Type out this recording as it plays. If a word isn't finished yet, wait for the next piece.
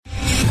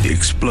The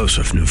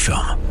explosive new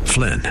film,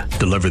 Flynn,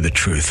 deliver the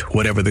truth,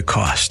 whatever the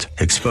cost,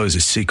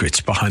 exposes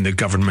secrets behind the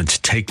government's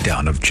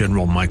takedown of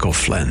General Michael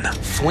Flynn.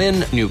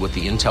 Flynn knew what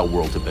the intel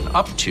world had been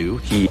up to.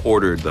 He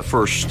ordered the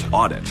first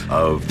audit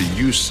of the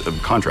use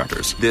of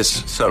contractors.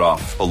 This set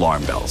off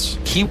alarm bells.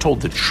 He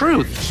told the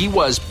truth. He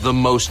was the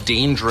most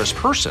dangerous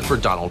person for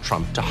Donald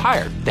Trump to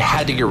hire. They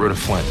had to get rid of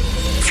Flynn.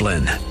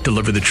 Flynn,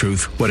 deliver the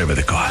truth, whatever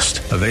the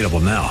cost. Available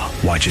now.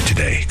 Watch it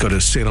today. Go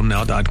to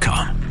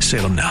salemnow.com.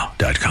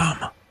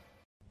 salemnow.com.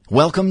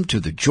 Welcome to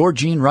the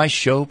Georgene Rice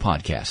Show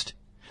podcast.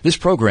 This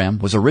program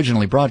was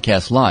originally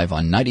broadcast live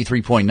on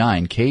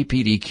 93.9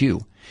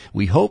 KPDQ.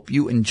 We hope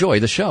you enjoy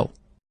the show.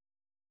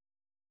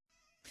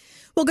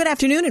 Well, good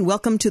afternoon and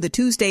welcome to the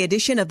Tuesday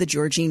edition of the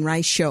Georgene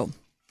Rice Show.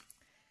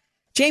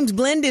 James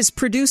Blend is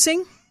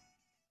producing.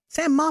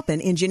 Sam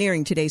Maupin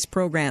engineering today's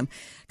program.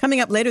 Coming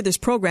up later this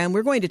program,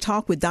 we're going to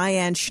talk with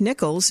Diane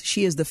Schnickels.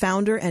 She is the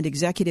founder and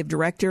executive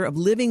director of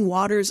Living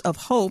Waters of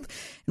Hope.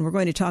 And we're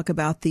going to talk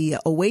about the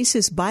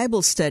Oasis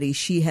Bible study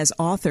she has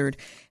authored.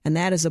 And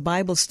that is a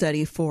Bible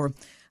study for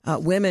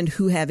women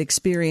who have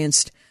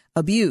experienced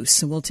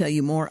abuse. And we'll tell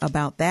you more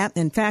about that.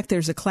 In fact,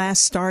 there's a class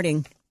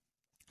starting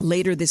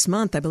later this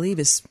month, I believe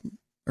as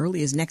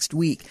early as next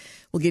week.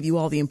 We'll give you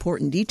all the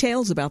important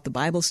details about the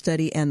Bible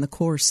study and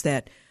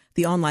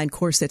the online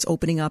course that's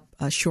opening up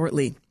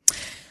shortly.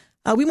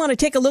 We want to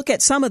take a look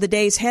at some of the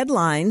day's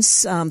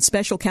headlines.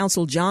 Special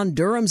Counsel John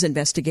Durham's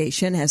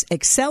investigation has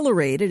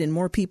accelerated and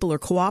more people are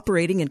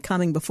cooperating and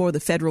coming before the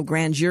federal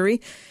grand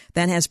jury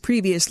than has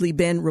previously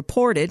been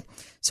reported.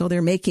 So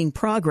they're making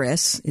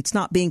progress. It's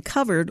not being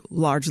covered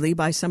largely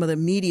by some of the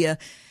media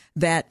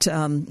that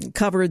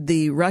covered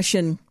the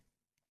Russian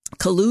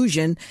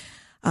collusion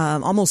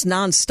almost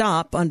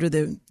nonstop under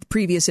the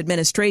previous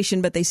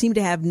administration, but they seem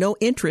to have no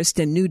interest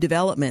in new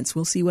developments.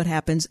 We'll see what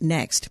happens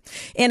next.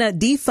 And a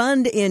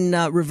defund in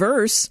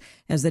reverse,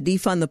 as the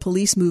defund the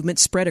police movement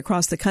spread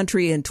across the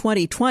country in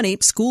 2020,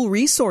 school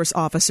resource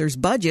officers'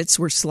 budgets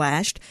were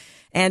slashed,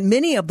 and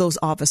many of those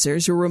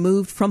officers were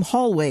removed from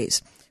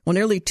hallways. Well,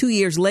 nearly 2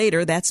 years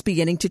later, that's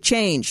beginning to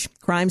change.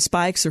 Crime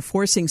spikes are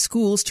forcing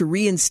schools to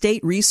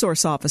reinstate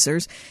resource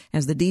officers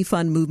as the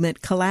defund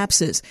movement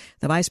collapses.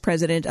 The vice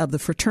president of the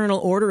Fraternal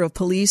Order of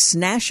Police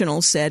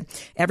National said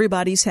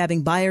everybody's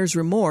having buyer's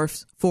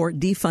remorse for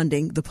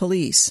defunding the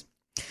police.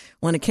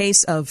 Well, in a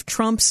case of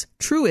Trump's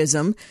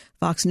truism,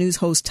 Fox News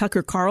host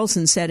Tucker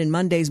Carlson said in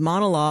Monday's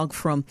monologue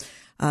from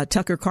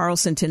Tucker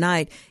Carlson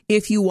Tonight,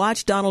 if you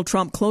watch Donald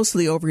Trump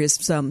closely over his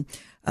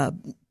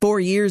 4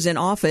 years in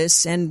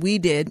office, and we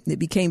did, it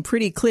became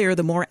pretty clear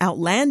the more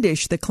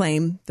outlandish the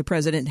claim the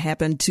president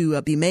happened to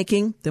be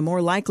making, the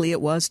more likely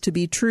it was to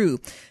be true.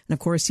 And of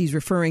course, he's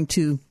referring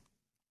to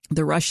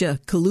the Russia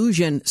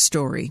collusion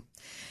story.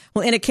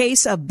 Well, in a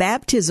case of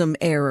baptism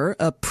error,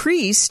 a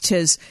priest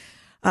has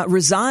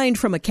resigned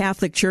from a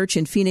Catholic church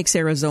in Phoenix,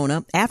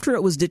 Arizona, after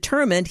it was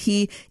determined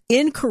he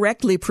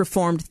incorrectly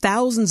performed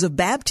thousands of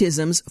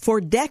baptisms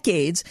for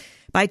decades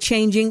by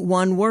changing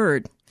one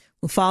word.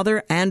 Well,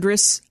 Father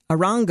Andres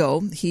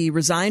Arango, he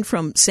resigned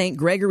from St.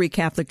 Gregory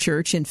Catholic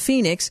Church in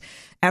Phoenix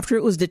after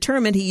it was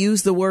determined he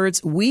used the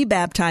words, "We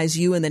baptize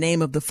you in the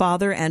name of the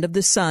Father and of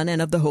the Son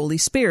and of the Holy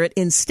Spirit,"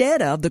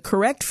 instead of the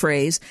correct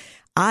phrase,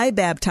 "I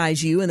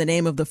baptize you in the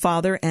name of the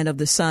Father and of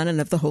the Son and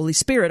of the Holy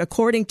Spirit,"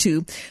 according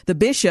to the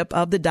bishop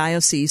of the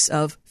Diocese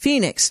of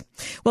Phoenix.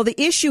 Well, the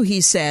issue,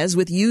 he says,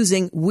 with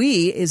using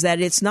 "we" is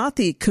that it's not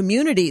the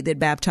community that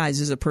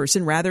baptizes a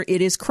person. Rather,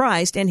 it is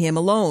Christ and him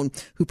alone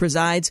who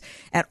presides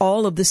at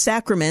all of the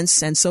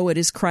sacraments, and so it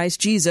is Christ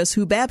Jesus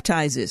who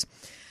baptizes.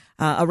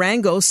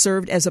 Arango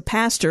served as a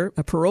pastor,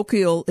 a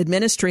parochial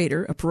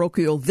administrator, a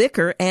parochial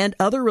vicar, and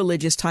other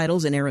religious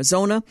titles in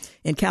Arizona,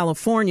 in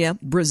California,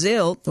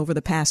 Brazil over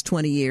the past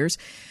 20 years.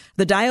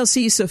 The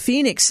Diocese of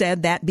Phoenix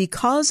said that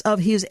because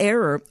of his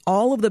error,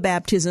 all of the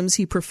baptisms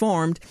he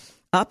performed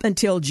up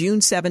until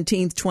June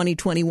 17th,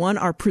 2021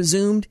 are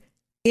presumed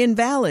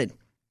invalid.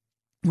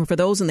 Well, for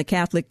those in the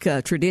Catholic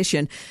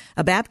tradition,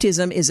 a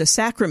baptism is a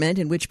sacrament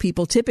in which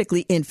people,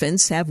 typically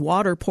infants, have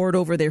water poured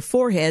over their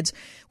foreheads,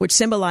 which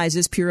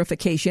symbolizes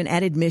purification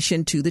and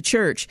admission to the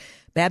church.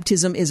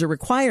 Baptism is a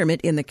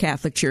requirement in the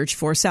Catholic Church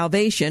for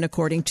salvation,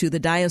 according to the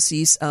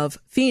Diocese of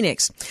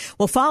Phoenix.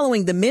 Well,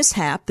 following the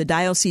mishap, the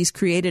diocese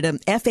created an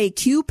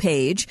FAQ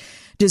page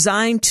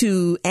designed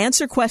to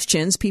answer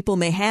questions people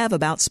may have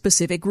about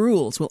specific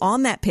rules. Well,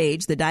 on that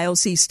page, the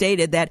diocese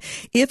stated that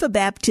if a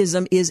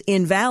baptism is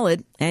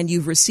invalid and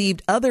you've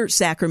received other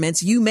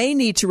sacraments, you may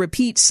need to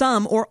repeat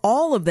some or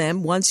all of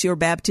them once your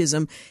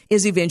baptism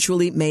is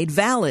eventually made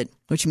valid,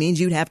 which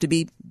means you'd have to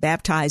be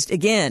baptized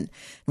again. And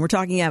we're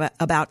talking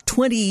about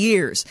 20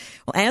 years.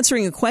 Well,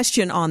 answering a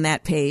question on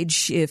that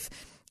page, if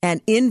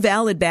an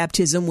invalid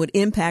baptism would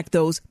impact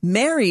those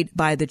married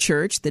by the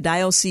church, the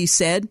diocese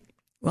said,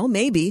 well,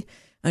 maybe.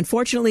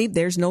 Unfortunately,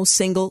 there's no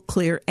single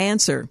clear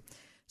answer.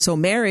 So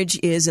marriage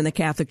is, in the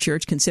Catholic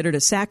Church, considered a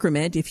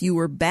sacrament. If you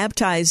were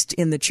baptized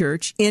in the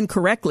church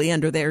incorrectly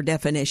under their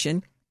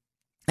definition,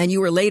 and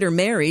you were later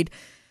married,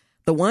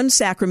 The one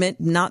sacrament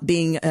not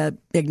being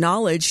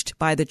acknowledged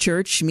by the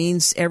church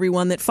means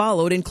everyone that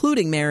followed,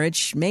 including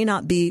marriage, may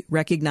not be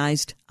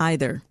recognized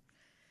either.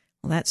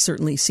 Well, that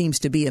certainly seems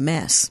to be a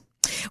mess.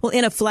 Well,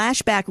 in a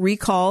flashback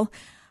recall,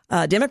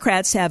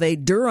 Democrats have a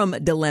Durham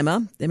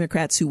dilemma.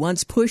 Democrats who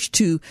once pushed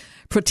to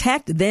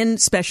protect then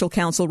Special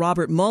Counsel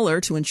Robert Mueller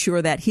to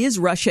ensure that his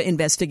Russia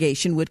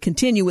investigation would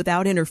continue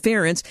without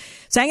interference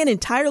sang an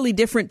entirely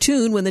different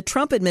tune when the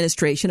Trump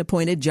administration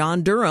appointed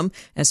John Durham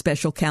as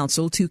Special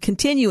Counsel to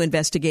continue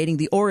investigating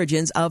the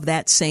origins of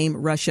that same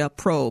Russia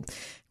probe.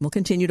 We'll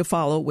continue to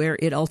follow where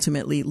it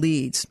ultimately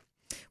leads.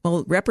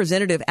 Well,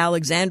 Representative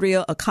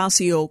Alexandria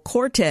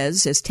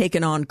Ocasio-Cortez has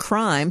taken on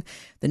crime.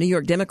 The New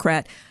York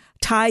Democrat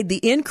tied the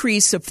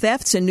increase of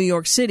thefts in New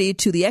York City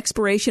to the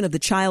expiration of the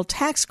child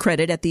tax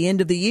credit at the end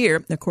of the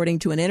year, according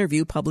to an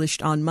interview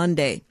published on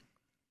Monday.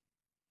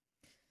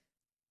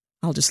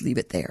 I'll just leave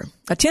it there.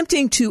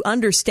 Attempting to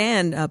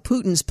understand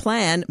Putin's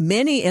plan,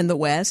 many in the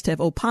West have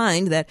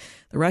opined that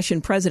the Russian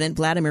President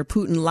Vladimir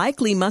Putin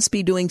likely must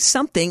be doing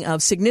something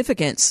of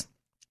significance.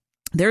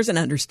 There's an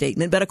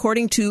understatement, but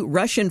according to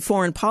Russian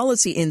foreign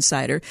policy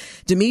insider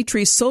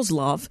Dmitry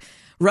Kozlov,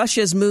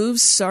 Russia's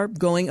moves are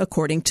going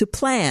according to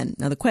plan.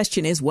 Now, the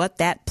question is what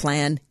that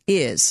plan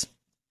is.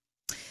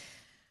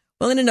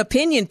 Well, in an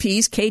opinion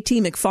piece,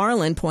 K.T.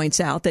 McFarland points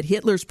out that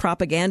Hitler's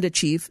propaganda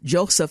chief,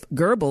 Joseph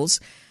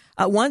Goebbels,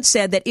 once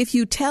said that if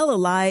you tell a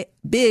lie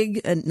big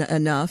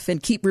enough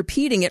and keep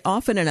repeating it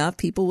often enough,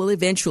 people will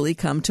eventually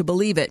come to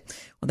believe it.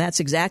 Well,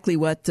 that's exactly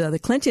what the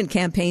Clinton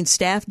campaign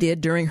staff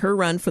did during her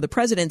run for the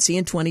presidency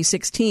in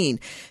 2016.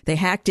 They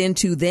hacked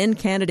into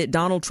then-candidate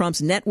Donald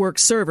Trump's network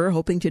server,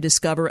 hoping to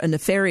discover a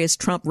nefarious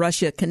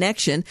Trump-Russia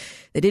connection.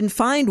 They didn't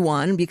find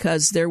one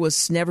because there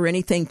was never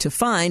anything to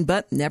find,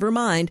 but never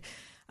mind.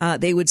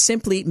 They would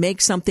simply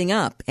make something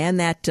up, and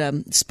that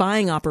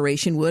spying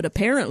operation would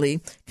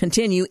apparently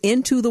continue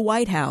into the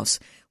White House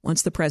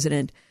once the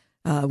president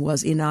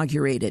was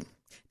inaugurated.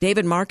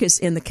 David Marcus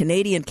in the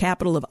Canadian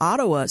capital of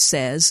Ottawa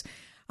says,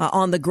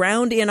 on the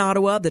ground in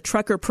Ottawa, the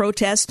trucker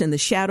protest in the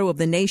shadow of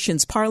the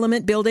nation's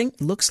parliament building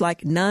looks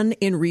like none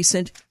in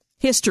recent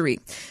history.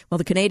 Well,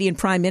 the Canadian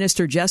Prime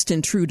Minister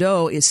Justin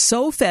Trudeau is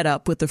so fed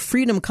up with the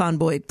Freedom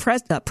Convoy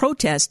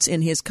protests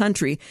in his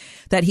country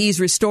that he's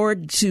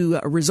resorted to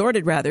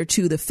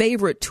the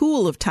favorite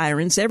tool of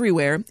tyrants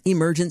everywhere,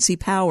 emergency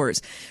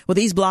powers. Well,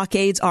 these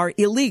blockades are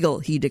illegal,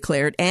 he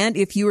declared, and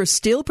if you are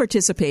still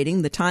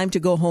participating, the time to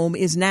go home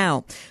is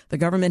now. The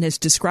government has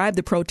described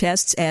the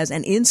protests as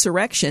an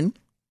insurrection,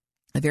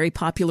 a very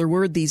popular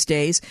word these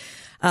days.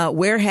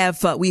 Where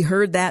have we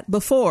heard that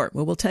before?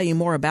 Well, we'll tell you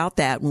more about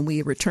that when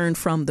we return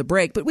from the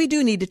break, but we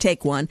do need to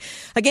take one.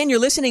 Again, you're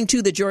listening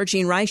to The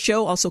Georgene Rice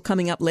Show. Also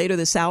coming up later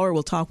this hour,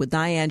 we'll talk with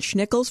Diane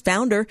Schnickels,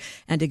 founder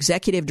and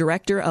executive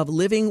director of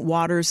Living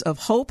Waters of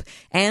Hope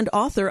and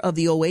author of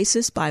the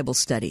Oasis Bible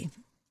Study.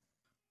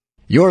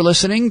 You're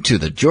listening to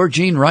The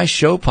Georgene Rice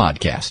Show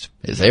podcast.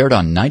 It's aired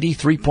on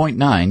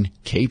 93.9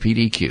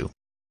 KPDQ.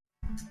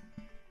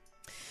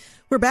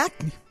 We're back.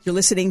 You're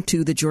listening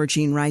to The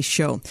Georgene Rice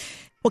Show.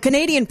 Well,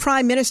 Canadian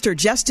Prime Minister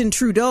Justin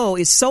Trudeau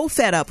is so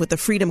fed up with the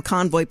Freedom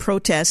Convoy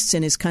protests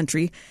in his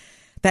country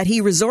that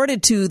he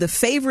resorted to the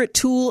favorite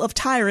tool of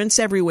tyrants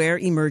everywhere,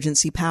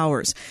 emergency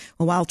powers.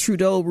 Well, while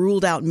Trudeau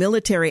ruled out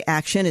military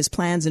action, his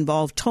plans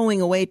involved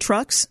towing away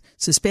trucks,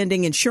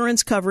 suspending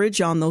insurance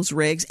coverage on those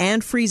rigs,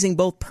 and freezing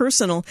both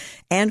personal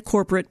and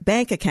corporate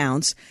bank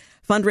accounts.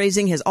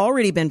 Fundraising has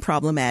already been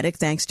problematic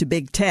thanks to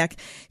big tech.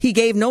 He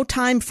gave no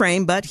time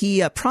frame, but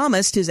he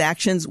promised his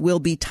actions will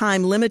be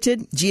time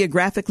limited,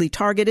 geographically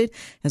targeted,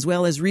 as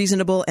well as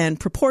reasonable and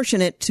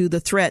proportionate to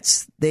the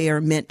threats they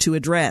are meant to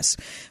address.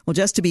 Well,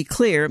 just to be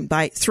clear,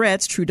 by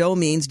threats, Trudeau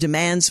means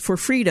demands for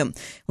freedom.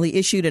 Well, he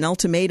issued an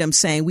ultimatum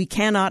saying we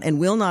cannot and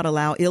will not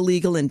allow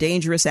illegal and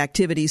dangerous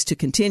activities to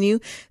continue.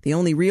 The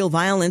only real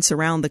violence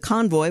around the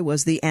convoy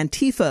was the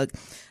Antifa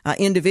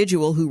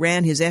individual who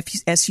ran his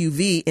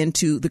SUV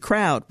into the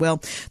crowd.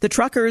 Well, the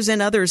truckers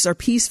and others are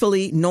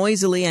peacefully,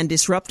 noisily, and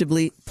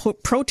disruptively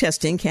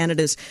protesting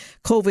Canada's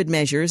COVID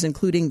measures,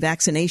 including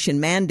vaccination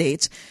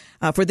mandates.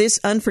 For this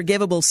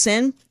unforgivable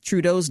sin,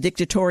 Trudeau's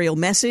dictatorial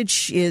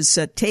message is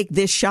take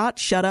this shot,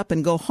 shut up,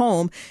 and go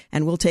home,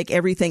 and we'll take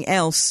everything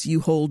else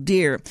you hold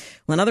dear.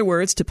 Well, in other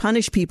words, to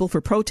punish people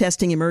for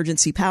protesting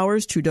emergency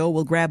powers, Trudeau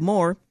will grab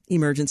more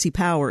emergency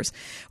powers.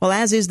 Well,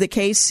 as is the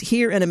case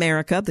here in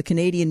America, the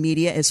Canadian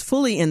media is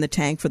fully in the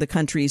tank for the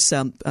country's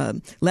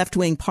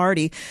left-wing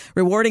party.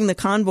 Rewarding the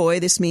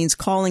convoy, this means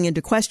calling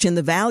into question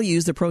the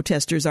values the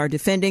protesters are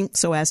defending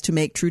so as to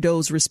make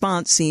Trudeau's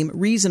response seem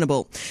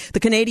reasonable. The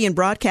Canadian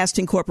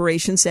Broadcasting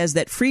Corporation says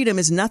that freedom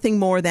is nothing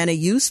more than a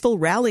useful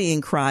rallying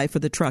cry for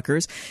the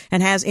truckers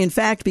and has in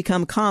fact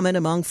become common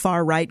among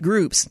far-right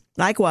groups.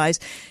 Likewise,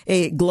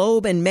 a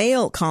Globe and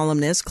Mail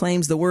columnist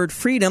claims the word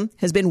freedom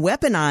has been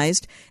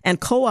weaponized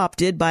and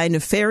co-opted by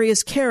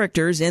nefarious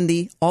characters in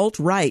the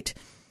alt-right,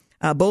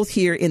 both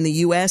here in the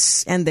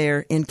U.S. and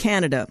there in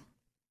Canada.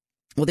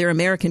 Well, their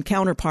American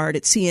counterpart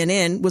at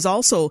CNN was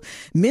also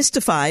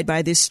mystified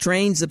by this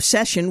strange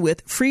obsession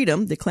with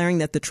freedom, declaring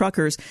that the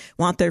truckers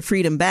want their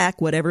freedom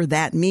back, whatever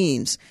that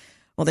means.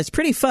 Well, that's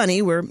pretty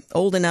funny. We're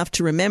old enough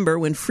to remember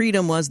when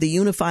freedom was the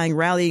unifying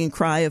rallying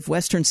cry of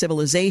Western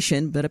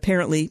civilization, but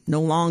apparently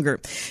no longer.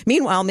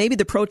 Meanwhile, maybe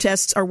the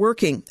protests are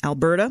working.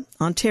 Alberta,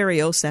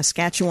 Ontario,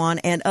 Saskatchewan,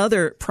 and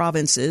other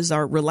provinces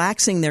are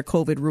relaxing their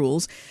COVID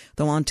rules,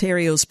 though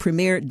Ontario's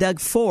Premier Doug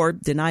Ford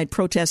denied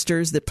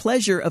protesters the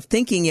pleasure of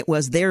thinking it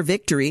was their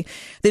victory.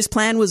 This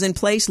plan was in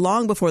place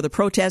long before the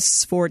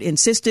protests, Ford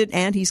insisted,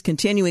 and he's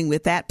continuing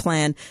with that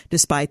plan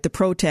despite the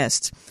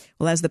protests.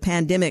 Well, as the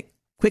pandemic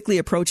quickly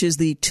approaches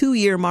the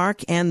 2-year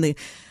mark and the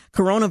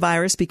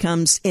coronavirus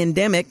becomes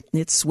endemic,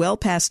 it's well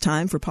past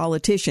time for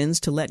politicians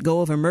to let go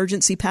of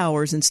emergency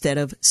powers instead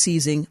of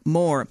seizing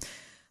more.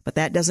 But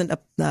that doesn't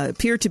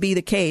appear to be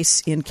the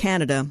case in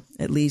Canada,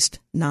 at least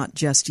not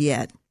just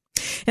yet.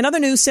 In other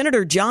news,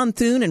 Senator John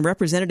Thune and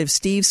Representative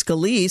Steve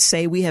Scalise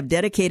say we have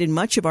dedicated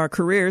much of our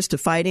careers to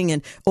fighting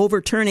and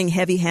overturning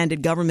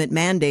heavy-handed government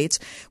mandates.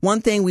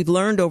 One thing we've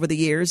learned over the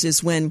years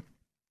is when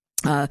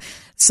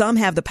some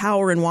have the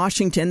power in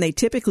Washington, they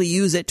typically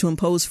use it to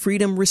impose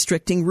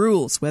freedom-restricting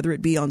rules, whether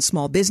it be on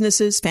small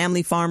businesses,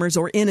 family farmers,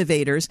 or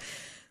innovators.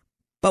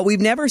 But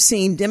we've never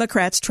seen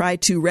Democrats try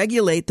to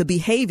regulate the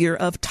behavior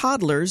of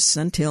toddlers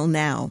until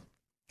now.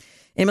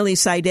 Emily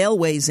Seidel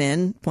weighs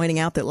in, pointing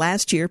out that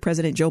last year,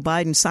 President Joe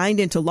Biden signed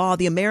into law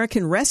the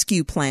American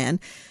Rescue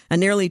Plan, a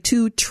nearly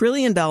 $2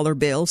 trillion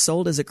bill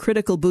sold as a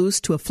critical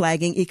boost to a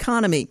flagging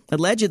economy,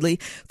 allegedly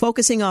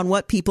focusing on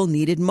what people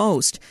needed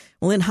most.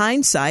 Well, in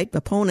hindsight,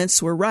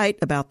 opponents were right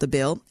about the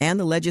bill, and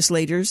the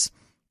legislators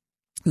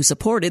who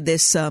supported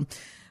this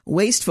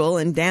wasteful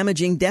and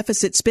damaging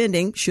deficit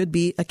spending should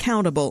be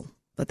accountable.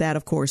 But that,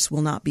 of course,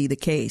 will not be the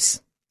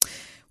case.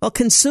 Well,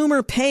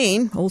 consumer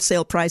pain,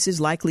 wholesale prices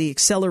likely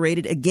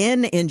accelerated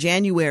again in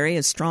January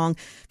as strong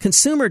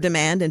consumer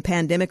demand and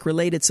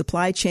pandemic-related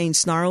supply chain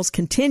snarls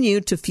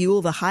continued to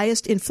fuel the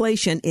highest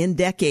inflation in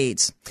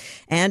decades.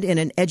 And in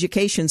an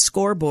education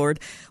scoreboard,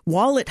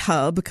 Wallet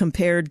Hub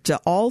compared to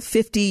all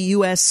 50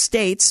 U.S.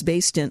 states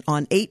based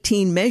on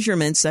 18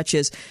 measurements such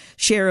as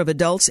share of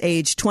adults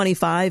aged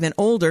 25 and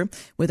older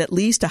with at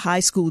least a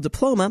high school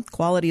diploma,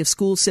 quality of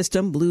school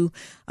system, blue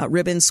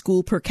ribbon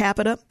school per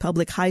capita,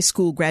 public high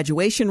school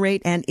graduation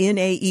rate, and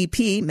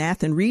NAEP,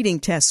 math and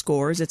reading test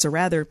scores. It's a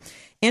rather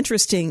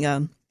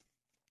interesting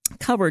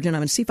coverage, and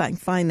I'm going to see if I can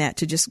find that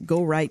to just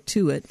go right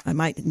to it. I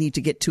might need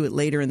to get to it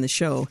later in the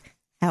show.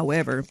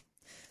 However,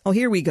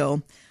 here we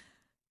go.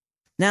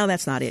 No,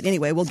 that's not it.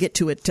 Anyway, we'll get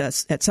to it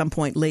at some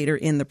point later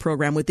in the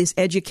program with this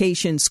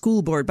education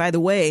school board. By the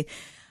way,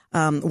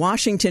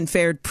 Washington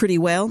fared pretty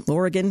well.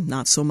 Oregon,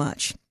 not so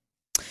much.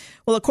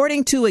 Well,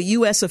 according to a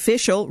U.S.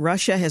 official,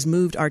 Russia has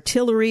moved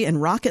artillery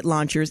and rocket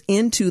launchers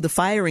into the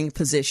firing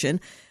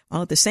position.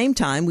 While at the same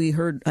time, we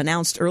heard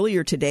announced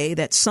earlier today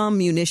that some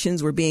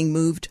munitions were being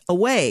moved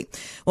away.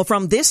 Well,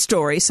 from this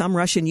story, some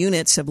Russian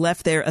units have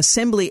left their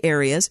assembly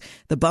areas,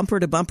 the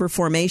bumper-to-bumper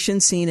formation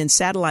seen in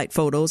satellite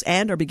photos,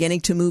 and are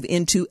beginning to move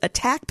into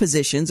attack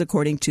positions,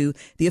 according to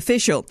the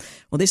official.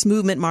 Well, this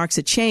movement marks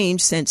a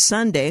change since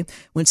Sunday,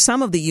 when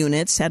some of the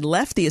units had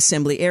left the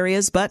assembly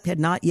areas but had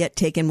not yet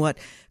taken what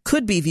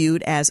could be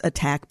viewed as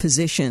attack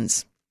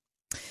positions.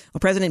 Well,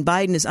 President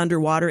Biden is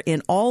underwater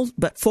in all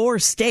but 4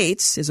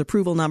 states. His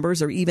approval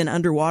numbers are even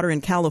underwater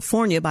in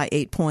California by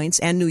 8 points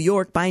and New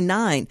York by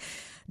 9.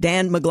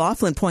 Dan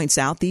McLaughlin points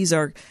out these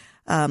are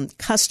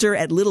Custer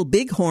at Little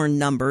Bighorn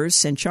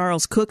numbers, and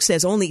Charles Cook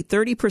says only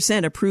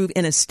 30% approve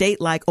in a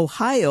state like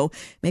Ohio,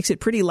 makes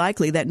it pretty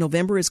likely that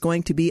November is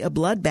going to be a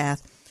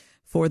bloodbath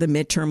for the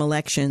midterm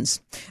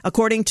elections.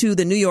 According to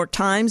the New York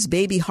Times,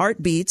 baby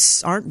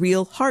heartbeats aren't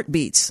real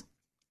heartbeats.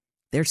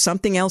 They're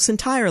something else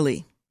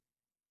entirely.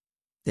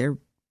 They're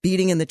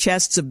beating in the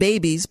chests of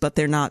babies, but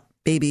they're not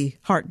baby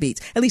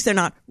heartbeats. At least they're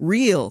not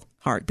real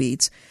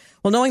heartbeats.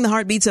 Well, knowing the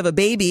heartbeats of a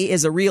baby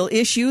is a real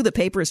issue. The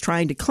paper is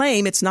trying to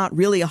claim it's not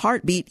really a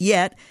heartbeat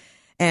yet.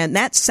 And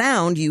that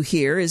sound you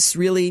hear is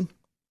really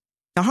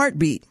a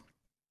heartbeat.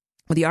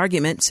 Well, the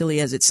argument, silly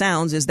as it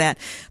sounds, is that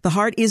the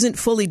heart isn't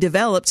fully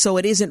developed, so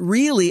it isn't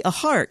really a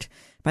heart.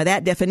 By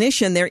that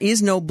definition, there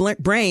is no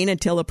brain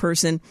until a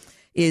person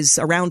is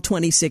around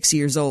 26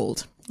 years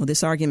old. Well,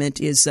 this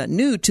argument is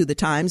new to the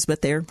Times,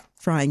 but they're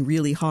trying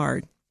really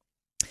hard.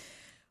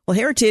 Well,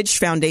 Heritage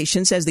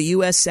Foundation says the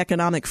U.S.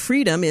 economic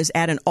freedom is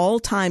at an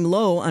all-time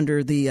low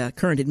under the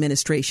current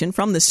administration.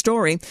 From the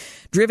story,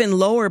 driven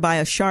lower by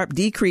a sharp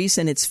decrease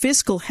in its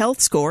fiscal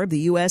health score, the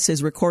U.S.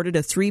 has recorded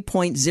a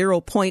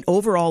 3.0-point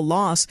overall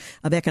loss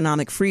of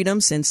economic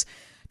freedom since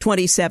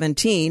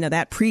 2017. Now,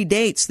 that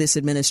predates this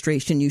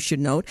administration, you should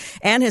note,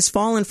 and has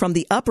fallen from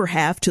the upper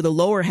half to the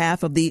lower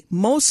half of the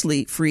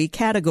mostly free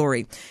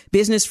category.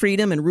 Business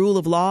freedom and rule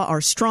of law are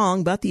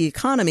strong, but the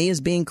economy is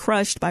being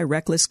crushed by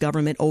reckless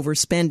government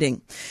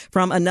overspending.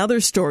 From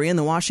another story in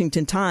the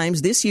Washington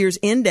Times, this year's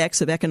Index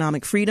of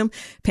Economic Freedom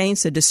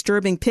paints a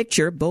disturbing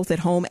picture, both at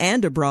home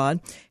and abroad.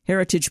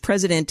 Heritage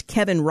President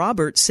Kevin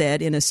Roberts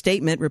said in a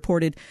statement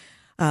reported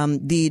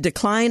The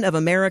decline of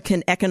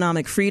American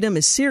economic freedom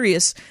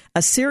is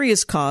a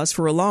serious cause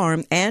for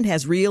alarm and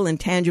has real and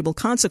tangible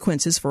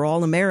consequences for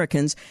all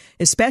Americans,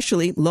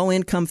 especially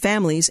low-income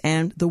families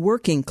and the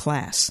working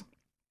class.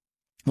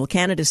 Well,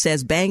 Canada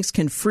says banks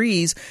can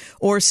freeze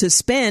or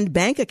suspend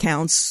bank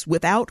accounts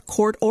without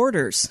court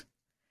orders.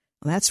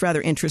 Well, that's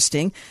rather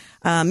interesting.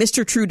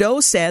 Mr. Trudeau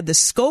said the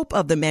scope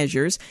of the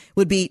measures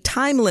would be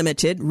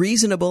time-limited,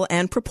 reasonable,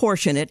 and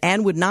proportionate,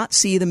 and would not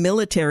see the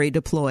military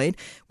deployed.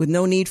 With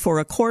no need for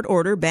a court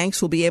order,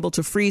 banks will be able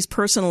to freeze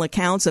personal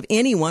accounts of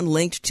anyone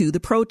linked to the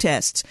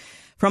protests.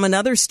 From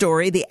another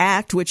story, the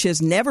act, which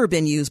has never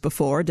been used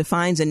before,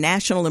 defines a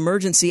national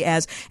emergency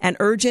as an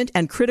urgent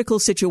and critical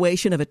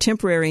situation of a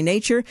temporary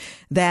nature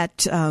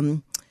that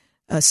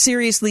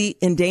seriously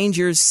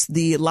endangers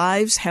the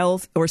lives,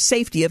 health, or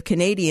safety of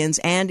Canadians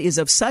and is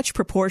of such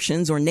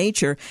proportions or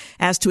nature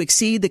as to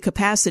exceed the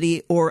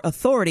capacity or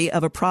authority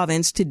of a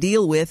province to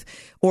deal with,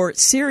 or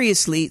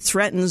seriously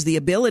threatens the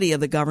ability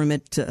of the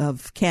government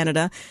of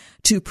Canada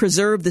to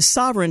preserve the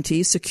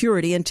sovereignty,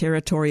 security, and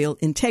territorial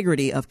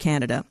integrity of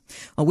Canada.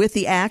 With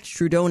the act,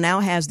 Trudeau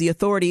now has the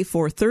authority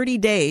for 30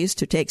 days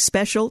to take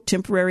special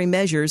temporary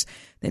measures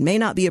that may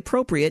not be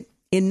appropriate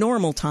in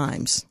normal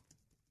times.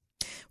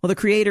 Well, the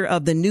creator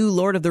of the new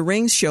Lord of the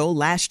Rings show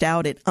lashed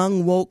out at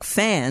unwoke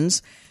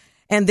fans.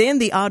 And then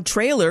the odd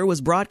trailer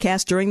was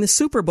broadcast during the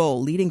Super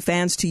Bowl, leading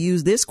fans to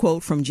use this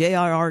quote from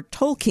J.R.R.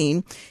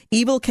 Tolkien: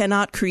 "Evil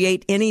cannot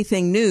create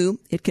anything new.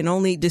 It can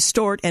only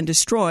distort and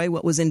destroy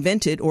what was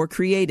invented or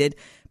created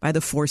by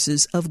the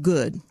forces of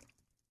good."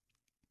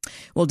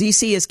 Well,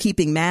 D.C. is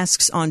keeping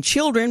masks on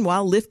children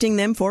while lifting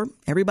them for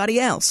everybody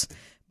else.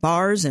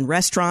 Bars and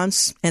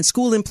restaurants and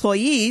school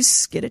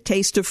employees get a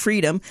taste of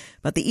freedom,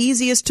 but the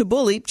easiest to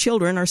bully,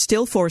 children, are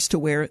still forced to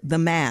wear the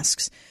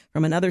masks.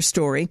 From another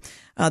story,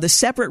 the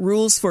separate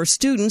rules for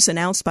students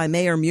announced by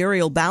Mayor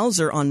Muriel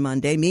Bowser on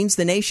Monday means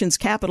the nation's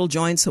capital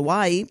joins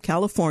Hawaii,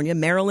 California,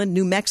 Maryland,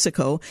 New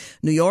Mexico,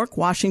 New York,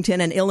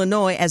 Washington, and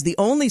Illinois as the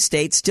only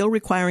states still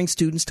requiring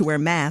students to wear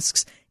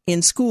masks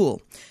in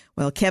school.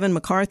 Well, Kevin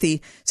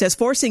McCarthy says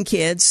forcing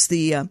kids,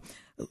 the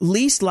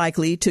least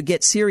likely to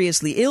get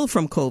seriously ill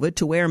from COVID,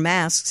 to wear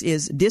masks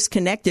is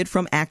disconnected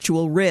from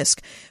actual risk.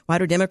 Why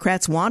do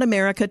Democrats want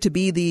America to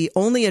be the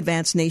only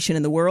advanced nation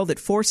in the world that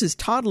forces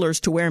toddlers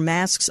to wear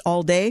masks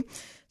all day?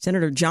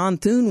 Senator John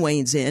Thune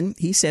weighs in.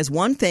 He says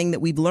one thing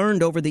that we've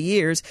learned over the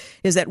years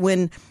is that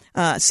when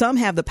some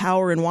have the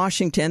power in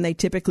Washington, they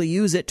typically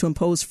use it to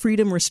impose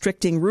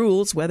freedom-restricting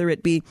rules, whether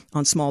it be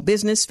on small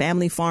business,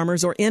 family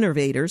farmers, or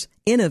innovators.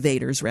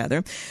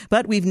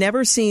 But we've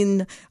never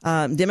seen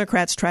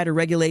Democrats try to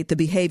regulate the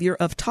behavior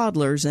of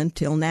toddlers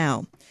until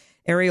now.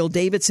 Ariel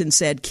Davidson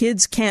said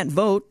kids can't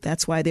vote.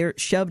 That's why they're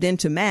shoved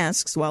into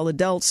masks while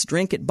adults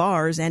drink at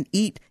bars and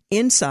eat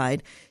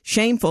inside.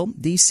 Shameful.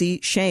 D.C.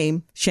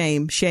 Shame,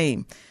 shame,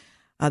 shame.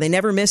 They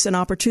never miss an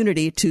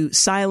opportunity to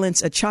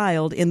silence a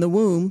child in the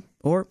womb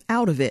or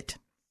out of it.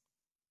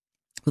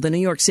 Well, the New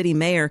York City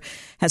mayor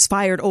has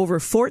fired over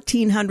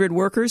 1,400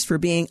 workers for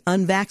being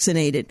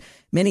unvaccinated.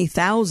 Many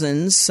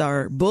thousands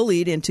are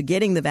bullied into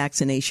getting the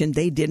vaccination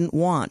they didn't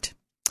want.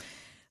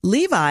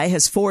 Levi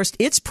has forced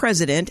its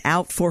president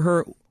out for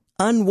her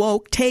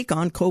unwoke take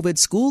on COVID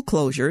school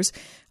closures.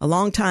 A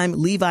longtime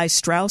Levi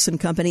Strauss &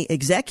 Company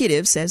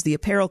executive says the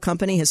apparel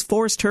company has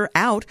forced her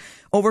out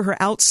over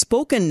her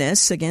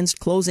outspokenness against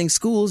closing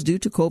schools due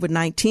to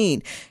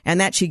COVID-19, and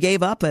that she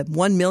gave up a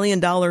 $1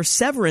 million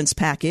severance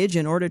package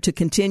in order to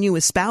continue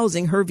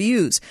espousing her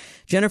views.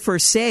 Jennifer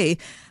Say,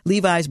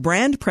 Levi's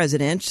brand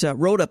president,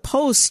 wrote a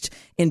post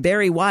in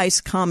Barry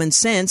Weiss Common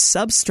Sense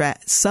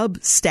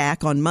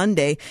Substack on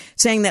Monday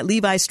saying that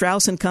Levi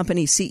Strauss &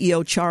 Company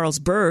CEO Charles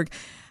Berg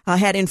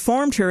had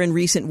informed her in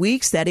recent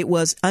weeks that it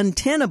was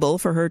untenable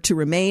for her to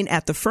remain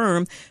at the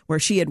firm where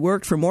she had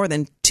worked for more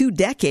than 2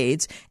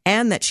 decades,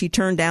 and that she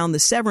turned down the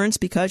severance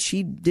because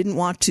she didn't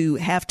want to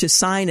have to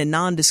sign a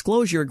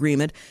non-disclosure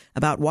agreement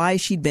about why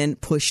she'd been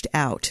pushed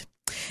out.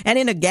 And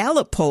in a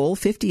Gallup poll,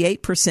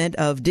 58%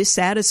 of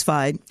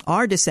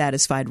are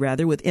dissatisfied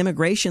with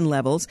immigration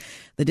levels.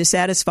 The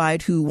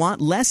dissatisfied who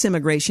want less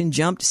immigration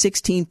jumped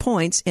 16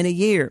 points in a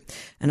year.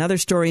 Another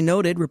story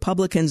noted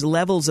Republicans'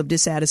 levels of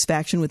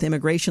dissatisfaction with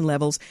immigration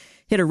levels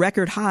hit a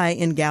record high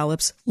in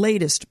Gallup's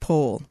latest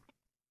poll.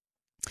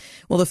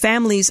 Well, the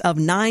families of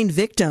 9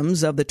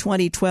 victims of the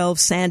 2012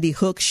 Sandy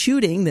Hook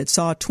shooting that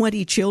saw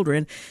 20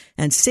 children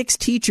and 6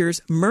 teachers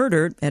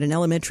murdered at an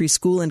elementary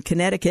school in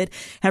Connecticut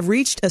have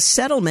reached a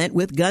settlement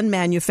with gun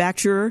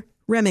manufacturer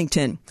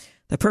Remington.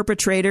 The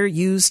perpetrator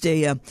used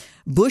a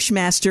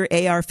Bushmaster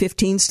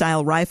AR-15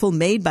 style rifle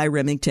made by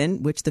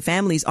Remington, which the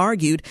families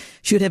argued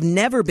should have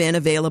never been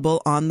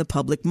available on the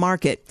public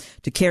market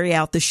to carry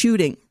out the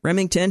shooting.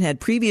 Remington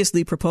had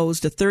previously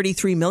proposed a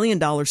 $33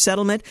 million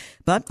settlement,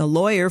 but a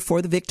lawyer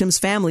for the victim's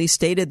family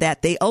stated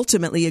that they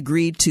ultimately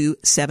agreed to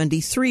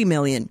 $73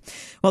 million.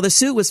 Well, the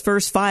suit was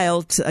first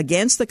filed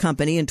against the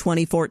company in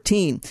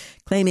 2014.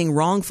 Claiming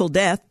wrongful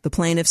death, the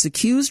plaintiffs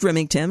accused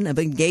Remington of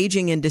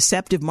engaging in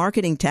deceptive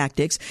marketing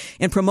tactics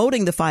and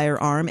promoting the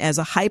firearm as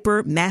a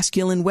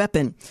hyper-masculine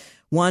weapon.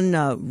 One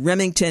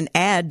Remington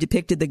ad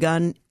depicted the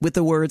gun with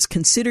the words,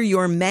 "Consider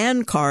your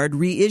man card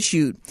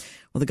reissued."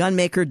 Well, the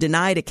gunmaker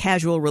denied a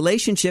casual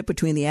relationship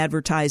between the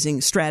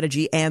advertising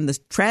strategy and the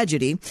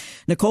tragedy.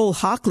 Nicole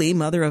Hockley,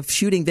 mother of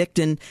shooting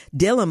victim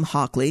Dylan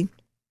Hockley,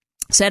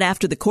 said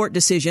after the court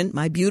decision,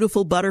 "My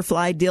beautiful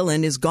butterfly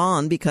Dylan is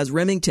gone because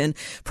Remington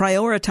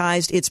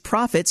prioritized its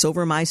profits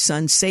over my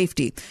son's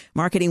safety.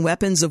 Marketing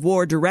weapons of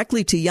war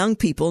directly to young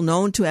people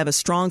known to have a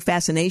strong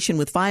fascination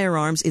with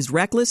firearms is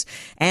reckless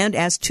and,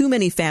 as too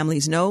many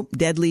families know,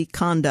 deadly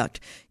conduct.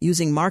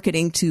 Using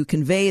marketing to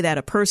convey that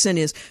a person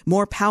is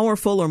more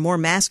powerful or more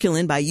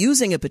masculine by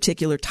using a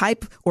particular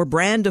type or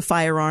brand of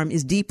firearm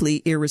is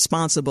deeply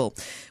irresponsible."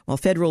 While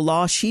federal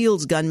law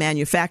shields gun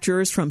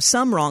manufacturers from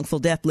some wrongful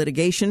death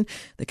litigation,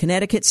 the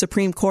Connecticut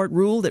Supreme Court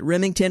ruled that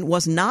Remington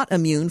was not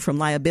immune from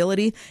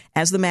liability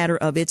as the matter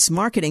of its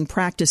marketing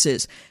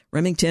practices.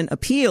 Remington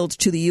appealed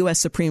to the U.S.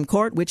 Supreme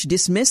Court, which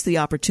dismissed the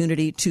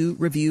opportunity to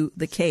review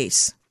the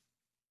case.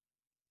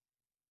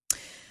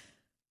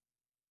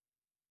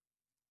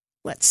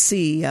 Let's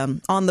see.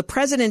 On the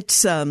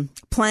president's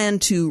plan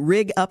to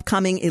rig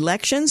upcoming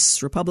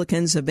elections,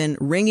 Republicans have been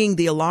ringing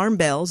the alarm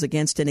bells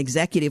against an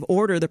executive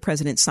order the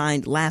president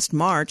signed last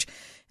March.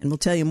 And we'll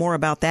tell you more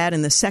about that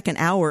in the second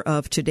hour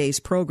of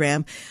today's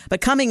program. But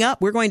coming up,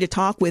 we're going to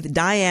talk with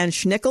Diane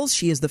Schnickels.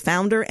 She is the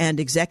founder and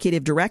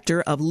executive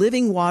director of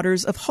Living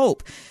Waters of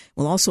Hope.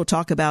 We'll also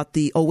talk about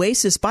the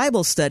Oasis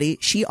Bible study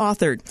she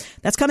authored.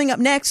 That's coming up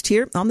next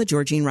here on The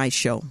Georgene Rice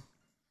Show.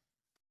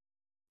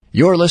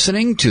 You're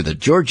listening to the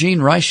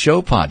Georgene Rice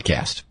Show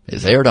podcast.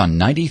 It's aired on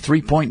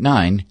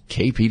 93.9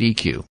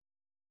 KPDQ.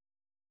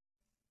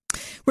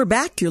 We're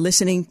back. You're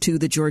listening to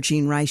the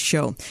Georgene Rice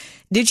Show.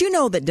 Did you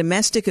know that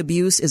domestic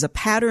abuse is a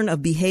pattern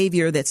of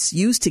behavior that's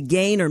used to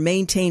gain or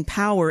maintain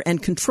power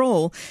and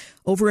control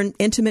over an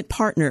intimate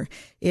partner?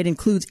 It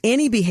includes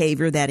any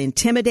behavior that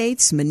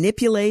intimidates,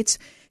 manipulates,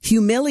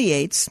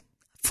 humiliates,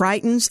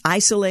 frightens,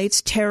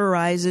 isolates,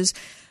 terrorizes,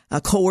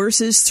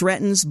 coerces,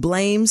 threatens,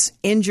 blames,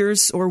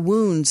 injures, or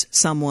wounds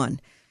someone.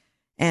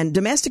 And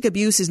domestic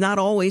abuse is not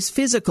always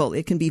physical.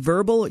 It can be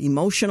verbal,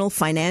 emotional,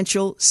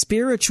 financial,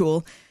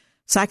 spiritual,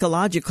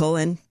 psychological,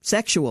 and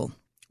sexual.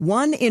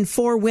 1 in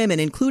 4 women,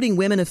 including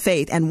women of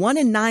faith, and 1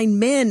 in 9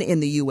 men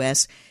in the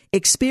U.S.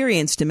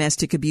 experience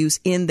domestic abuse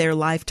in their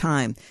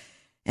lifetime.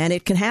 And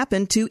it can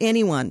happen to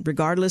anyone,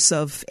 regardless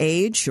of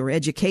age or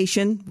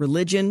education,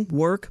 religion,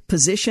 work,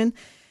 position,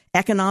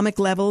 economic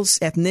levels,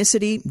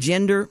 ethnicity,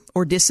 gender,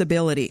 or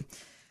disability.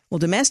 Well,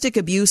 domestic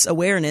abuse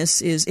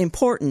awareness is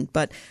important,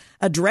 but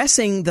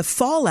addressing the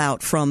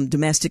fallout from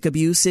domestic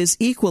abuse is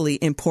equally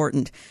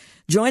important.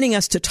 Joining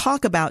us to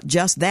talk about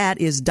just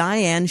that is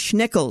Diane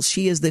Schnickels.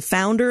 She is the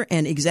founder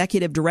and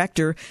executive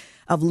director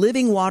of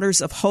Living Waters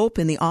of Hope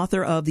and the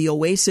author of the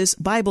Oasis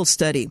Bible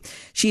Study.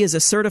 She is a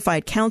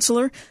certified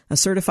counselor, a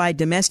certified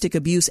domestic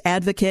abuse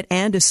advocate,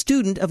 and a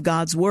student of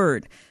God's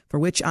Word, for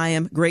which I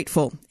am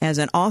grateful. As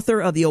an author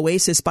of the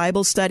Oasis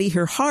Bible Study,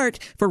 her heart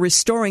for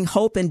restoring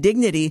hope and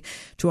dignity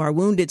to our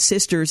wounded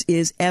sisters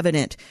is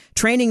evident.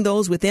 Training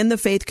those within the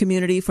faith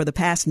community for the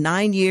past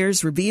 9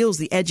 years reveals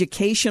the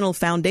educational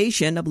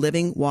foundation of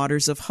Living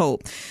Waters of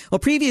Hope. Well,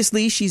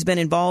 previously, she's been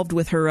involved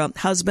with her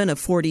husband of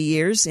 40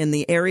 years in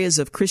the areas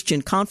of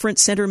Christian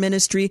Conference Center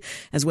ministry,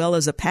 as well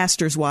as a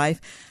pastor's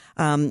wife.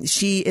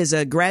 She is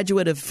a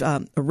graduate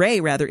of, Ray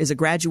is a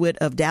graduate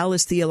of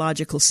Dallas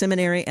Theological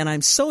Seminary, and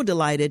I'm so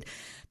delighted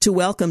to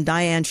welcome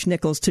Diane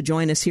Schnickels to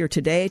join us here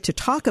today to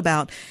talk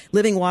about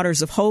Living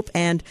Waters of Hope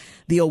and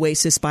the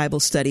Oasis Bible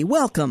Study.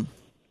 Welcome.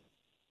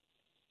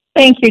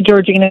 Thank you,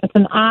 Georgene. It's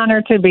an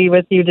honor to be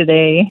with you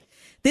today.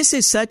 This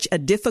is such a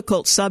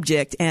difficult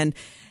subject, and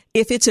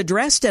if it's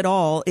addressed at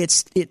all,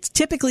 it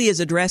typically is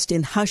addressed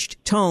in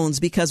hushed tones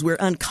because we're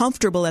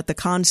uncomfortable at the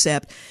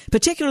concept,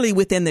 particularly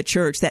within the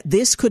church, that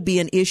this could be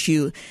an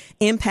issue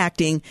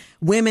impacting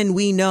women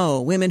we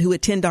know, women who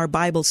attend our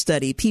Bible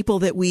study, people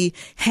that we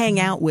hang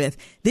out with.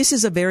 This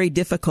is a very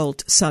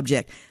difficult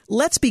subject.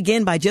 Let's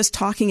begin by just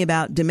talking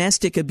about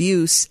domestic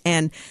abuse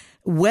and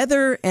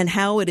whether and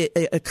how it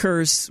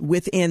occurs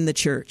within the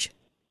church.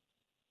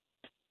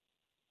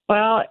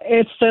 Well,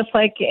 it's just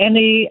like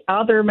any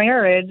other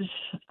marriage.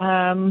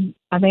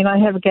 I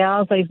have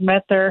gals, they've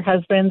met their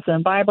husbands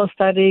in Bible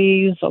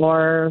studies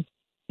or,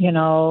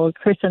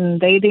 Christian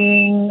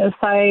dating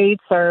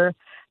sites or,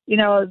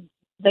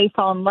 they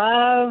fall in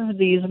love.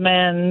 These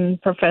men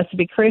profess to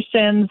be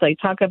Christians. They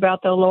talk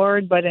about the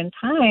Lord, but in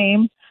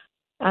time,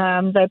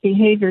 that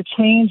behavior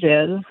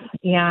changes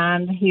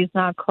and he's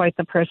not quite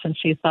the person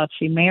she thought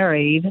she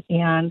married.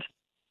 And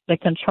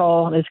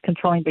his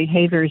controlling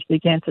behaviors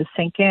begin to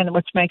sink in,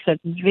 which makes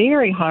it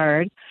very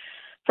hard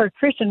for a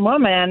Christian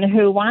woman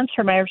who wants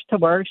her marriage to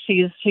work,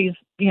 she's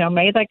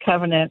made that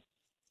covenant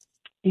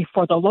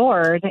before the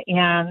Lord,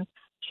 and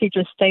she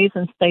just stays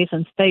and stays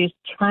and stays,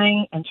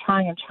 trying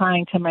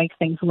to make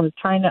things work,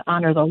 trying to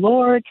honor the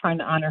Lord, trying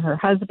to honor her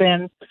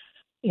husband,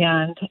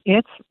 and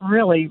it's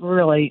really,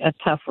 really a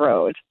tough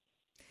road.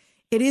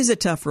 It is a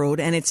tough road,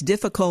 and it's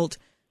difficult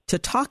to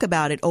talk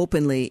about it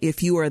openly.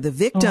 If you are the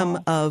victim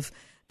of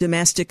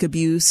domestic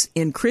abuse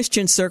in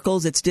Christian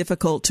circles, it's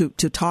difficult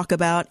to talk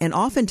about, and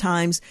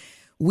oftentimes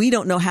we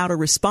don't know how to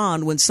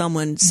respond when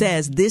someone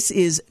says, this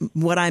is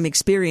what I'm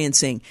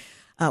experiencing.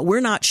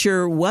 We're not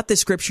sure what the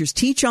scriptures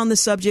teach on the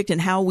subject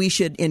and how we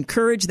should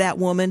encourage that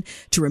woman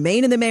to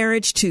remain in the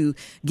marriage, to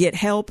get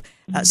help.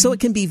 So it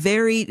can be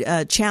very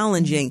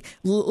challenging.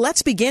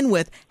 Let's begin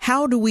with,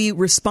 how do we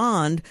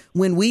respond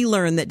when we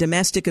learn that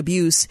domestic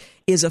abuse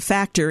is a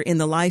factor in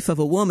the life of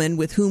a woman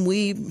with whom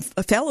we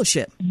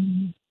fellowship?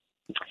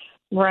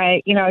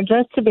 Right.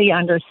 Just to be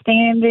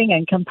understanding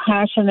and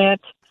compassionate.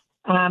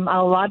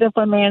 A lot of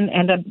women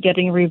end up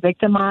getting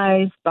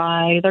re-victimized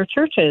by their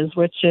churches,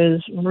 which is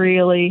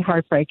really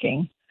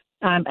heartbreaking,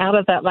 out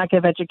of that lack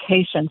of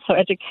education. So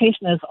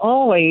education is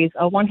always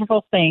a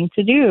wonderful thing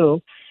to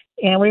do.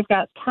 And we've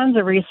got tons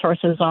of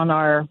resources on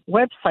our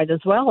website,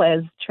 as well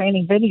as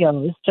training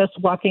videos. Just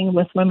Walking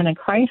with Women in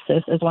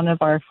Crisis is one of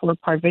our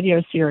 4-part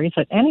video series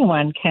that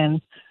anyone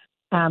can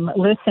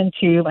listen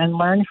to and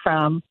learn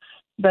from.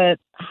 But,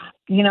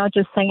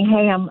 just saying,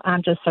 hey,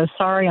 I'm just so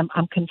sorry.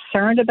 I'm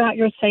concerned about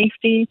your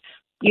safety.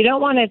 You don't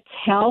want to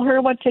tell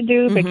her what to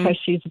do because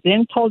she's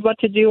been told what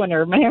to do in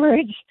her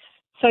marriage.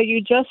 So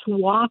you just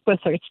walk with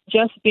her. It's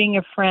just being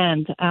a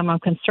friend. I'm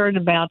concerned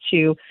about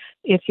you.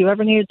 If you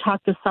ever need to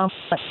talk to someone,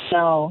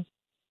 so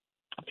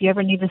if you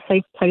ever need a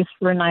safe place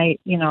for a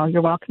night,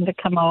 you're welcome to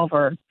come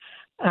over.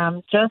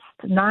 Just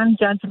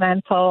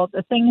non-judgmental.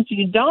 The things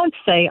you don't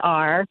say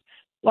are,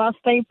 well,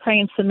 stay, pray,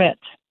 and submit.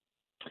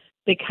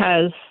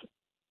 Because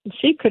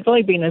she could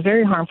really be in a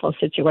very harmful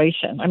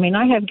situation. I mean,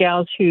 I have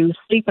gals who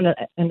sleep in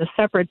a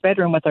separate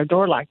bedroom with their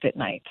door locked at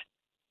night.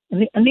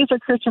 And these are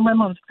Christian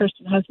women with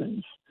Christian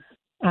husbands.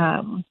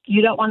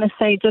 You don't want to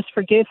say, just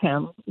forgive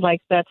him,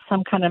 like that's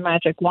some kind of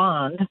magic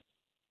wand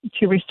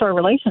to restore a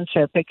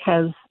relationship,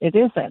 because it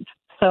isn't.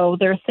 So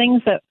there are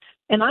things that,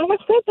 and I have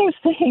said those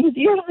things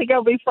years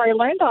ago before I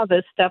learned all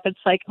this stuff. It's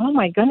like, oh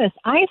my goodness,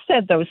 I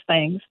said those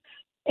things.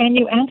 And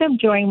you end up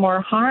doing more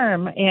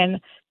harm.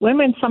 And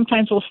women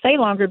sometimes will stay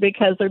longer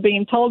because they're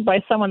being told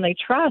by someone they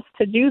trust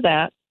to do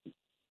that.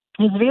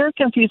 It's very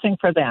confusing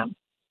for them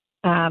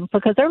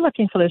because they're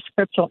looking for the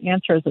scriptural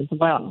answers as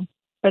well.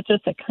 But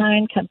just a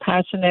kind,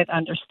 compassionate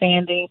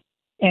understanding,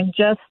 and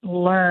just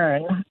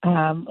learn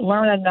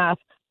enough.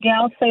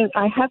 Gals say,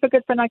 I have a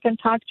good friend I can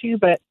talk to,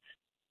 but,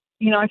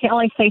 I can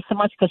only say so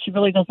much because she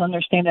really doesn't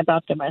understand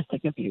about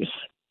domestic abuse.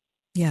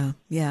 Yeah.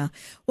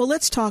 Well,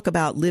 let's talk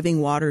about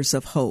Living Waters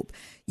of Hope.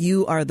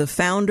 You are the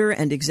founder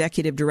and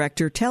executive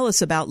director. Tell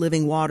us about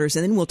Living Waters,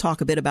 and then we'll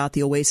talk a bit about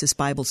the Oasis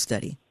Bible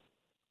Study.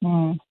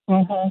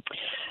 Mm-hmm.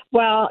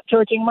 Well,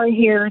 Georgene, we're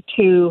here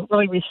to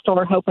really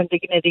restore hope and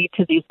dignity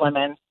to these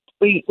women.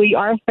 We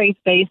are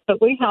faith-based,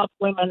 but we help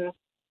women,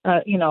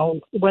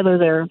 whether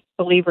they're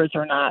believers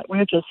or not.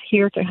 We're just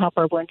here to help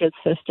our wounded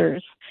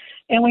sisters.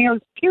 And we are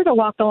here to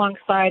walk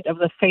alongside of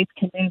the faith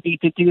community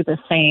to do the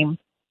same.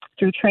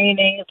 Through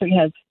trainings, we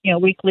have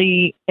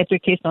weekly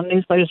educational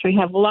newsletters. We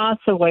have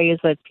lots of ways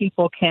that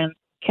people can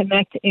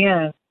connect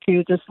in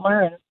to just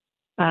learn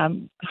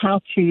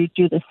how to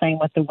do the same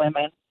with the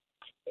women.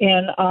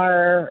 And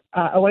our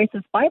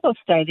Oasis Bible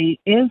Study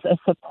is a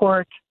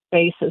support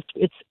basis.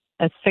 It's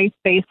a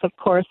faith-based, of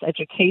course,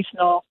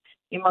 educational,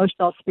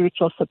 emotional,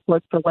 spiritual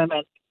support for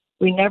women.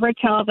 We never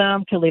tell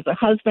them to leave their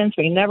husbands.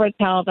 We never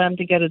tell them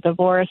to get a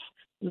divorce.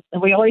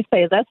 And we always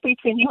say that's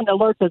between you and the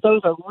Lord, because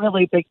those are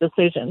really big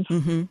decisions.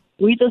 Mm-hmm.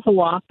 We just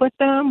walk with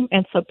them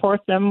and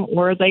support them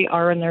where they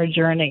are in their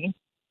journey.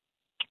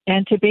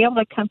 And to be able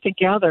to come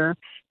together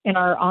in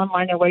our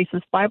online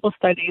Oasis Bible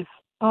studies,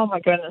 oh my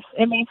goodness,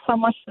 it means so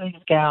much to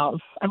these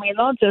gals. I mean,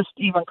 they'll just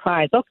even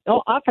cry.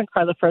 They'll often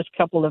cry the first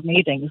couple of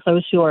meetings,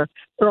 those who are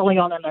early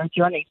on in their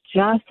journey,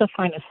 just to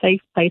find a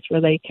safe place where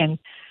they can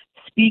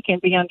speak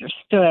and be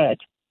understood.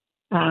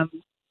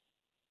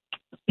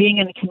 Being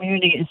in a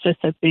community is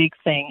just a big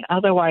thing.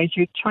 Otherwise,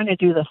 you're trying to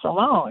do this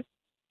alone.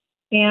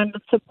 And the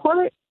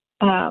support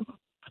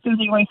through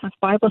the Oasis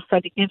Bible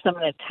Study gives them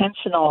an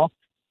intentional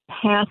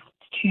path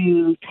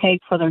to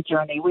take for their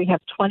journey. We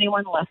have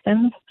 21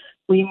 lessons.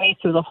 We meet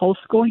through the whole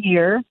school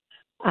year,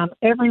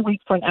 every week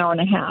for an hour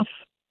and a half.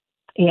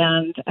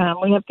 And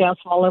we have gals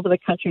from all over the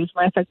country. As a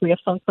matter of fact, we have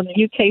some from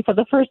the UK for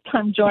the first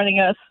time joining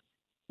us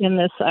in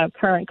this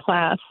current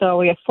class. So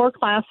we have 4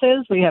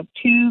 classes. We have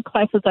 2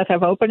 classes that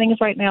have openings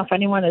right now if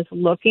anyone is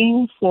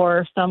looking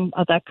for some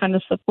of that kind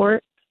of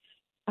support.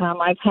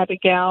 I've had a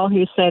gal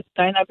who said,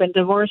 Diane, I've been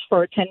divorced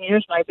for 10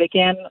 years, and I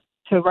began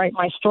to write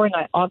my story,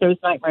 and all those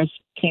nightmares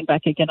came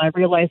back again. I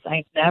realized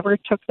I never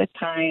took the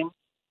time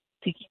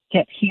to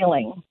get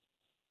healing.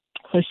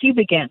 So she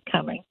began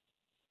coming.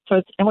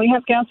 And we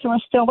have gals who are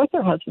still with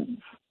their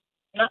husbands.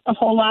 Not a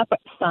whole lot, but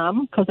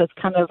some, because it's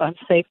kind of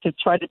unsafe to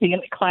try to be in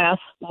the class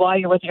while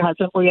you're with your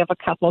husband. We have a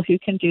couple who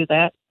can do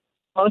that.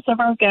 Most of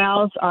our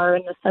gals are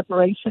in the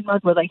separation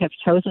mode where they have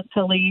chosen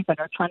to leave and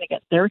are trying to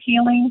get their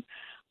healing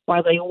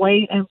while they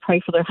wait and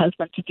pray for their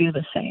husband to do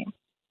the same.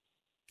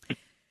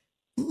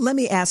 Let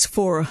me ask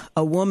for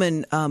a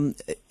woman,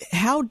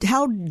 how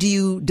do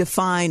you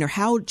define, or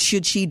how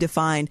should she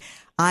define,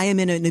 I am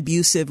in an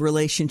abusive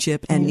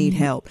relationship and need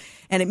help?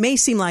 And it may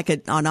seem like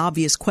an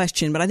obvious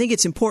question, but I think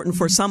it's important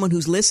for someone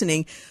who's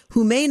listening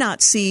who may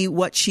not see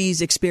what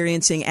she's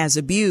experiencing as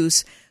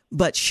abuse,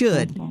 but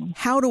should.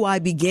 How do I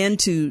begin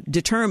to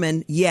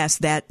determine, yes,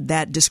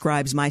 that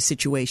describes my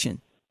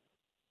situation?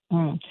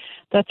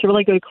 That's a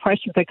really good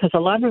question, because a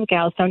lot of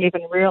gals don't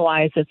even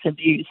realize it's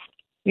abuse.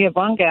 We have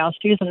one gal,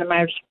 she was in the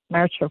marriage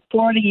for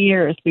 40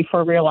 years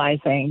before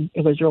realizing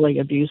it was really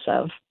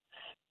abusive.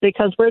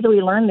 Because where do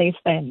we learn these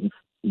things?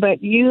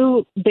 But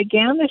you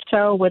began the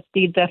show with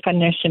the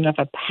definition of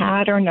a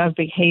pattern of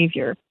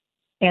behavior.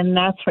 And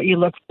that's what you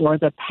look for,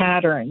 the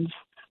patterns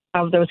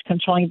of those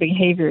controlling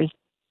behaviors.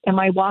 Am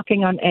I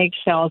walking on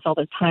eggshells all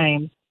the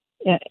time?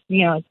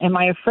 Am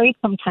I afraid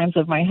sometimes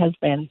of my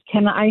husband?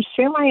 Can I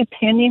share my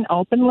opinion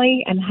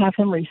openly and have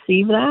him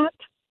receive that?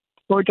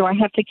 Or do I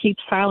have to keep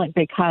silent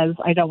because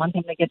I don't want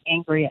him to get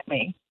angry at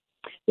me?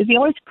 Is he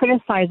always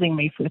criticizing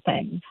me for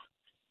things?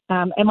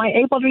 Am I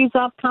able to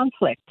resolve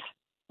conflict?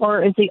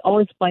 Or is he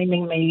always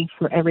blaming me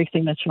for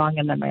everything that's wrong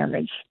in the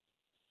marriage?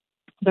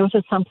 Those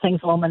are some things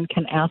a woman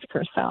can ask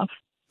herself.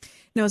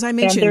 Now, as I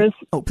mentioned,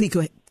 please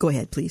go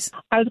ahead, please.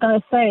 I was going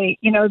to say,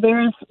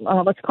 there's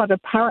what's called a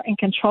power and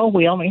control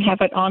wheel. We have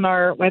it on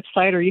our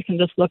website, or you can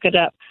just look it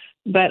up.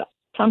 But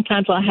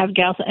sometimes I'll have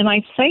gals, and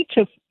I say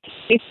to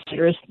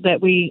leaders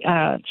that we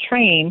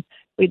train,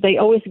 they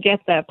always get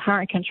that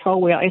power and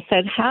control wheel. I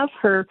said, have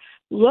her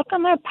look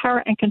on that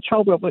power and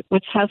control wheel,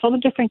 which has all the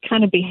different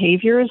kind of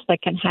behaviors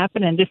that can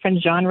happen in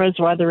different genres,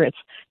 whether it's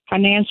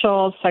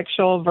financial,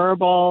 sexual,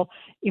 verbal,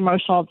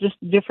 emotional, just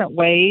different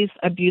ways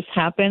abuse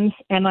happens.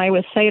 And I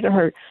would say to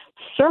her,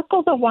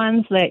 circle the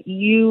ones that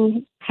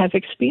you have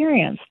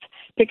experienced,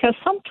 because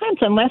sometimes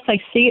unless they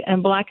see it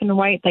in black and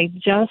white, they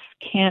just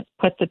can't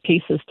put the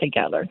pieces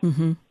together.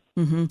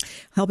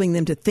 Helping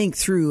them to think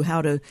through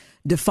how to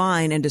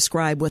define and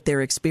describe what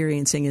they're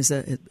experiencing is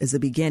a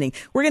beginning.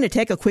 We're going to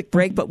take a quick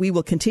break, but we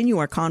will continue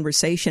our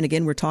conversation.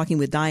 Again, we're talking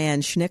with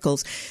Diane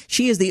Schnickels.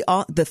 She is the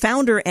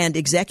founder and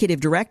executive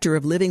director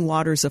of Living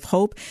Waters of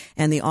Hope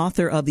and the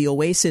author of the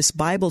Oasis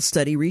Bible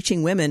Study,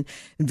 reaching women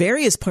in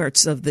various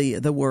parts of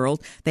the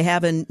world. They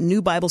have a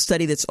new Bible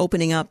study that's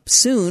opening up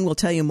soon. We'll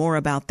tell you more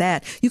about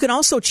that. You can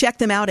also check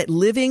them out at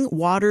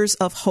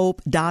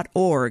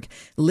livingwatersofhope.org,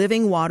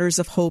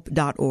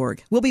 livingwatersofhope.org.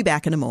 We'll be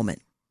back in a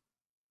moment.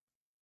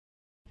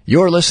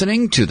 You're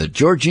listening to the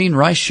Georgene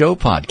Rice Show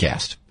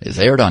podcast. It's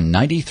aired on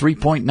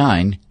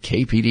 93.9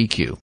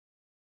 KPDQ.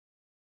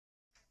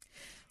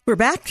 We're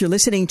back. You're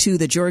listening to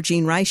the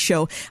Georgene Rice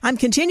Show. I'm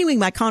continuing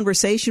my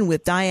conversation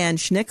with Diane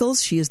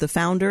Schnickels. She is the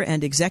founder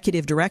and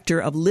executive director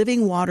of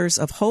Living Waters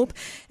of Hope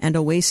and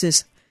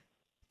Oasis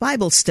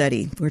Bible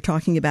Study. We're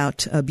talking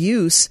about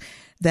abuse,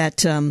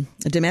 that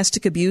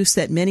domestic abuse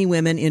that many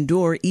women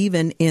endure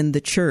even in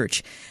the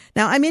church.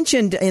 Now, I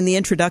mentioned in the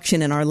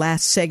introduction in our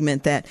last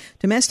segment that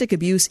domestic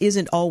abuse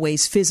isn't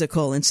always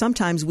physical, and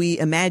sometimes we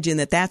imagine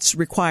that that's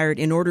required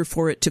in order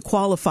for it to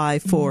qualify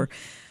for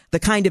the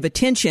kind of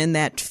attention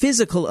that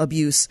physical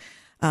abuse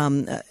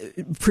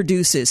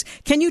produces.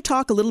 Can you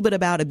talk a little bit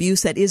about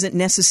abuse that isn't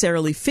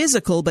necessarily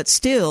physical but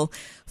still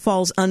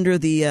falls under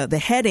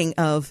the heading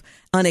of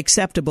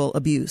unacceptable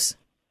abuse?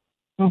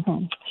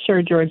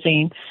 Sure,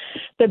 Georgene.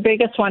 The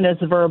biggest one is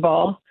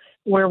verbal,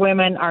 where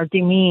women are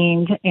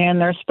demeaned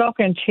and they're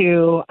spoken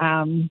to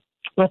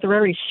with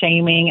very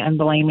shaming and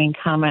blaming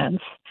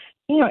comments.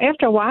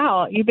 After a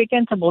while, you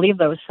begin to believe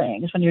those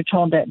things when you're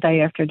told that day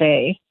after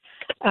day.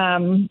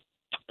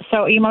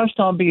 So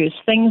emotional abuse,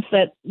 things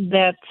that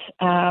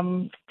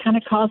kind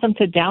of cause them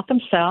to doubt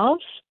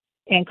themselves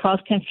and cause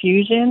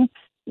confusion.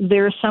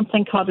 There's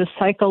something called a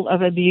cycle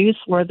of abuse,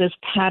 where this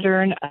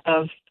pattern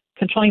of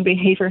controlling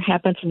behavior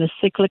happens in a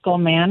cyclical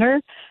manner.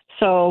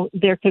 So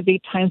there could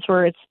be times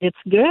where it's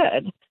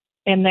good,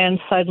 and then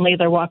suddenly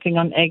they're walking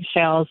on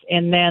eggshells,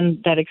 and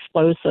then that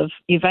explosive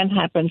event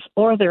happens,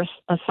 or there's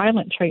a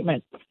silent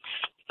treatment.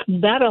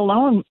 That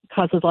alone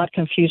causes a lot of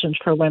confusion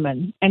for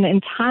women. And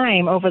in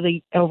time,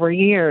 over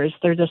years,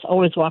 they're just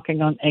always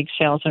walking on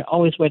eggshells and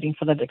always waiting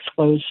for that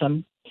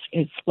explosive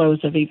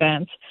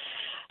event.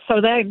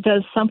 So that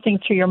does something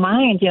to your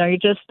mind. You're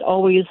just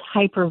always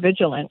hyper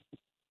vigilant.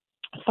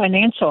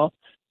 Financial.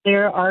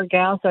 There are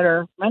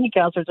many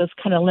gals are just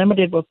kind of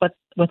limited with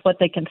what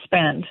they can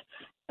spend.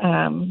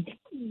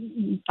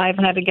 I've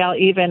had a gal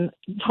even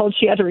told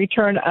she had to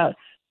return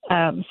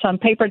some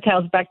paper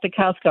towels back to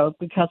Costco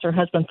because her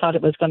husband thought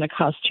it was going to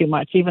cost too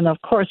much, even though,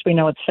 of course, we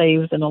know it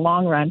saves in the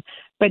long run.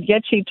 But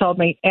yet she told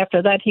me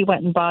after that he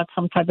went and bought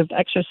some type of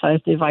exercise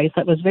device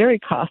that was very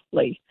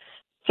costly.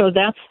 So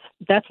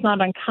that's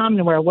not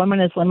uncommon where a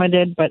woman is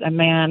limited, but a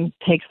man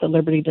takes the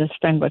liberty to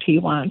spend what he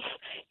wants.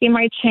 He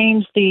might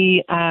change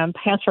the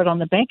password on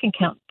the bank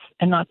account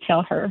and not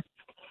tell her.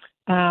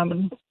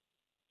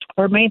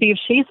 Or maybe if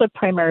she's the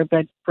primary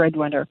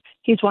breadwinner,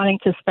 he's wanting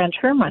to spend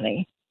her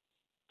money.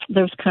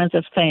 Those kinds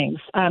of things.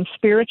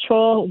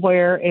 Spiritual,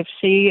 where if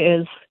she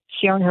is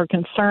sharing her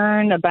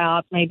concern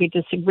about maybe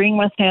disagreeing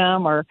with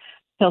him, or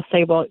he'll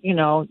say, well,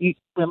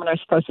 women are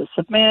supposed to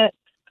submit.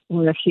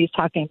 Or if she's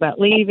talking about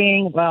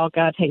leaving, well,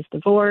 God hates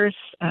divorce.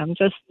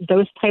 Just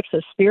those types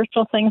of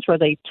spiritual things where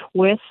they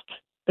twist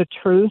the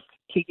truth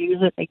to use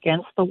it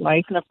against the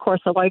wife. And, of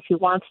course, a wife who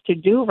wants to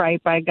do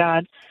right by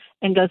God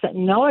and doesn't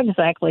know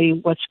exactly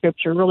what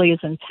Scripture really is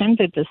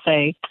intended to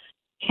say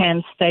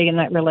can stay in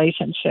that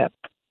relationship.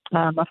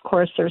 Of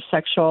course, there's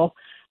sexual.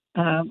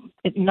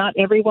 Not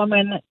every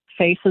woman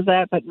faces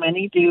that, but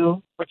many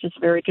do, which is a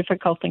very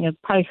difficult thing. It's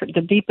probably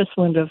the deepest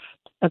wound of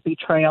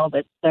betrayal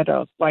that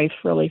a wife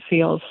really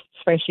feels,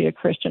 especially a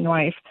Christian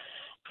wife.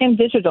 And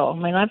digital.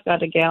 I mean, I've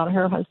got a gal,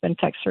 her husband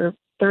texts her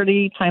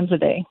 30 times a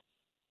day.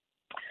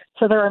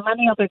 So there are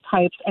many other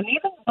types. And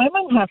even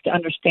women have to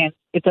understand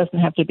it doesn't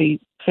have to be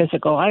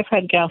physical. I've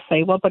had gals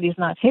say, well, but he's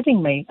not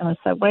hitting me. And I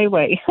said,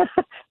 wait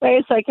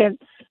a second.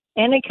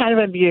 Any kind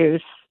of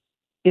abuse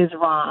is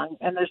wrong,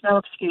 and there's no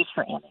excuse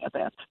for any of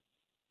it.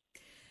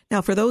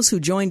 Now, for those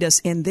who joined us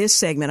in this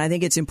segment, I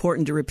think it's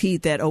important to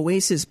repeat that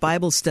Oasis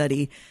Bible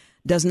Study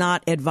does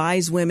not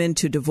advise women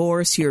to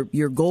divorce.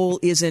 Your goal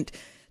isn't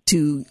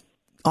to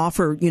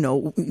offer,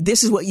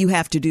 this is what you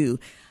have to do.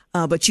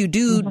 But you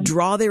do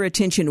draw their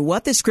attention to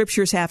what the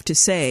Scriptures have to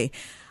say.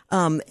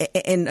 And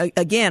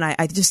again,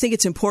 I just think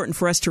it's important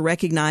for us to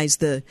recognize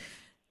the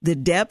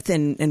depth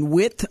and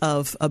width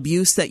of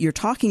abuse that you're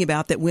talking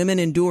about that women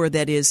endure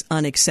that is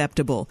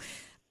unacceptable.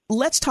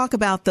 Let's talk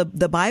about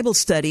the Bible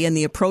study and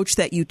the approach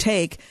that you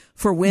take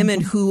for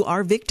women who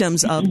are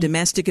victims of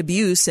domestic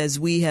abuse, as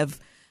we have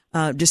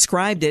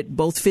described it,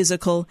 both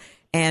physical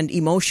and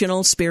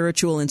emotional,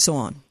 spiritual, and so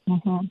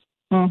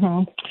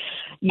on.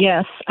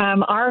 Yes.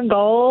 Our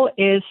goal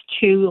is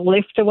to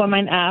lift a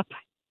woman up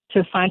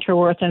to find her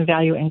worth and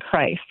value in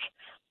Christ.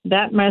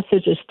 That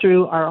message is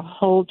through our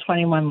whole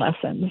 21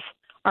 lessons.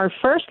 Our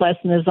first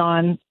lesson is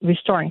on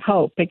restoring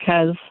hope,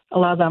 because a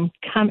lot of them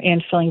come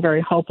in feeling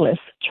very hopeless,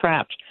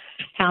 trapped.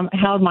 How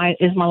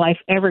is my life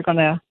ever going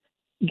to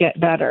get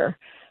better?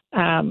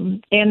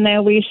 And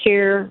then we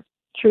share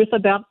truth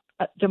about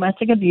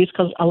domestic abuse,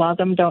 because a lot of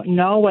them don't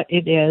know what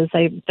it is.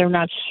 They're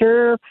not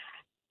sure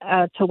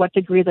to what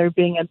degree they're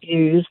being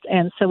abused.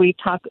 And so we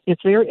talk,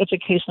 it's very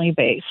educationally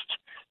based.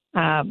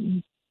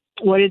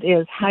 What it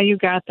is, how you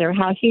got there,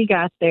 how he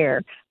got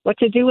there, what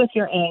to do with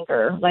your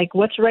anger, like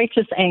what's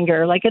righteous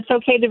anger, like it's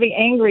okay to be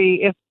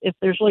angry if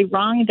there's really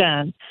wrong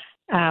done,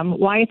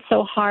 why it's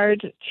so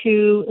hard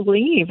to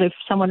leave if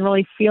someone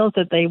really feels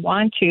that they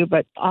want to,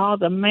 but all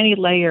the many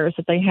layers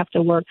that they have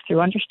to work through,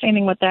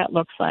 understanding what that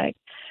looks like.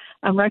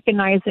 I'm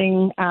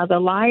recognizing the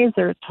lies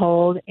they're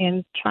told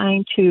and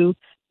trying to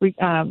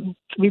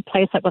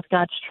replace that with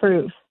God's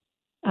truth.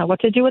 What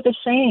to do with the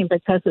shame,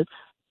 because it's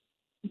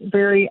a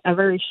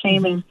very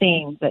shaming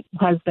thing that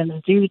husbands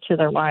do to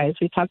their wives.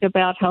 We talk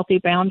about healthy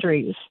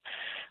boundaries.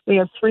 We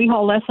have 3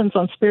 whole lessons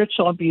on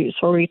spiritual abuse,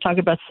 where we talk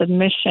about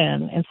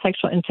submission and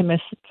sexual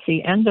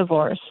intimacy and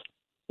divorce.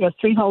 We have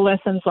 3 whole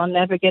lessons on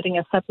navigating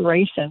a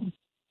separation,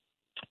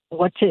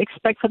 what to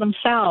expect for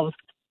themselves,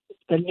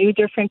 the new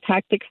different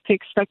tactics to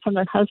expect from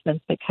their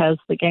husbands, because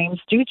the games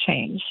do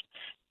change,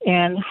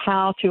 and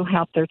how to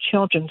help their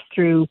children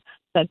through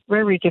that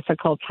very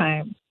difficult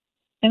time.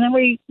 And then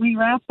we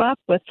wrap up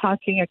with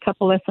talking a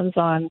couple lessons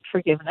on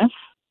forgiveness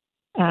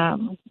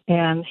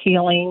and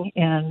healing,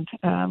 and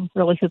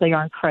really who they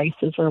are in Christ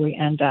is where we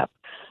end up.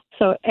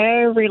 So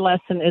every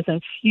lesson is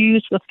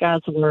infused with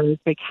God's Word,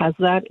 because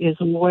that is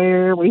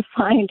where we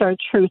find our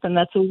truth, and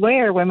that's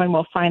where women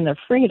will find their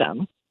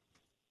freedom.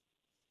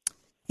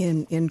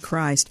 In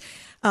Christ.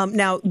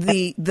 Now,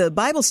 the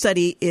Bible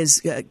study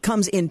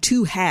comes in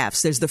 2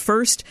 halves. There's the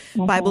first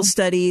Bible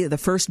study, the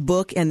first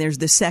book, and there's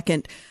the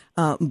second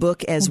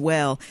book as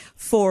well.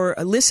 For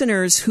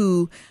listeners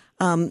who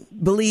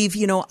believe,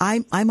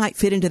 I might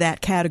fit into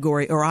that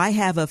category, or I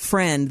have a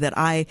friend that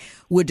I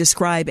would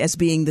describe as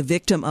being the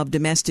victim of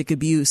domestic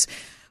abuse,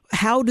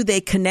 how do they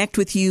connect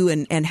with you,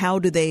 and how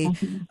do they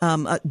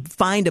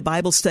find a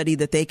Bible study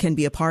that they can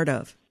be a part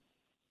of?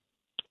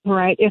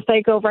 Right. If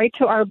they go right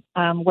to our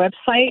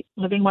website,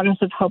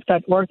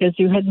 livingwatersofhope.org, as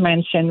you had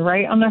mentioned,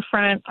 right on the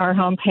front, our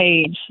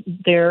homepage,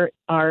 there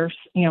are,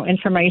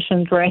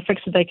 information graphics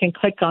that they can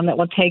click on that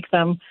will take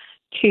them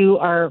to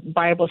our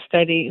Bible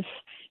studies.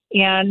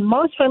 And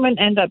most women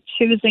end up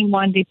choosing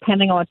one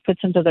depending on what fits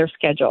into their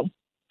schedule.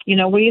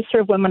 We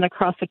serve women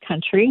across the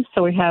country,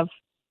 so we have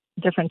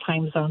different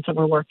time zones that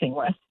we're working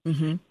with.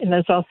 And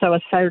there's also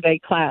a Saturday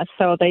class.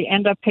 So they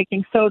end up they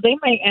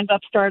may end up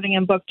starting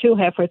in book 2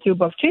 halfway through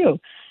book 2,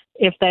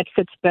 if that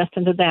fits best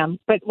into them.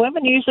 But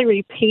women usually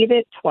repeat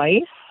it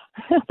twice.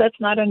 That's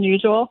not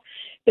unusual.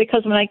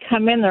 because when they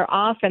come in, they're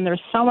off and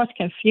there's so much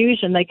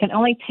confusion. They can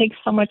only take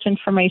so much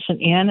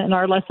information in, and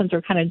our lessons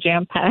are kind of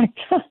jam-packed.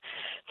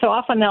 So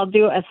often they'll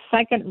do a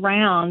second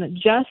round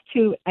just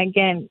to,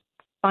 again,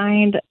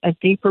 find a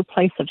deeper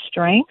place of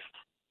strength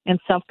and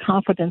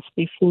self-confidence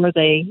before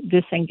they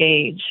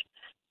disengage.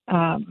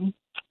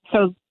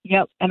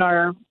 In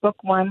our book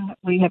one,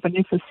 we have a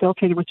new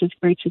facilitator, which is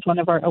great. She's one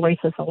of our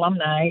Oasis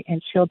alumni,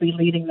 and she'll be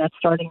leading that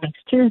starting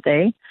next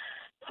Tuesday.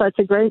 So it's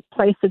a great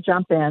place to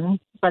jump in.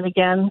 But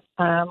again,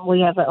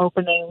 we have the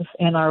openings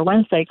in our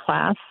Wednesday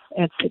class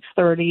at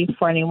 6:30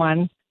 for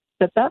anyone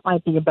that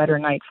might be a better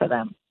night for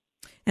them.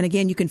 And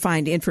again, you can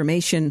find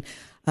information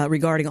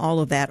regarding all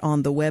of that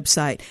on the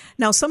website.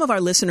 Now, some of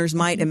our listeners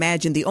might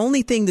imagine the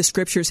only thing the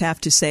scriptures have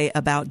to say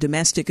about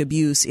domestic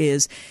abuse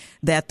is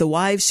that the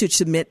wives should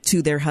submit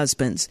to their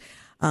husbands,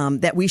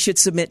 that we should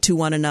submit to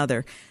one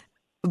another.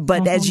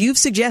 But as you've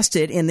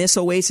suggested in this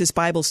Oasis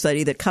Bible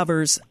study that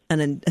covers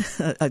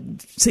a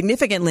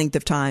significant length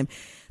of time,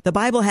 the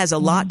Bible has a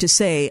lot to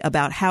say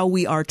about how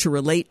we are to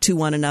relate to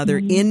one another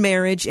in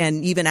marriage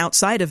and even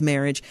outside of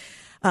marriage.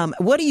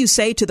 What do you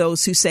say to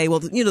those who say, well,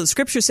 the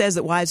scripture says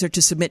that wives are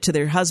to submit to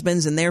their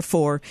husbands and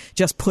therefore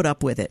just put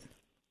up with it?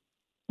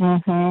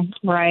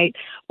 Right.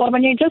 Well,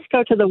 when you just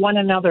go to the one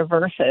another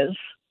verses,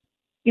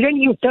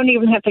 you don't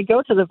even have to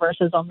go to the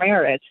verses on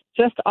marriage.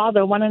 Just all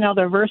the one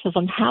another verses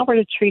on how we're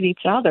to treat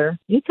each other.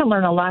 You can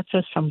learn a lot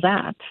just from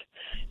that.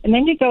 And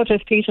then you go to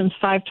Ephesians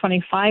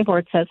 5:25, where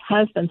it says,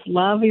 husbands,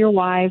 love your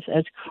wives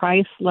as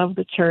Christ loved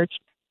the church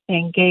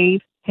and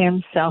gave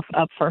himself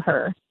up for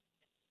her.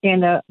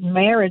 In a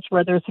marriage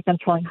where there's a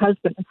controlling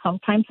husband, and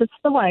sometimes it's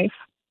the wife,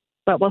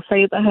 but we'll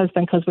say the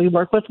husband because we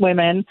work with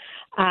women,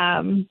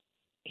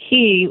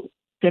 he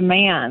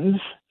demands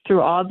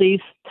through all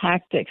these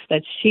tactics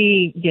that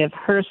she give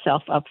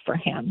herself up for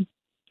him.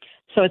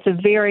 So it's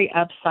a very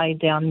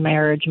upside-down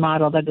marriage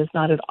model that is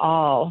not at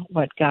all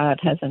what God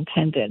has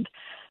intended.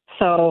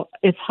 So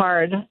it's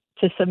hard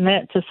to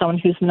submit to someone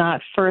who's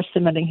not first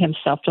submitting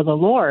himself to the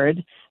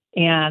Lord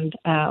and,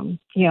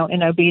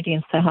 in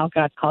obedience to how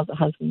God calls a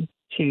husband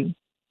to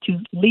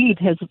lead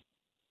his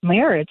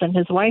marriage and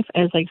his wife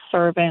as a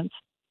servant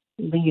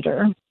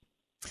leader.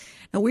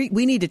 Now we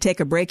need to take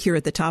a break here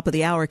at the top of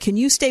the hour. Can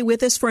you stay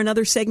with us for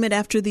another segment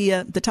after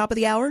the top of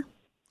the hour?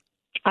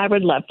 I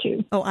would love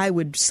to. Oh, I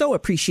would so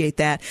appreciate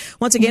that.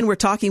 Once again, we're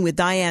talking with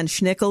Diane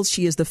Schnickels.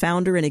 She is the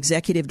founder and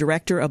executive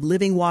director of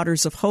Living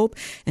Waters of Hope,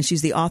 and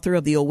she's the author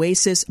of the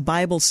Oasis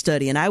Bible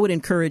Study. And I would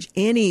encourage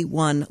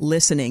anyone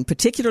listening,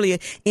 particularly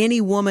any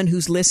woman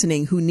who's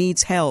listening who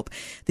needs help.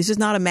 This is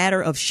not a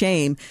matter of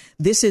shame.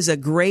 This is a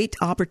great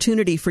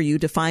opportunity for you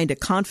to find a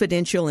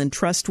confidential and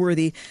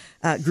trustworthy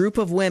group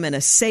of women, a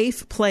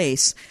safe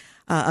place,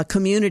 a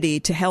community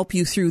to help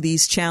you through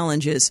these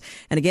challenges.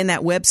 And again,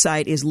 that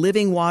website is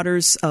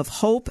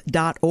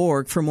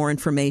livingwatersofhope.org for more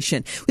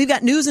information. We've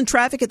got news and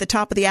traffic at the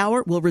top of the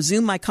hour. We'll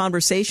resume my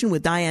conversation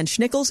with Diane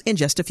Schnickels in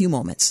just a few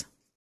moments.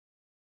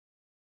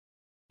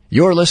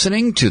 You're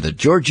listening to the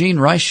Georgene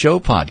Rice Show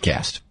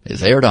podcast.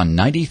 It's aired on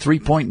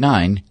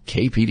 93.9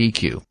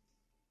 KPDQ.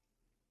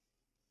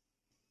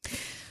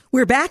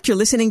 We're back. You're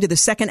listening to the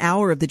second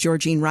hour of the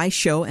Georgene Rice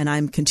Show, and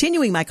I'm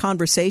continuing my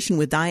conversation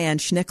with Diane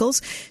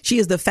Schnickels. She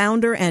is the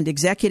founder and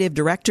executive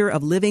director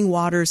of Living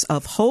Waters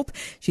of Hope.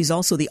 She's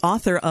also the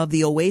author of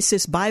the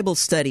Oasis Bible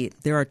Study.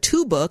 There are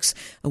two books,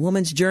 A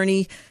Woman's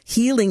Journey,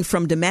 Healing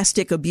from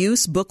Domestic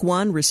Abuse, Book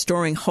 1,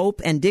 Restoring Hope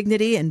and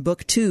Dignity, and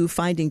Book 2,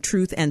 Finding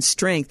Truth and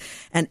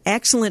Strength. An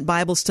excellent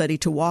Bible study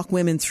to walk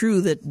women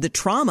through the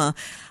trauma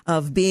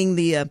of being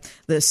the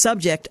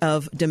subject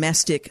of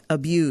domestic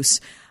abuse.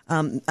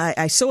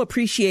 I so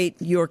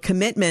appreciate your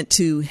commitment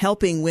to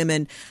helping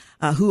women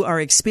who are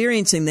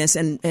experiencing this.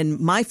 And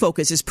my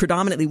focus is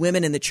predominantly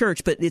women in the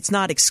church, but it's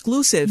not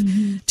exclusive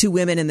to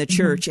women in the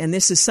church. And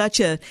this is such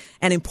an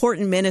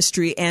important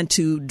ministry, and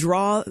to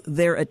draw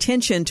their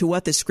attention to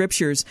what the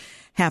scriptures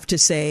have to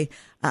say,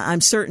 I'm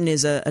certain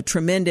is a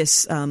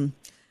tremendous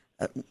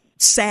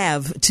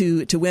salve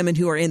to women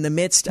who are in the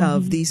midst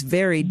of these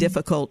very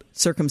difficult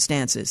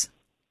circumstances.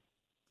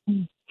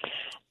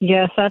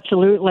 Yes,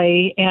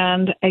 absolutely.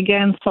 And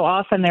again, so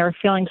often they're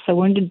feeling so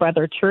wounded by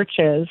their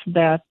churches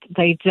that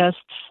they just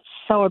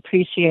so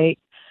appreciate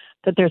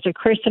that there's a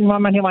Christian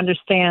woman who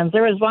understands.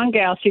 There was one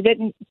gal, she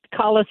didn't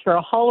call us for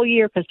a whole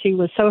year because she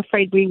was so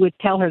afraid we would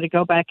tell her to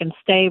go back and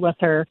stay with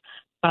her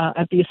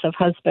abusive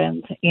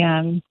husband.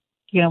 And,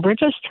 we're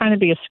just trying to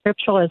be as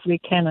scriptural as we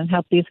can and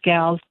help these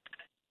gals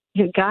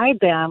to guide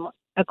them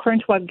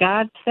according to what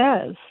God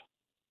says.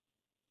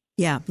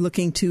 Yeah,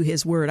 looking to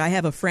his word. I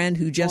have a friend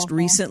who just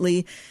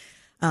recently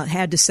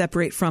had to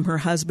separate from her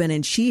husband,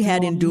 and she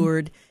had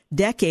endured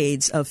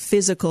decades of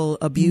physical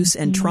abuse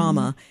and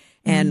trauma.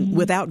 And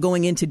without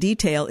going into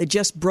detail, it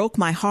just broke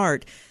my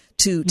heart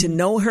to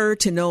know her,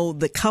 to know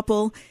the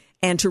couple,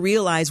 and to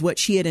realize what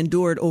she had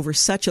endured over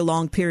such a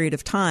long period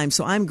of time.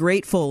 So I'm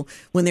grateful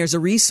when there's a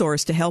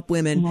resource to help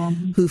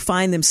women who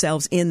find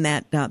themselves in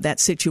that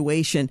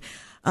situation.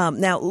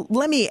 Now,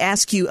 let me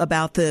ask you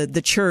about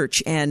the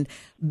church and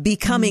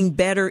becoming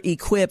better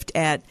equipped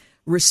at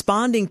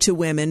responding to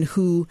women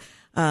who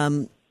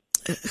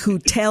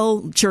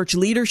tell church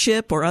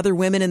leadership or other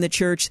women in the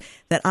church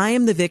that I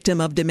am the victim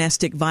of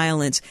domestic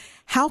violence.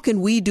 How can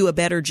we do a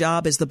better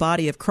job as the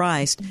body of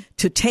Christ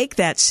to take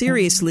that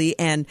seriously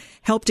and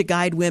help to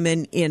guide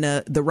women in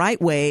the right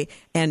way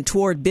and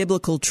toward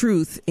biblical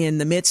truth in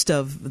the midst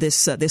of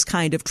this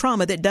kind of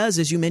trauma that does,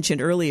 as you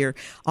mentioned earlier,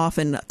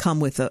 often come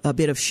with a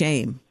bit of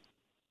shame?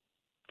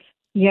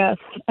 Yes.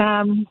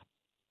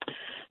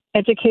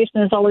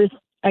 Education is always,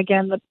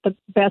 again, the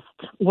best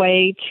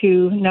way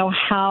to know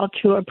how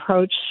to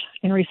approach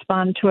and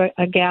respond to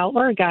a gal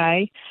or a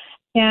guy.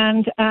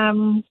 And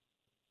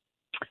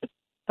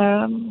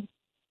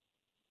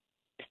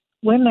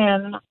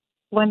women,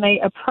 when they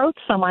approach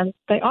someone,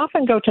 they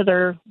often go to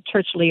their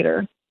church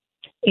leader.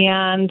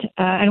 And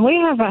we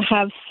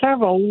have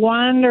several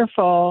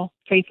wonderful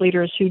faith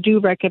leaders who do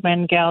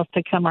recommend gals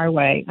to come our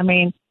way. I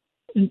mean,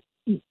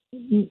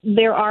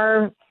 there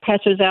are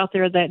pastors out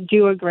there that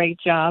do a great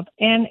job.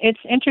 And it's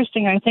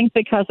interesting, I think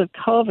because of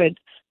COVID,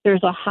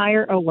 there's a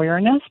higher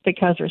awareness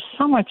because there's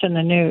so much in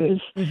the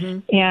news.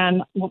 Mm-hmm.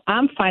 And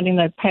I'm finding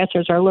that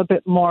pastors are a little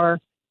bit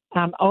more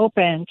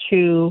open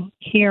to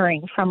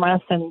hearing from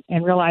us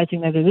and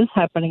realizing that it is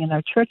happening in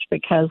their church,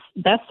 because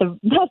that's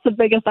the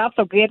biggest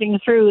obstacle getting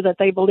through, that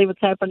they believe it's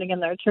happening in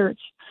their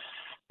church.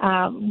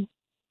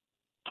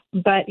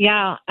 But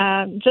yeah,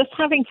 just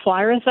having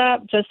flyers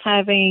up, just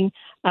having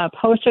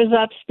posters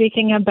up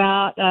speaking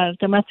about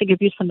domestic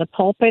abuse from the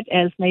pulpit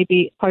as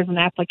maybe part of an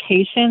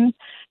application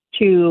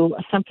to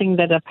something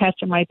that a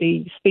pastor might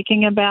be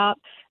speaking about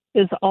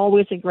is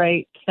always a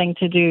great thing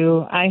to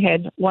do. I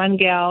had one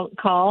gal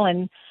call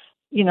and,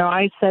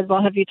 I said,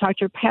 well, have you talked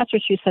to your pastor?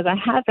 She said, I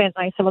haven't.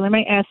 I said, well, let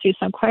me ask you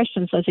some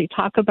questions. Does he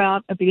talk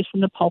about abuse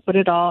from the pulpit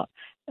at all?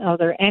 Are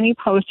there any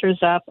posters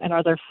up, and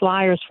are there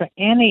flyers for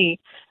any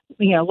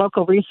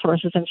local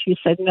resources? And she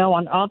said, no,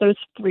 on all those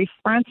three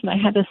fronts. And I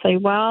had to say,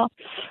 well,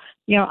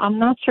 I'm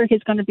not sure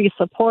he's going to be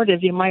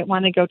supportive. You might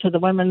want to go to the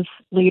women's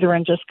leader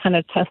and just kind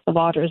of test the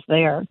waters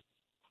there.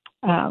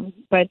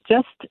 But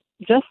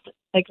just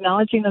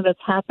acknowledging that it's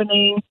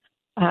happening,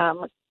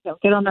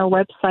 get on their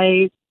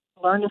website,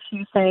 learn a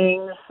few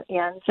things,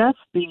 and just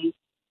be,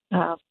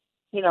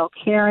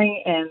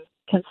 caring and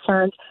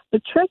concerned.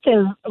 The trick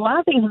is a lot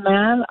of these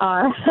men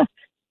are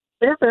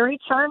they're very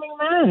charming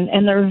men,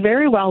 and they're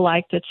very well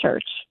liked at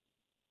church.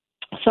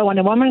 So when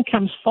a woman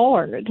comes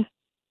forward,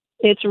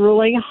 it's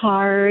really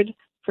hard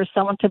for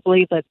someone to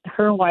believe that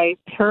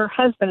her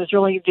husband is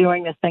really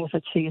doing the things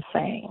that she's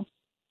saying.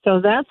 So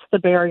that's the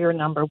barrier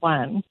number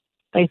one.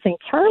 They think,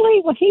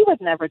 Charlie, well, he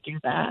would never do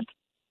that.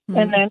 Mm-hmm.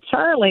 And then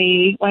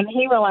Charlie, when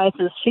he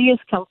realizes she has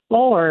come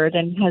forward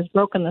and has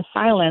broken the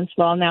silence,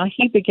 well, now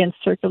he begins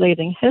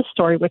circulating his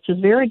story, which is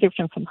very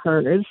different from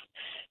hers.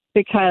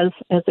 Because,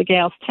 as the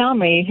gals tell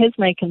me, his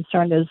main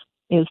concern is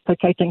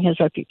protecting his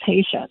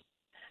reputation.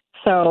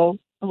 So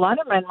a lot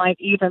of men might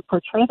even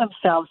portray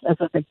themselves as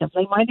a victim.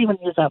 They might even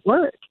use that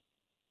word.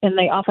 And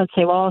they often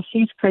say, well,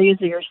 she's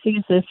crazy, or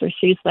she's this, or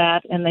she's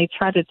that. And they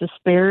try to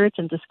disparage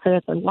and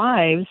discredit their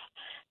wives.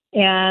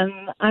 And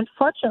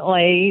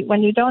unfortunately,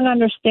 when you don't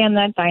understand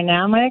that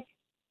dynamic,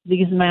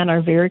 these men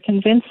are very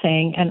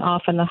convincing, and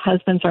often the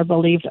husbands are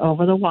believed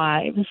over the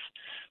wives.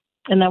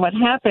 And then what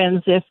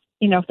happens if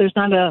there's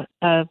not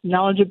a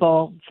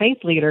knowledgeable faith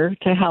leader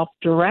to help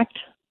direct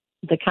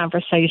the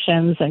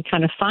conversations and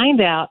kind of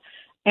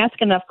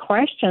ask enough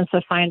questions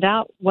to find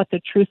out what the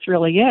truth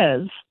really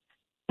is.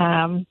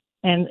 And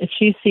if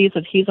she sees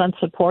that he's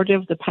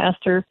unsupportive, the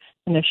pastor,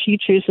 and if she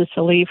chooses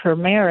to leave her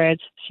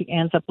marriage, she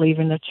ends up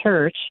leaving the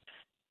church,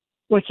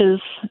 which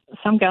is,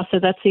 some gals say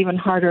that's even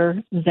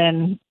harder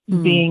than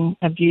being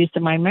abused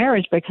in my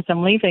marriage, because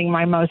I'm leaving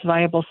my most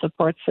valuable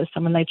support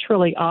system, and they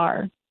truly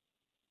are.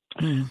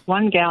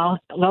 One gal,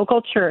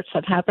 local church,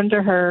 that happened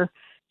to her,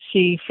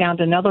 she found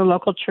another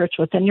local church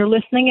within your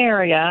listening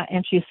area,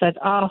 and she said,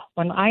 oh,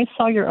 when I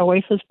saw your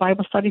Oasis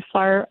Bible study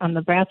flyer on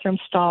the bathroom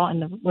stall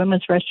in the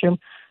women's restroom,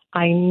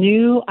 I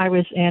knew I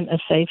was in a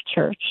safe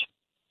church.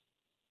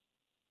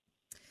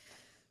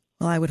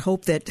 Well, I would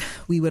hope that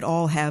we would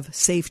all have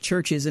safe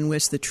churches in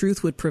which the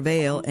truth would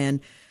prevail and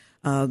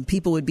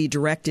people would be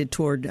directed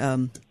toward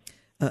a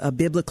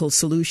biblical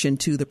solution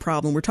to the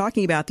problem. We're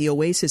talking about the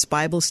Oasis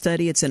Bible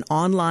Study. It's an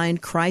online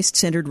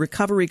Christ-centered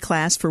recovery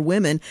class for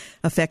women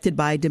affected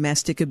by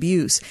domestic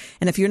abuse.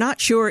 And if you're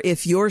not sure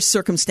if your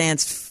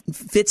circumstance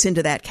fits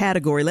into that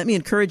category, let me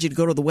encourage you to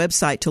go to the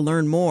website to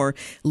learn more,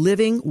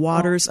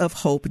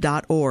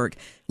 livingwatersofhope.org,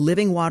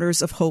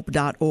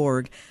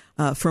 livingwatersofhope.org.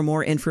 For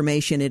more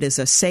information. It is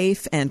a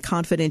safe and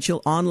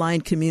confidential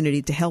online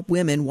community to help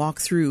women walk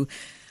through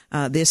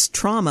this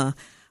trauma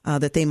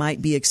that they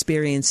might be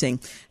experiencing.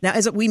 Now,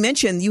 as we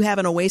mentioned, you have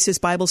an Oasis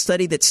Bible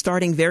study that's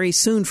starting very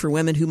soon for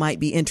women who might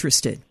be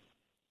interested.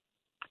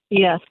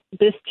 Yes,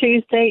 this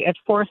Tuesday at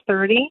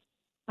 4:30,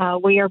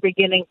 we are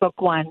beginning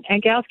book one,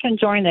 and gals can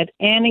join at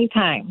any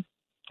time.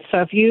 So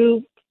if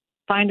you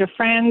find a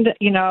friend,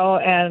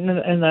 and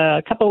in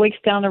a couple of weeks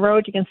down the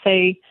road, you can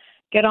say,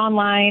 get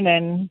online,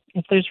 and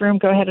if there's room,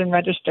 go ahead and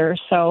register.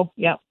 So,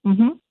 yeah.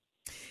 Mm-hmm.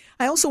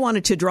 I also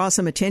wanted to draw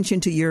some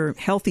attention to your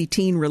Healthy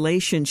Teen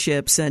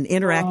Relationships, an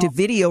interactive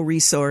video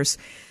resource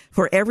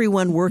for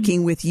everyone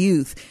working with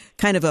youth,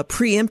 kind of a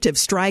preemptive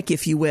strike,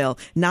 if you will,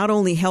 not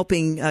only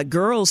helping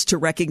girls to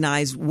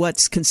recognize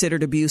what's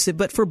considered abusive,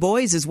 but for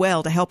boys as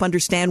well to help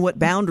understand what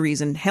boundaries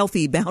and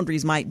healthy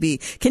boundaries might be.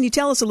 Can you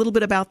tell us a little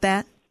bit about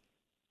that?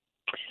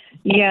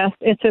 Yes,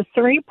 it's a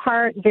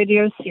 3-part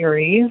video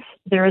series.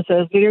 There's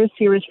a video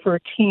series for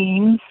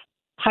teens,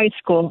 high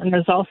school, and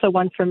there's also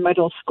one for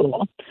middle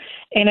school.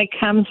 And it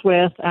comes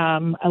with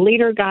a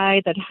leader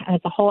guide that has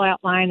a whole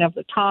outline of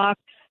the talk.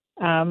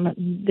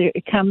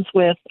 It comes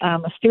with a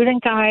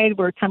student guide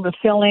where it's kind of a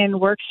fill-in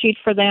worksheet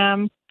for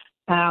them.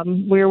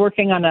 We're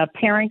working on a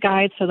parent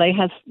guide, so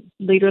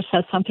leaders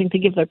have something to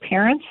give their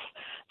parents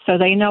so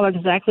they know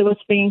exactly what's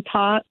being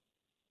taught.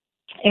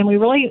 And we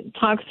really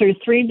talk through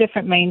 3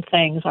 different main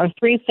things. Our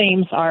 3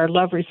 themes are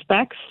love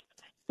respects.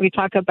 We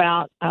talk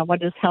about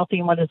what is healthy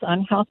and what is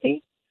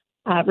unhealthy.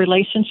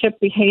 Relationship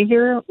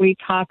behavior. We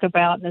talk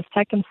about in the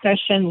second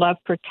session, love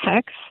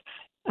protects.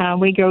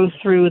 We go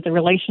through the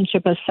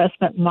relationship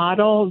assessment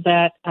model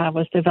that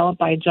was developed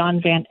by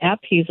John Van Epp.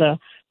 He's a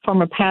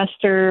former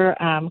pastor,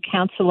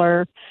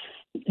 counselor,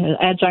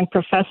 adjunct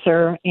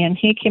professor, and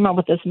he came up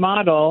with this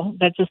model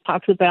that just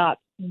talks about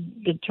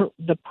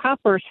the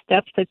proper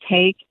steps to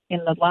take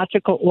in the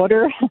logical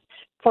order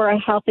for a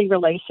healthy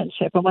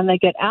relationship. And when they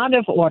get out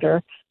of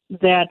order,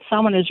 that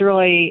someone is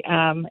really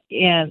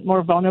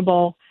more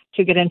vulnerable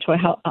to get into an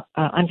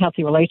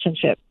unhealthy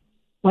relationship.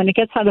 When it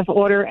gets out of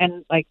order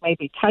and like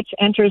maybe touch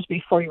enters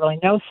before you really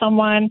know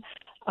someone,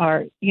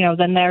 or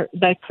then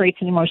that creates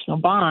an emotional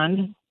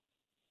bond,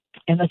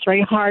 and it's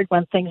very hard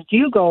when things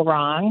do go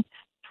wrong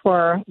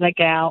for the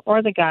gal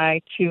or the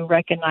guy to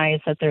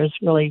recognize that there's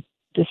really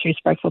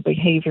disrespectful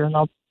behavior, and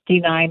they'll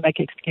deny, make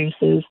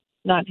excuses,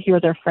 not hear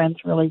their friends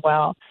really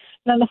well.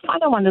 And then the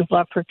final one is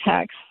love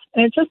protects,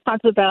 and it just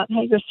talks about,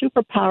 hey, your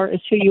superpower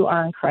is who you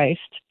are in Christ.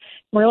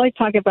 We really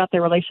talk about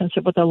their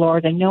relationship with the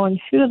Lord and knowing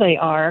who they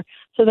are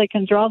so they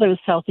can draw those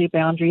healthy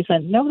boundaries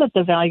and know that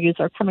the values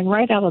are coming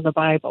right out of the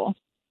Bible.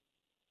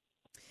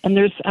 And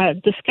there's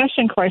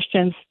discussion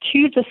questions,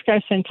 2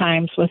 discussion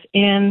times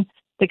within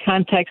the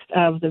context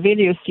of the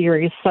video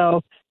series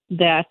so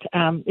that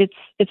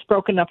it's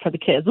broken up for the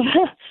kids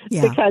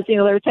because,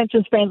 their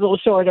attention span's a little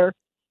shorter.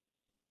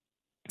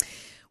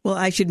 Well,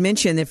 I should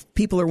mention, if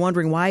people are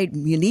wondering why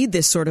you need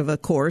this sort of a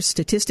course,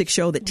 statistics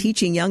show that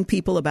teaching young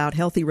people about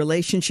healthy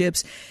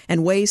relationships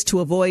and ways to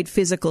avoid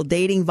physical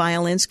dating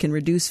violence can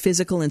reduce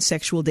physical and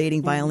sexual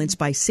dating violence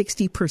by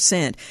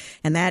 60%.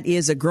 And that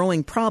is a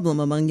growing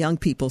problem among young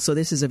people. So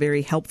this is a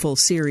very helpful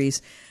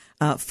series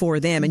for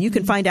them. And you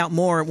can find out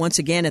more, once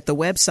again, at the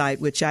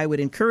website, which I would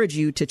encourage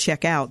you to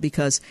check out,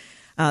 because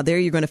there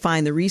you're going to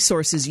find the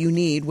resources you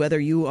need, whether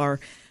you are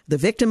the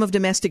victim of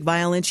domestic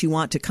violence, you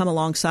want to come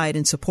alongside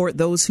and support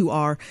those who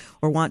are,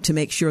 or want to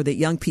make sure that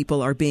young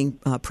people are being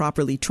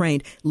properly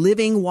trained.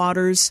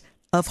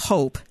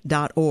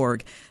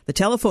 livingwatersofhope.org. The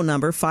telephone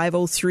number,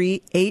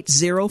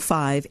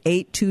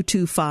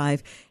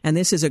 503-805-8225. And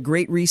this is a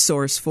great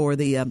resource for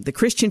the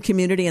Christian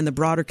community and the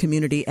broader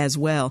community as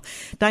well.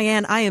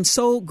 Diane, I am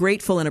so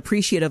grateful and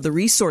appreciative of the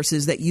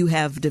resources that you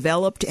have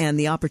developed and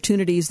the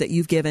opportunities that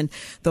you've given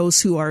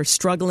those who are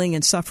struggling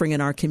and suffering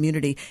in our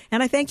community.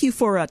 And I thank you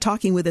for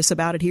talking with us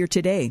about it here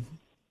today.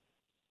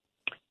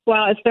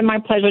 Well, it's been my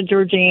pleasure,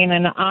 Georgene,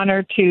 and an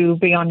honor to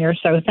be on your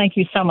show. Thank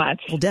you so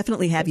much. We'll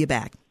definitely have you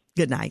back.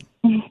 Good night.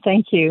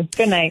 Thank you.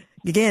 Good night.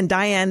 Again,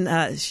 Diane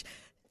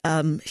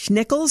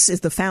Schnickels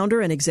is the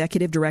founder and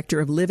executive director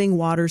of Living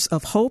Waters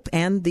of Hope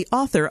and the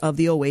author of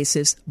the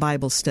Oasis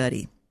Bible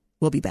Study.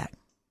 We'll be back.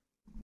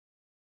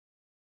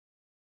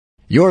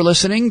 You're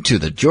listening to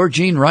the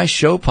Georgene Rice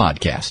Show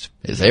podcast.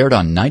 It's aired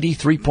on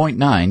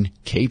 93.9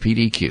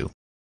 KPDQ.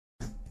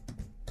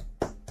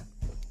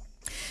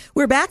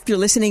 We're back. You're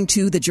listening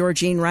to the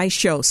Georgene Rice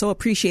Show. So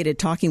appreciated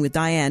talking with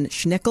Diane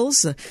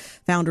Schnickels,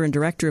 founder and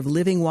director of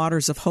Living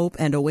Waters of Hope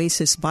and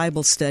Oasis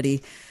Bible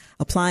Study,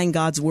 applying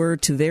God's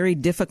Word to very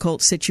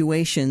difficult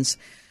situations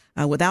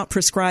without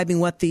prescribing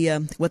what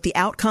the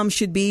outcome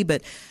should be,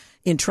 but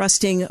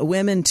entrusting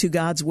women to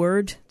God's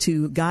Word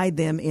to guide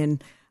them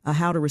in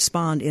how to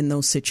respond in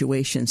those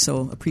situations.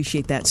 So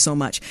appreciate that so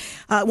much.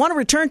 I want to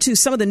return to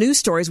some of the news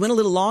stories. Went a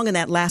little long in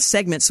that last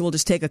segment, so we'll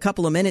just take a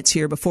couple of minutes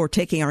here before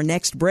taking our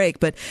next break.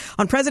 But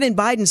on President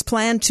Biden's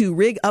plan to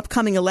rig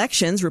upcoming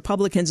elections,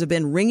 Republicans have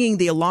been ringing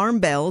the alarm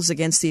bells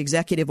against the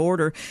executive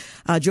order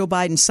Joe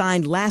Biden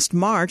signed last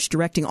March,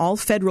 directing all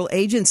federal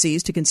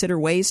agencies to consider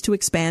ways to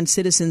expand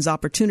citizens'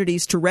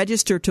 opportunities to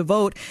register to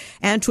vote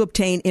and to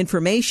obtain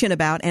information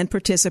about and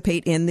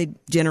participate in the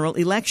general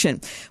election.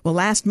 Well,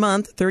 last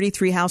month,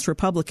 33 House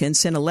Republicans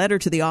sent a letter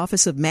to the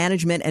Office of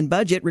Management and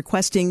Budget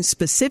requesting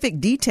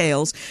specific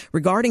details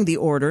regarding the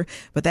order,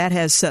 but that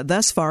has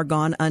thus far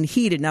gone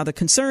unheeded. Now, the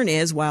concern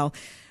is, while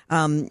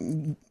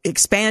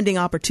expanding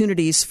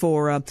opportunities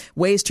for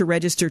ways to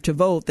register to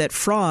vote, that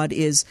fraud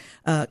is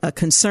a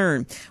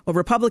concern. Well,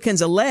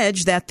 Republicans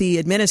allege that the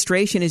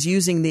administration is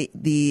using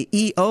the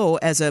EO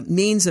as a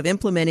means of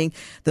implementing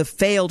the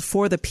failed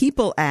For the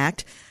People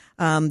Act.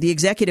 The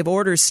executive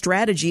order's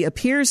strategy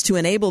appears to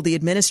enable the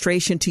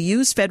administration to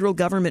use federal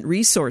government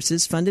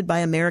resources funded by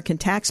American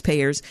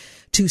taxpayers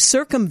to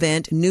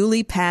circumvent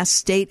newly passed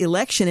state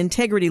election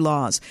integrity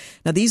laws.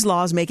 Now, these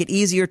laws make it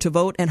easier to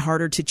vote and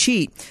harder to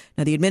cheat.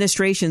 Now, the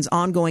administration's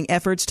ongoing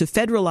efforts to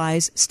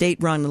federalize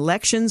state-run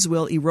elections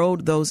will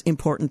erode those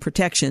important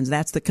protections.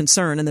 That's the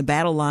concern and the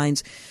battle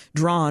lines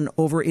drawn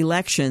over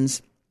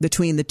elections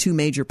between the two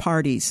major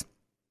parties.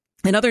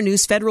 In other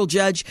news,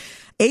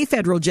 a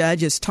federal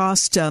judge has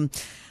tossed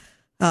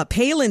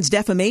Palin's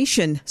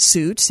defamation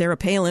suit. Sarah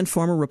Palin,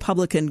 former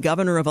Republican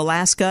governor of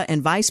Alaska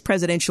and vice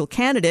presidential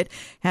candidate,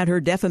 had her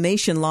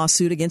defamation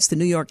lawsuit against the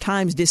New York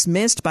Times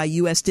dismissed by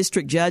U.S.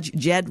 District Judge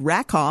Jed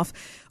Rakoff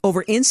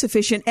over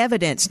insufficient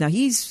evidence. Now,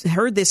 he's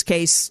heard this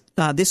case.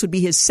 This would be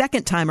his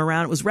second time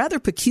around. It was rather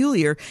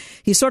peculiar.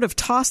 He sort of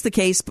tossed the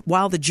case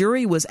while the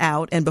jury was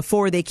out and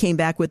before they came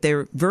back with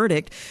their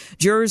verdict.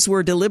 Jurors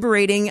were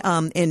deliberating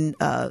and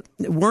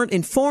weren't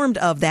informed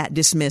of that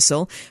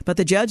dismissal, but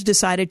the judge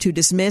decided to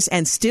dismiss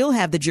and still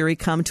have the jury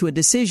come to a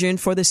decision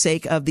for the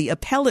sake of the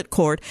appellate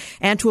court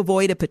and to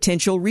avoid a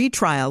potential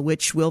retrial,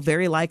 which will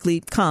very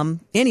likely come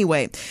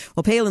anyway.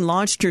 Well, Palin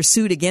launched her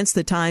suit against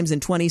the Times in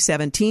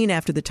 2017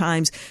 after the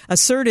Times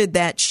asserted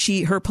that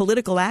her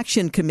political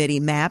action committee,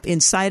 MAP,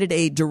 incited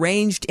a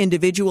deranged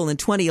individual in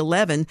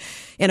 2011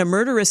 in a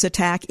murderous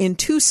attack in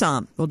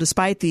Tucson. Well,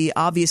 despite the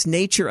obvious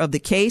nature of the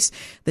case,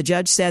 the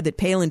judge said that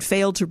Palin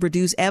failed to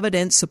produce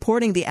evidence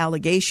supporting the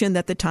allegation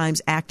that the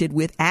Times acted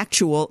with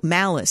actual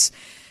malice.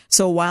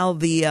 So while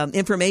the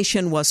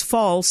information was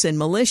false and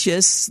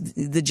malicious,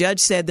 the judge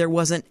said there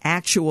wasn't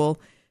actual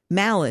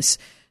malice.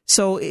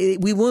 So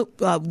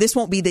this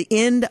won't be the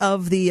end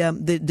of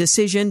the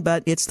decision,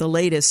 but it's the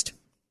latest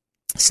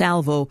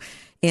salvo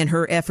in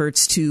her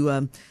efforts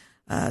to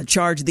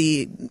charge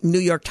the New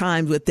York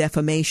Times with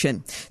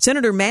defamation.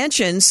 Senator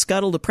Manchin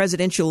scuttled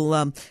President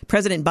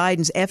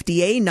Biden's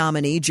FDA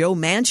nominee. Joe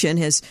Manchin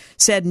has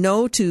said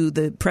no to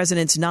the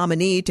president's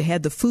nominee to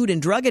head the Food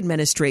and Drug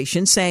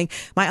Administration, saying,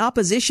 "My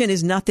opposition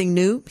is nothing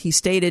new," he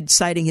stated,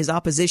 citing his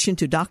opposition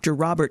to Dr.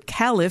 Robert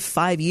Califf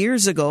 5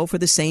 years ago for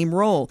the same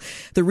role.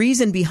 The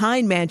reason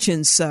behind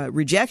Manchin's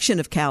rejection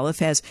of Califf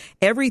has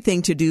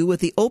everything to do with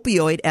the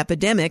opioid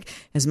epidemic,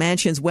 as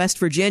Manchin's West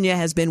Virginia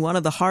has been one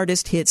of the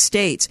hardest hit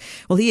states.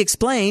 Well, he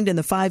explained in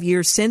the 5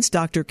 years since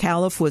Dr.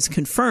 Califf was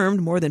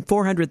confirmed, more than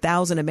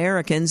 400,000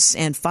 Americans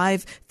and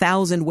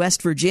 5,000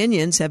 West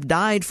Virginians have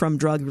died from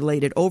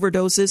drug-related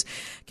overdoses.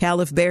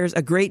 Califf bears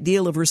a great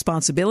deal of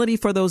responsibility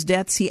for those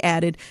deaths, he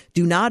added.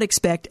 Do not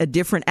expect a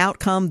different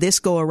outcome this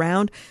go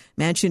around.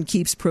 Manchin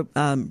keeps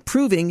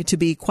proving to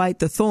be quite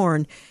the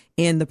thorn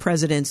in the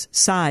president's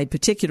side,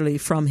 particularly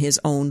from his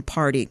own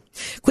party.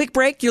 Quick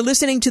break. You're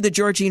listening to The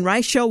Georgene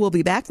Rice Show. We'll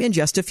be back in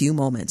just a few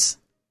moments.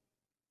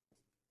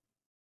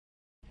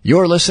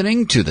 You're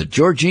listening to the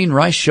Georgene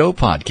Rice Show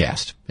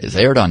podcast. It's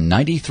aired on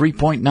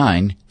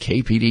 93.9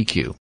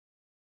 KPDQ.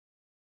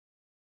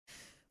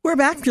 We're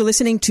back. You're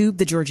listening to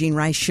the Georgene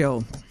Rice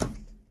Show.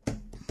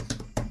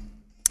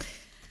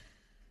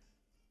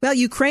 Well,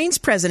 Ukraine's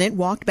president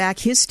walked back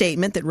his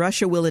statement that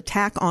Russia will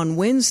attack on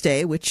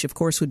Wednesday, which of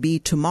course would be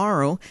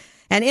tomorrow.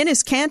 And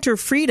Enes Kanter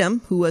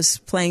Freedom, who was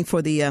playing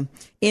for the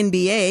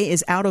NBA,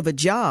 is out of a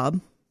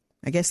job.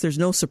 I guess there's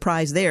no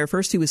surprise there.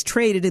 First he was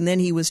traded and then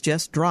he was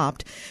just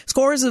dropped.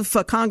 Scores of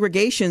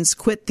congregations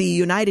quit the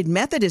United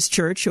Methodist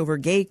Church over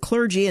gay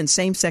clergy and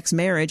same-sex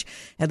marriage.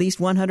 At least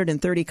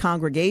 130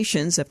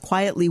 congregations have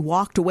quietly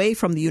walked away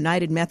from the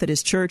United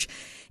Methodist Church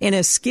in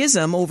a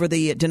schism over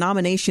the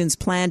denomination's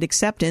planned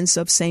acceptance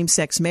of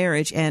same-sex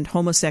marriage and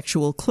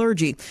homosexual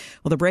clergy.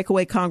 Well, the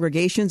breakaway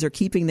congregations are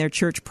keeping their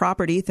church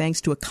property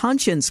thanks to a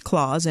conscience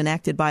clause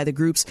enacted by the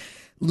group's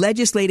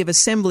Legislative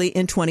Assembly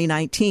in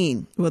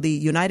 2019. Well, the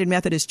United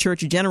Methodist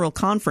Church General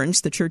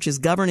Conference, the church's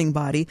governing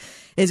body,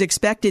 is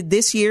expected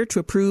this year to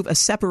approve a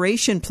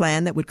separation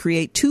plan that would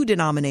create two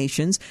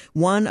denominations,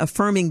 one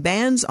affirming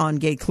bans on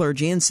gay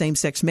clergy and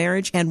same-sex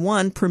marriage, and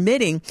one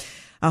permitting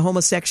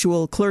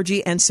homosexual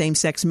clergy and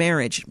same-sex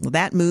marriage. Well,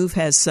 that move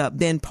has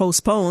been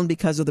postponed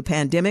because of the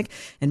pandemic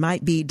and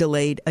might be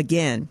delayed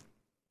again.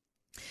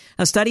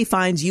 A study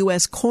finds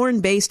U.S.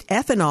 corn-based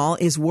ethanol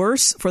is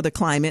worse for the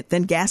climate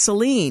than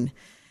gasoline.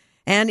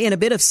 And in a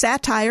bit of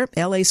satire,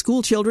 L.A.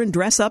 school children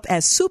dress up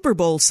as Super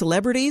Bowl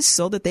celebrities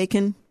so that they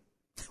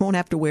won't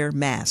have to wear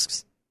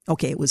masks.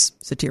 Okay, it was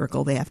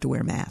satirical. They have to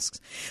wear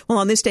masks. Well,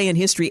 on this day in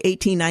history,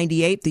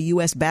 1898, the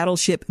U.S.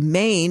 battleship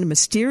Maine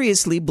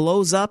mysteriously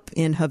blows up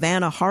in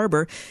Havana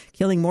Harbor,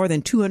 killing more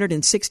than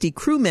 260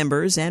 crew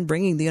members and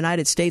bringing the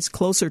United States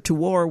closer to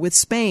war with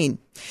Spain.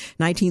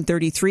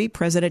 1933,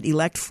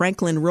 President-elect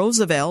Franklin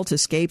Roosevelt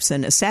escapes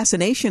an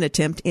assassination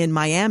attempt in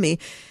Miami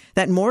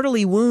that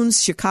mortally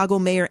wounds Chicago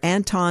Mayor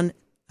Anton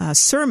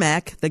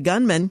Cermak. The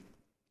gunman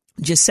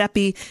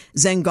Giuseppe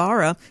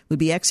Zangara would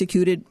be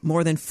executed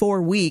more than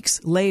 4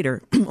 weeks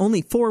later.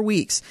 Only 4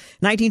 weeks.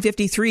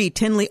 1953,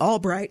 Tinley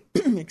Albright,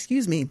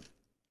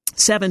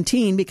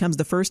 17, becomes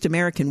the first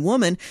American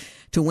woman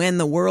to win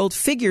the World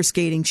Figure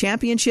Skating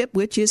Championship,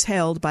 which is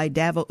held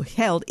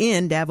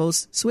in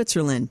Davos,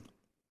 Switzerland.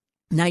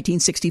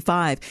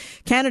 1965,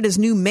 Canada's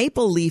new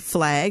maple leaf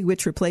flag,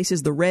 which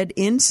replaces the red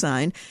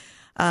ensign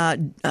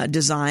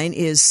design,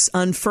 is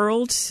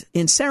unfurled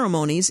in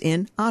ceremonies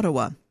in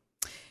Ottawa.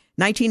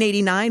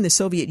 1989, the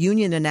Soviet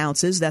Union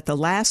announces that the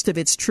last of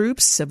its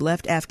troops have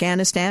left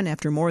Afghanistan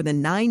after more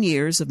than 9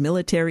 years of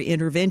military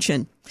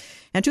intervention.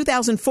 And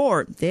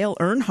 2004, Dale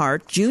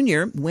Earnhardt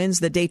Jr.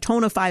 wins the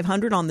Daytona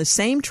 500 on the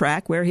same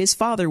track where his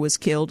father was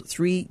killed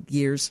 3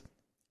 years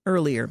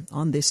earlier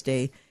on this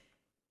day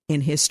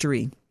in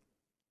history.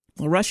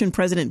 Well, Russian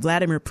President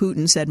Vladimir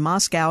Putin said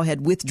Moscow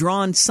had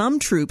withdrawn some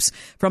troops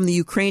from the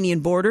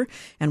Ukrainian border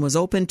and was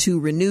open to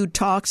renewed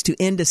talks to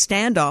end a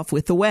standoff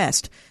with the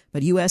West.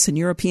 But U.S. and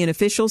European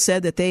officials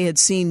said that they had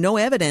seen no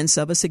evidence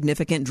of a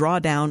significant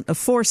drawdown of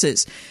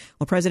forces.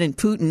 Well, President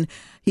Putin,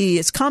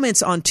 his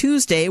comments on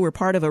Tuesday were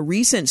part of a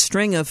recent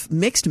string of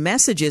mixed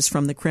messages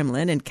from the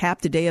Kremlin and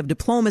capped a day of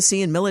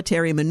diplomacy and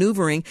military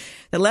maneuvering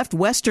that left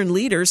Western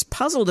leaders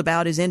puzzled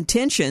about his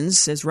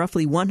intentions, as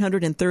roughly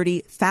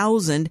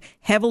 130,000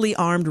 heavily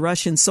armed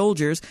Russian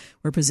soldiers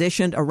were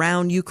positioned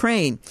around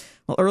Ukraine.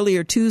 Well,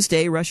 earlier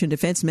Tuesday, Russian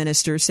defense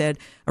minister said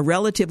a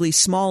relatively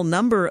small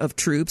number of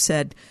troops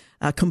had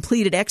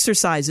completed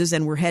exercises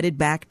and were headed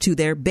back to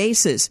their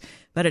bases.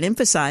 But it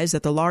emphasized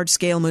that the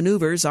large-scale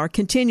maneuvers are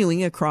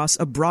continuing across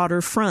a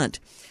broader front.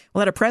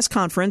 Well, at a press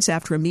conference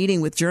after a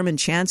meeting with German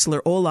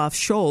Chancellor Olaf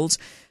Scholz,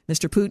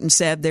 Mr. Putin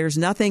said there's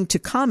nothing to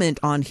comment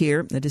on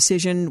here. The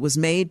decision was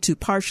made to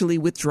partially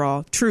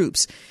withdraw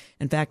troops.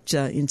 In fact,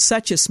 in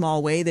such a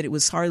small way that it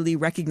was hardly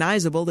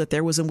recognizable that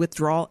there was a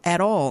withdrawal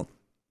at all.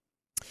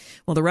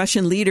 Well, the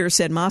Russian leader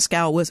said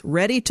Moscow was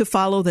ready to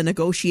follow the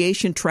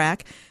negotiation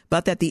track,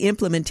 but that the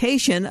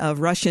implementation of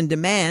Russian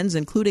demands,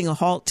 including a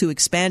halt to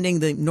expanding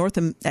the North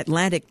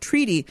Atlantic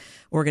Treaty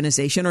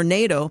Organization, or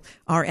NATO,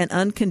 are an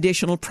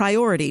unconditional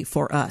priority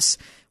for us.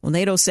 Well,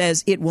 NATO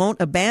says it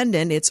won't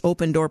abandon its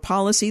open door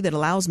policy that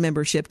allows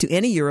membership to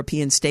any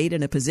European state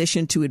in a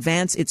position to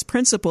advance its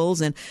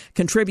principles and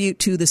contribute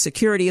to the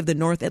security of the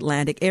North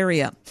Atlantic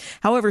area.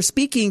 However,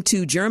 speaking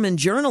to German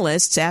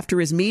journalists after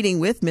his meeting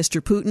with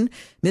Mr. Putin,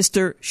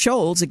 Mr.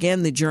 Scholz,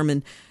 again the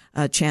German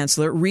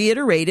Chancellor,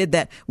 reiterated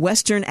that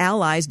Western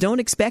allies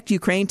don't expect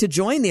Ukraine to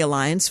join the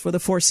alliance for the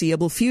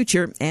foreseeable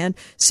future and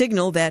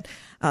signaled that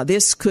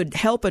this could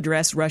help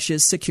address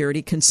Russia's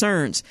security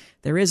concerns.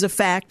 There is a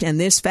fact, and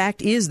this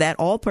fact is that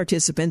all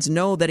participants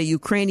know that a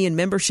Ukrainian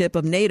membership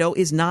of NATO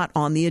is not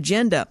on the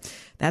agenda.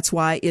 That's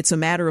why it's a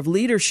matter of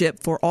leadership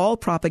for all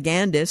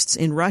propagandists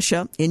in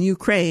Russia, in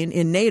Ukraine,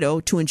 in NATO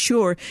to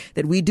ensure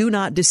that we do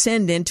not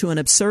descend into an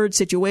absurd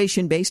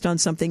situation based on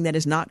something that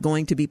is not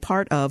going to be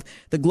part of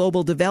the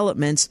global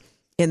developments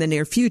in the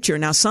near future.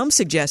 Now, some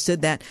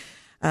suggested that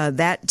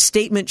that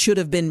statement should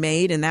have been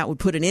made and that would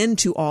put an end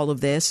to all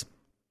of this.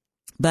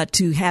 But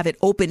to have it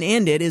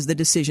open-ended is the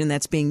decision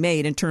that's being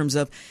made in terms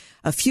of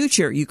a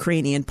future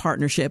Ukrainian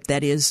partnership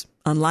that is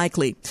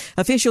unlikely.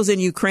 Officials in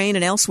Ukraine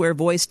and elsewhere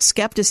voiced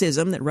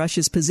skepticism that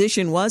Russia's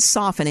position was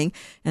softening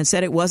and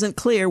said it wasn't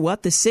clear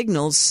what the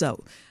signals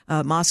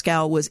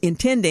Moscow was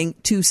intending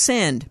to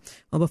send.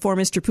 Well, before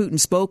Mr. Putin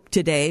spoke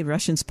today,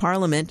 Russia's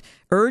parliament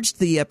urged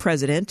the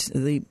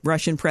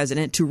Russian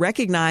president, to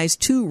recognize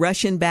 2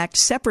 Russian-backed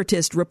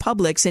separatist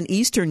republics in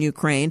eastern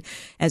Ukraine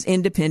as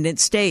independent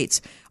states.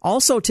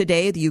 Also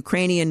today, the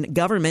Ukrainian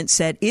government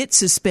said it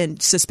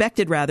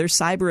suspected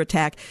cyber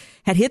attack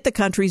had hit the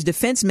country's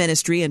defense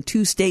ministry and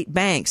 2 state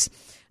banks.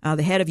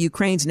 The head of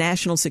Ukraine's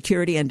National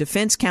Security and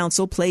Defense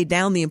Council played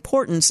down the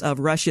importance of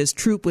Russia's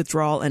troop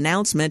withdrawal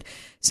announcement,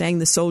 saying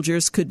the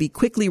soldiers could be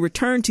quickly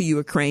returned to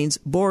Ukraine's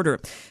border.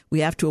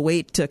 We have to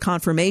await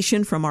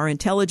confirmation from our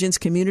intelligence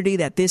community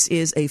that this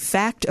is a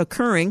fact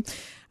occurring.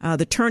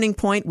 The turning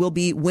point will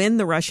be when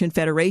the Russian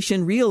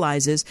Federation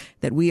realizes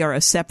that we are a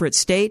separate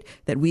state,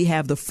 that we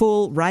have the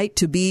full right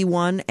to be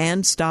one,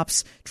 and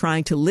stops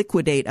trying to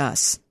liquidate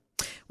us.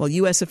 Well,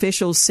 U.S.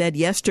 officials said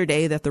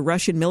yesterday that the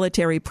Russian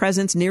military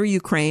presence near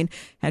Ukraine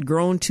had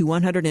grown to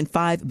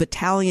 105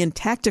 battalion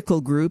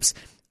tactical groups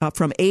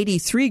from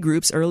 83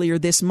 groups earlier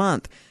this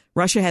month.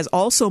 Russia has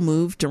also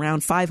moved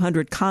around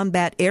 500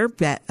 combat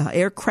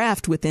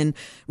aircraft within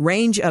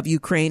range of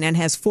Ukraine and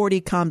has 40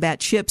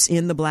 combat ships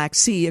in the Black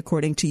Sea,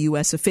 according to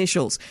U.S.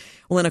 officials.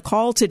 Well, in a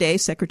call today,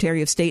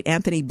 Secretary of State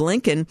Antony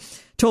Blinken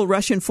told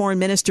Russian Foreign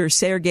Minister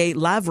Sergei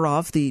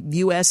Lavrov the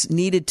U.S.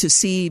 needed to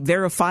see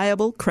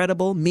verifiable,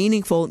 credible,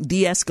 meaningful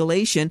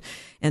de-escalation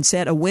and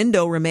said a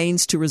window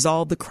remains to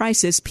resolve the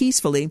crisis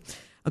peacefully,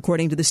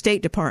 according to the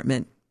State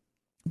Department.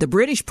 The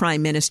British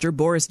Prime Minister,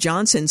 Boris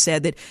Johnson,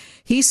 said that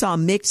he saw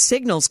mixed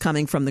signals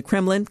coming from the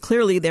Kremlin.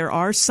 Clearly, there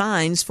are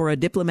signs for a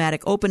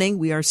diplomatic opening.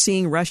 We are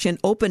seeing Russian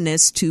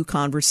openness to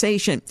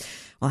conversation.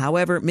 Well,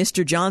 however,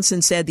 Mr.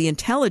 Johnson said the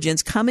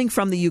intelligence coming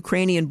from the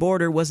Ukrainian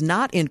border was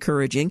not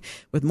encouraging,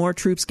 with more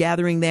troops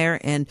gathering there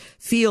and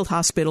field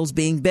hospitals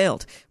being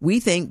built.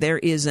 We think there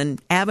is an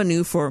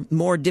avenue for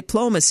more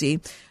diplomacy.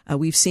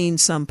 We've seen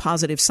some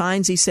positive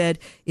signs, he said.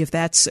 If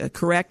that's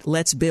correct,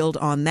 let's build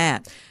on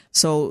that.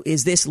 So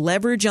is this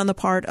leverage on the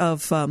part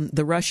of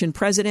the Russian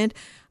president,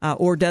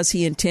 or does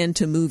he intend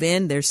to move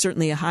in? There's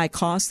certainly a high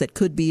cost that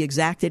could be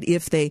exacted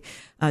if they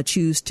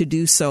choose to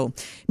do so.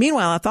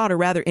 Meanwhile, I thought a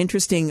rather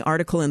interesting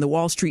article in the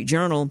Wall Street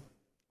Journal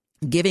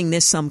giving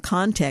this some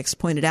context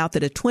pointed out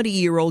that a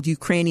 20-year-old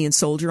Ukrainian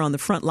soldier on the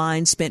front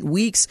line spent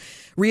weeks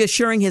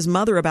reassuring his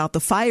mother about the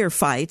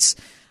firefights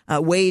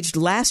waged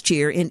last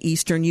year in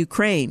eastern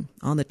Ukraine.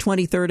 On the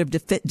 23rd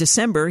of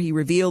December, he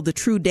revealed the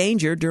true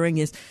danger during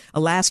his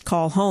last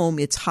call home.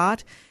 It's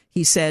hot,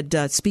 he said,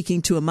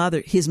 speaking to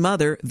his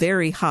mother,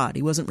 very hot.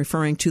 He wasn't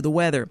referring to the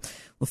weather.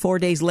 Well, 4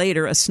 days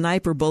later, a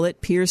sniper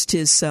bullet pierced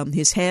his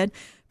head,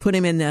 put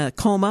him in a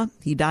coma.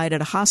 He died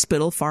at a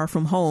hospital far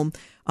from home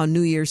on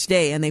New Year's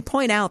Day. And they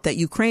point out that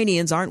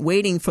Ukrainians aren't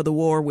waiting for the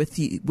war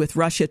with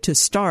Russia to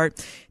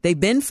start. They've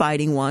been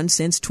fighting one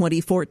since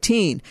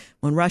 2014,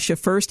 when Russia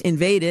first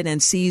invaded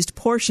and seized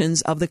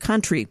portions of the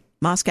country.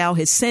 Moscow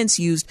has since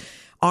used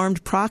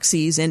armed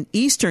proxies in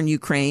eastern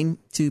Ukraine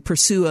to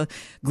pursue a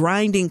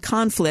grinding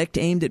conflict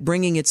aimed at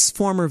bringing its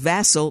former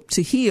vassal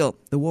to heel.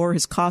 The war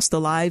has cost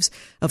the lives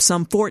of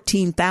some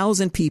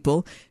 14,000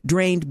 people,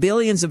 drained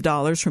billions of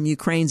dollars from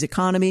Ukraine's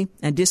economy,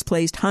 and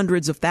displaced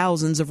hundreds of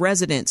thousands of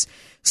residents.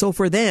 So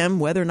for them,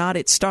 whether or not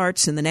it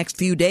starts in the next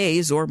few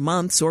days or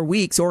months or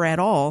weeks or at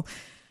all,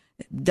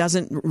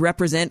 doesn't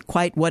represent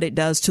quite what it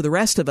does to the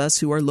rest of us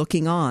who are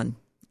looking on.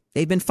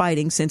 They've been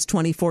fighting since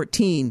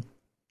 2014.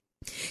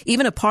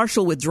 Even a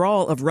partial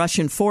withdrawal of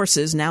Russian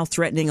forces, now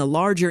threatening a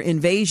larger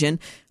invasion,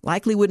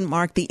 likely wouldn't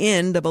mark the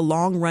end of a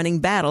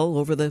long-running battle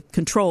over the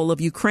control of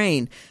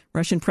Ukraine.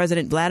 Russian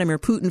President Vladimir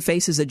Putin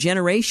faces a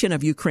generation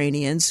of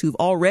Ukrainians who've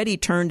already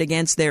turned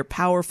against their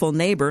powerful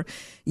neighbor.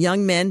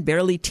 Young men,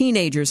 barely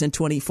teenagers in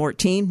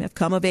 2014, have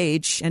come of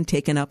age and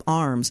taken up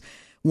arms.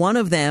 One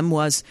of them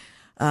was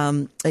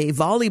a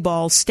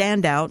volleyball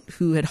standout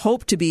who had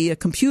hoped to be a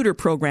computer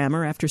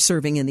programmer after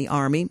serving in the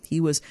army. He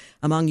was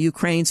among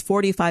Ukraine's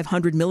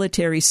 4,500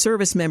 military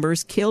service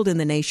members killed in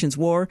the nation's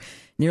war,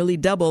 nearly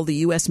double the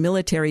U.S.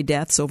 military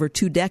deaths over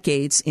 2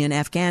 decades in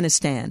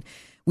Afghanistan.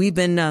 We've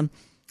been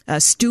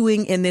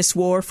stewing in this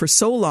war for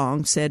so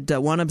long, said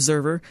one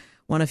observer,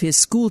 one of his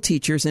school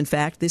teachers. In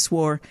fact, this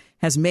war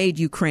has made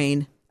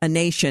Ukraine a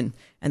nation,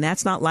 and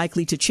that's not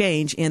likely to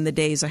change in the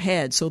days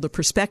ahead. So the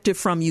perspective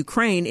from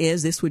Ukraine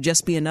is this would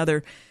just be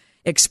another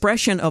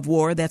expression of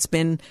war that's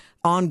been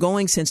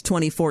ongoing since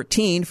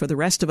 2014. For the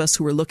rest of us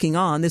who are looking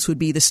on, this would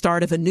be the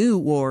start of a new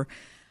war.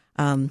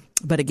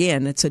 But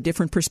again, it's a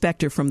different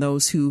perspective from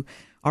those who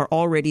are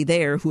already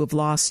there, who have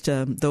lost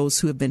those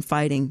who have been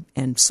fighting,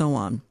 and so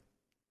on.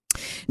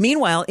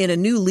 Meanwhile, in a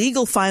new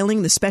legal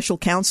filing, the special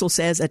counsel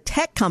says a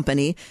tech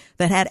company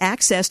that had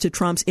access to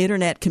Trump's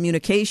internet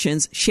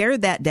communications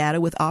shared that data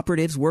with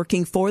operatives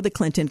working for the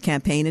Clinton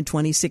campaign in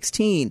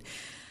 2016.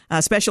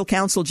 Special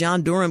counsel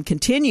John Durham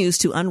continues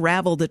to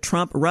unravel the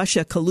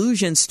Trump-Russia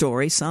collusion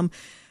story. Some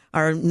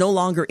are no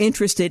longer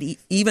interested,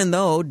 even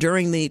though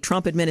during the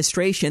Trump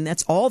administration,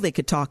 that's all they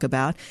could talk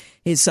about.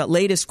 His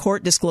latest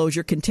court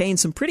disclosure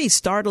contains some pretty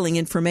startling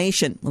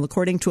information. Well,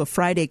 according to a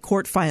Friday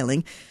court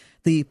filing,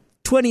 the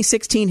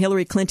 2016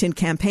 Hillary Clinton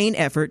campaign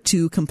effort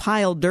to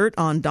compile dirt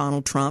on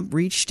Donald Trump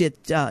reached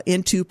it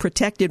into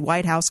protected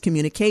White House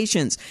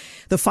communications.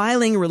 The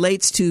filing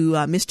relates to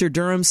Mr.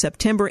 Durham's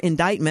September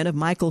indictment of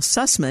Michael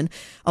Sussman,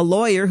 a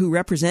lawyer who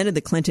represented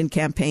the Clinton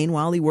campaign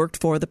while he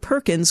worked for the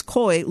Perkins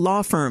Coie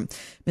law firm.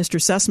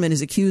 Mr. Sussman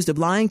is accused of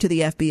lying to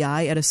the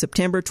FBI at a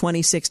September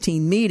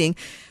 2016 meeting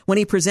when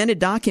he presented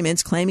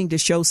documents claiming to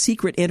show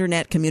secret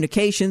internet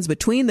communications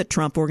between the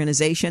Trump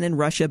organization and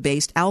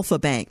Russia-based Alfa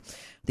Bank.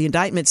 The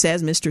indictment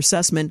says Mr.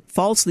 Sussman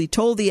falsely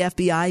told the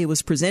FBI he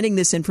was presenting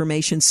this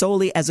information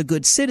solely as a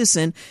good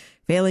citizen,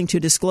 failing to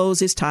disclose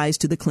his ties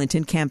to the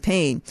Clinton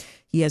campaign.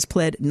 He has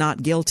pled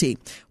not guilty.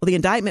 Well, the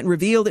indictment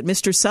revealed that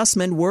Mr.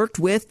 Sussman worked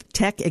with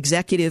tech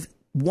executive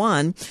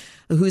one,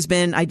 who's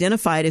been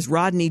identified as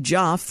Rodney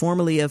Joffe,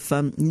 formerly of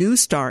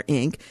Newstar,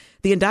 Inc.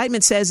 The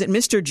indictment says that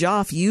Mr.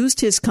 Joffe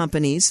used his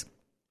companies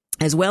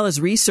as well as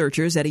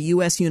researchers at a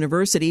U.S.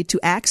 university to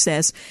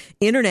access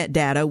internet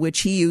data,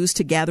 which he used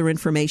to gather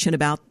information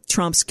about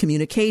Trump's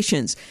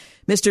communications.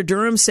 Mr.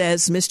 Durham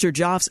says Mr.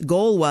 Joffe's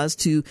goal was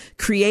to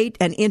create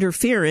an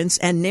interference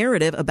and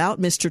narrative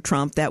about Mr.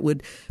 Trump that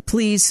would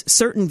please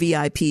certain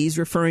VIPs,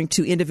 referring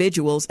to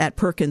individuals at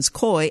Perkins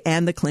Coie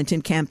and the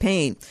Clinton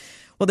campaign.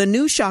 Well, the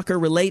new shocker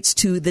relates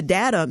to the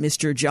data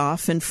Mr.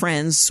 Joffe and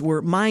friends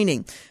were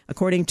mining.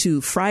 According to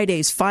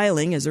Friday's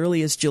filing, as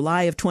early as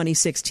July of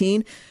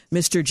 2016,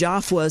 Mr.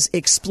 Joffe was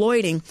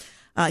exploiting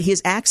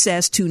his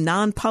access to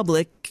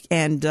non-public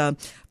and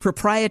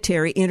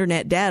proprietary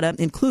Internet data,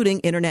 including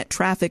Internet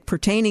traffic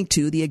pertaining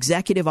to the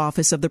Executive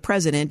Office of the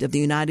President of the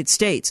United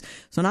States.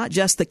 So not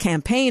just the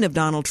campaign of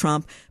Donald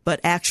Trump, but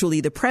actually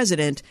the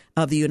President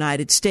of the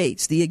United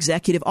States, the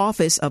Executive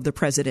Office of the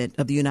President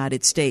of the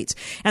United States.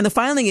 And the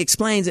filing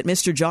explains that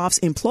Mr. Joff's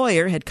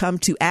employer had come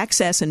to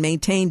access and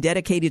maintain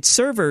dedicated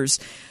servers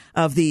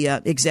of the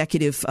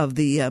Executive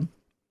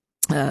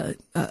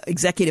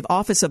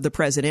Office of the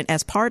President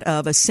as part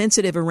of a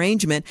sensitive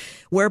arrangement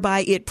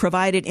whereby it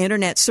provided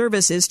Internet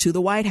services to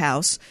the White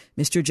House.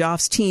 Mr.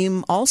 Joff's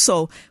team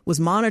also was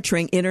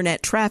monitoring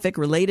Internet traffic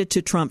related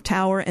to Trump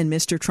Tower and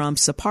Mr.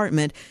 Trump's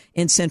apartment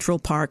in Central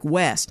Park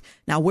West.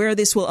 Now, where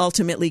this will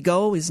ultimately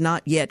go is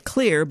not yet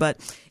clear, but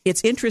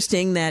it's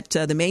interesting that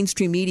the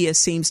mainstream media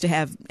seems to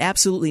have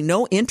absolutely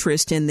no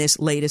interest in this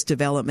latest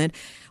development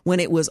when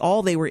it was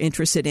all they were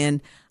interested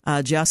in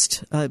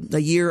just a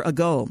year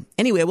ago.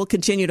 Anyway, we'll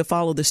continue to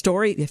follow the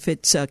story. If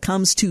it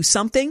comes to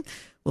something,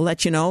 we'll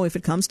let you know. If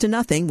it comes to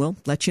nothing, we'll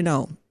let you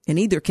know. In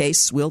either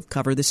case, we'll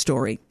cover the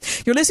story.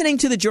 You're listening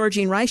to The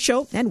Georgene Rice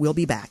Show, and we'll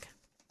be back.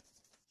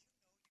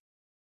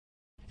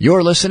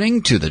 You're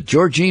listening to The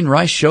Georgene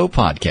Rice Show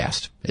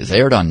podcast. It's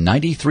aired on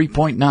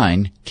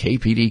 93.9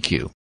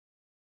 KPDQ.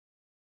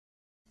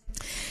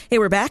 Hey,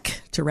 we're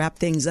back to wrap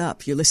things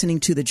up. You're listening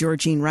to The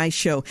Georgene Rice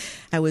Show.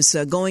 I was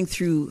going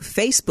through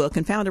Facebook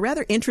and found a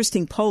rather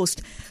interesting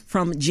post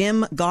from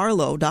Jim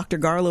Garlow. Dr.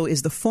 Garlow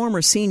is the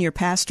former senior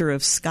pastor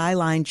of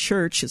Skyline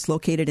Church. It's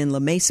located in La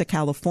Mesa,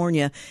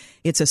 California.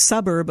 It's a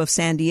suburb of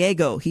San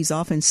Diego. He's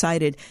often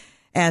cited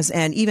as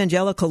an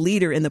evangelical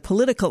leader in the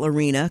political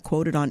arena,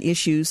 quoted on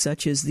issues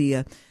such as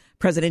the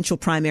presidential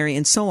primary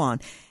and so on.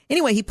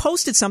 Anyway, he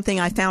posted something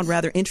I found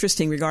rather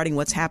interesting regarding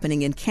what's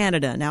happening in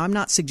Canada. Now, I'm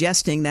not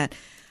suggesting that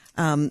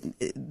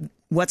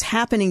what's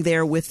happening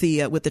there with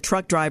the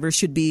truck drivers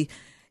should be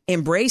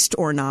embraced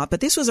or not,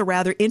 but this was a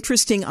rather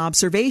interesting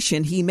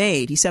observation he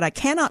made. He said, I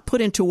cannot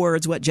put into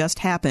words what just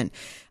happened.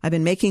 I've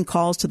been making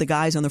calls to the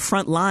guys on the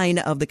front line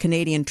of the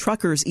Canadian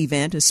Truckers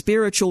event, a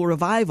spiritual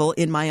revival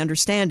in my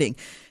understanding.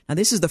 Now,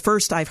 this is the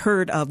first I've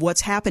heard of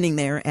what's happening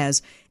there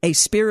as a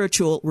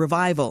spiritual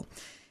revival.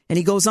 And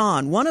he goes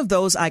on, one of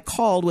those I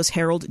called was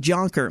Harold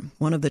Jonker,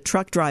 one of the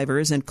truck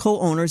drivers and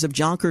co-owners of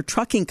Jonker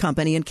Trucking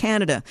Company in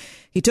Canada.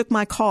 He took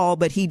my call,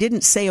 but he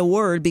didn't say a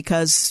word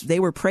because they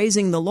were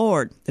praising the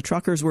Lord. The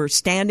truckers were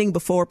standing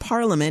before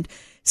Parliament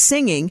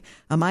singing,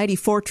 A Mighty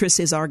Fortress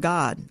is Our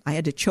God. I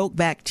had to choke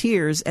back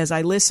tears as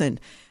I listened.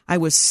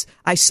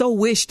 I so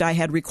wished I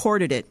had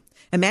recorded it.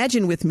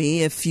 Imagine with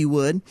me, if you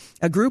would,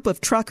 a group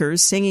of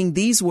truckers singing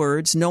these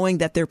words, knowing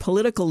that their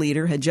political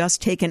leader had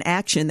just taken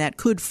action that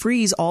could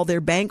freeze all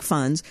their bank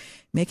funds,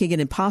 making it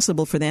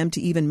impossible for them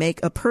to even make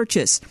a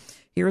purchase.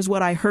 Here's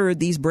what I heard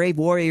these brave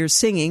warriors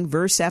singing,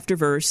 verse after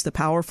verse, the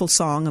powerful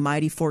song, A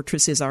Mighty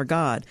Fortress is Our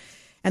God.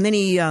 And then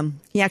he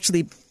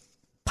actually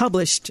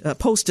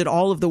posted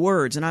all of the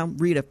words, and I'll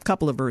read a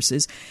couple of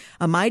verses.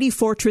 A mighty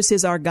fortress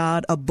is our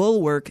God, a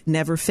bulwark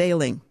never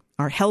failing.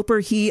 Our helper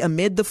he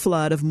amid the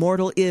flood of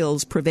mortal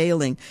ills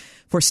prevailing.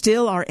 For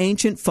still our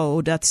ancient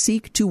foe doth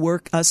seek to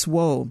work us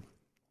woe.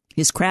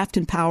 His craft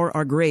and power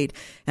are great,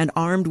 and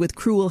armed with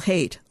cruel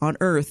hate, on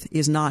earth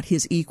is not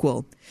his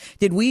equal.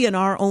 Did we in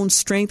our own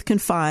strength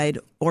confide,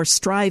 or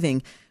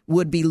striving,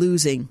 would be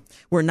losing.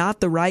 Were not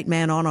the right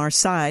man on our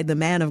side, the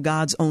man of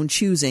God's own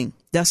choosing.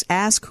 Thus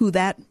ask who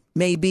that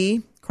may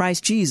be.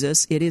 Christ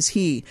Jesus, it is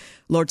he.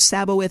 Lord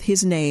Sabaoth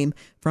his name,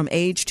 from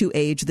age to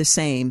age the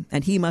same,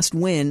 and he must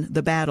win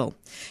the battle.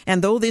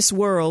 And though this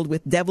world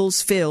with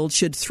devils filled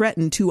should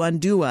threaten to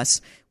undo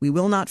us, we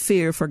will not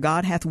fear, for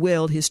God hath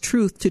willed his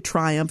truth to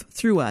triumph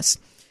through us.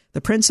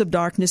 The prince of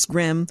darkness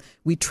grim,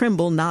 we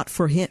tremble not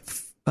for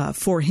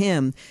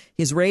him.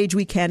 His rage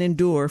we can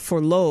endure,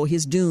 for lo,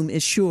 his doom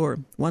is sure.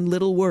 One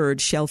little word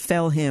shall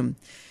fell him.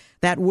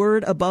 That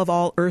word above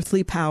all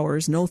earthly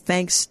powers, no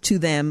thanks to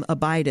them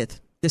abideth.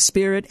 The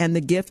Spirit and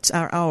the gifts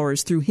are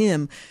ours through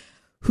him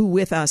who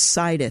with us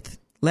sideth.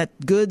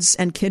 Let goods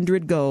and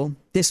kindred go,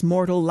 this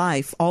mortal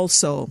life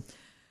also.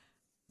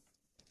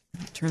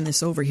 Turn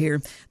this over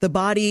here. The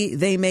body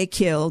they may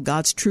kill,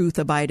 God's truth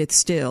abideth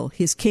still.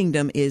 His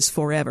kingdom is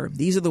forever.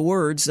 These are the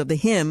words of the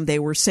hymn they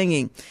were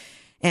singing.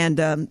 And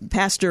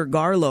Pastor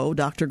Garlow,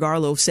 Dr.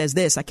 Garlow, says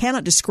this, I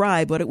cannot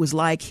describe what it was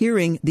like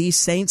hearing these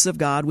saints of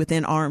God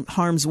within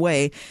harm's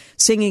way,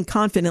 singing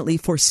confidently,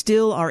 for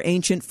still our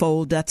ancient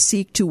foe doth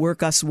seek to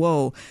work us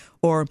woe.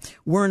 Or,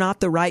 were not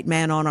the right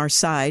man on our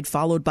side,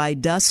 followed by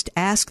dust,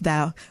 ask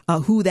thou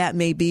who that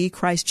may be,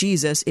 Christ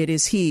Jesus, it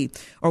is he.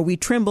 Or we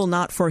tremble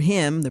not for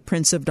him, the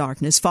prince of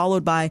darkness,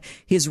 followed by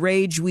his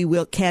rage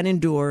we can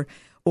endure.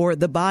 Or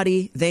the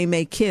body they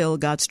may kill,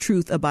 God's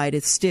truth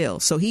abideth still.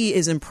 So he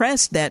is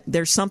impressed that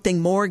there's something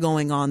more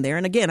going on there.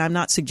 And again, I'm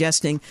not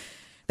suggesting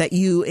that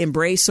you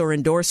embrace or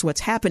endorse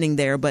what's happening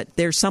there, but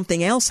there's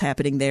something else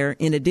happening there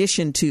in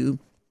addition to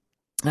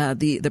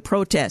the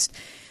protest.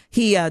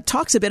 He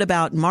talks a bit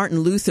about Martin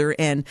Luther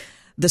and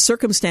the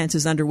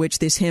circumstances under which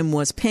this hymn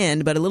was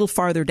penned, but a little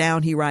farther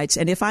down he writes,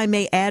 and if I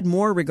may add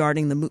more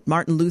regarding the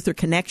Martin Luther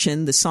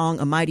connection, the song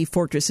A Mighty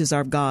Fortress Is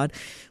Our God,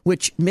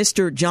 which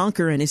Mr.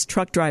 Jonker and his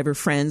truck driver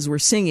friends were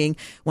singing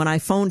when I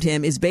phoned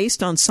him, is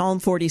based on Psalm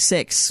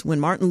 46, when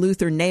Martin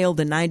Luther nailed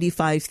the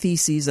 95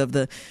 Theses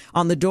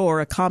on the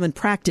door, a common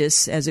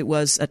practice as it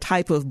was a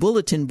type of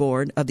bulletin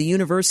board of the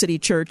University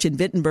Church in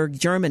Wittenberg,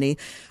 Germany,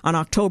 on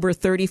October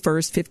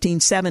 31st,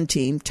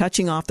 1517,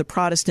 touching off the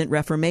Protestant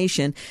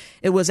Reformation.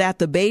 It was at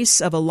the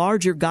base of a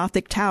larger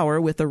Gothic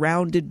tower with a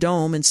rounded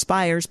dome and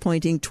spires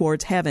pointing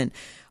towards heaven,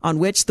 on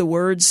which the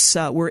words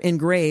were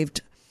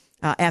engraved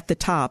at the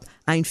top.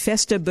 Ein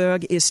fester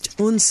Burg ist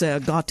unser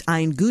Gott,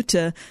 ein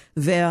guter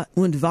Wehr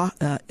und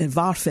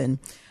Waffen.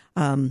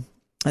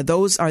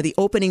 Those are the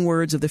opening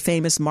words of the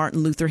famous Martin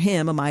Luther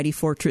hymn, A Mighty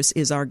Fortress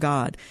Is Our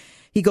God.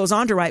 He goes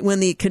on to write, when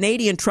the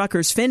Canadian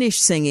truckers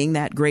finished singing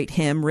that great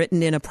hymn,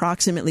 written in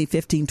approximately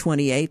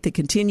 1528, they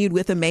continued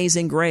with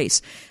amazing grace.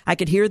 I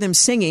could hear them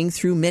singing,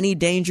 through many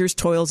dangers,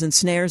 toils, and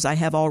snares I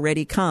have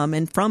already come,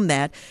 and from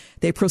that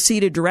they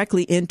proceeded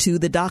directly into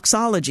the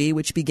doxology,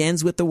 which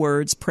begins with the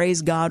words,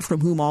 Praise God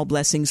from whom all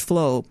blessings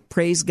flow.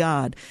 Praise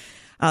God.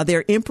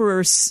 Their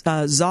Emperor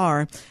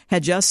Tsar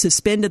had just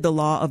suspended the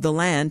law of the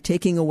land,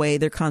 taking away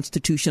their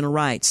constitutional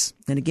rights.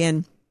 And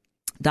again,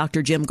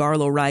 Dr. Jim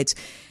Garlow writes,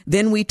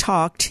 then we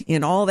talked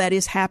in all that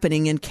is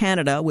happening in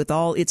Canada with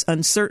all its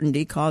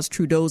uncertainty caused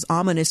Trudeau's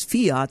ominous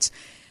fiats.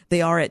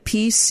 They are at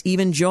peace,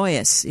 even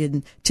joyous.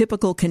 In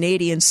typical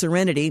Canadian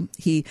serenity,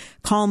 he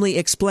calmly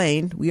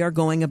explained, we are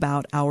going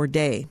about our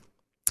day.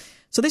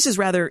 So this is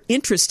rather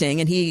interesting,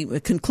 and he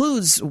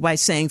concludes by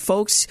saying,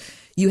 folks,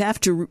 you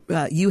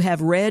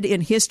have read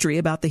in history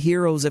about the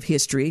heroes of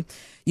history.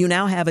 You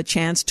now have a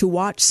chance to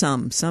watch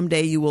some.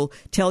 Someday you will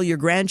tell your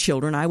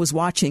grandchildren, I was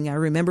watching. I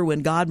remember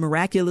when God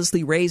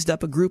miraculously raised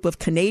up a group of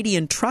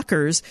Canadian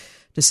truckers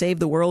to save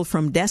the world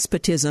from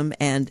despotism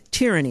and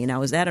tyranny.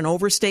 Now, is that an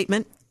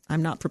overstatement?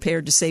 I'm not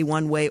prepared to say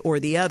one way or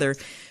the other,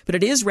 but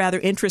it is rather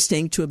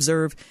interesting to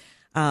observe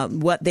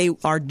what they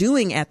are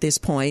doing at this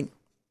point,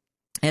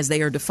 as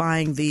they are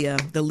defying the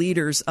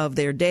leaders of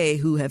their day,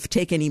 who have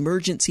taken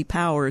emergency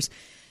powers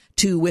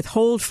to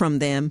withhold from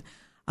them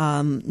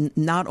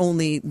not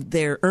only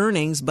their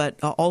earnings, but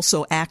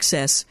also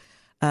access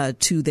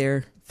to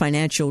their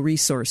financial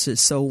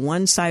resources. So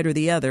one side or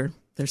the other,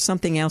 there's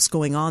something else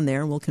going on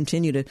there, and we'll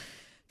continue to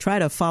try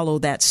to follow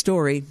that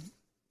story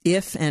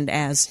if and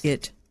as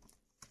it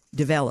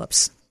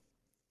develops.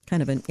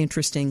 Kind of an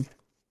interesting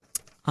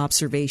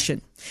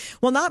observation.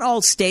 Well, not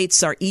all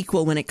states are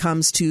equal when it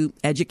comes to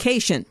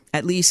education.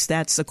 At least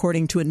that's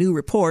according to a new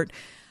report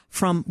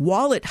from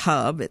Wallet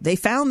Hub. They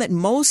found that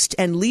most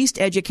and least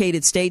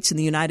educated states in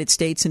the United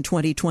States in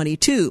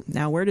 2022.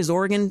 Now, where does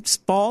Oregon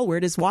fall? Where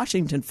does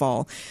Washington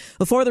fall?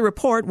 Before the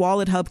report,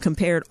 Wallet Hub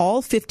compared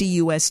all 50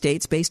 U.S.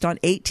 states based on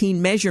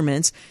 18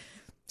 measurements,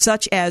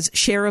 such as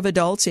share of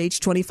adults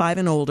aged 25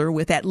 and older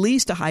with at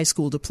least a high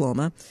school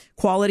diploma,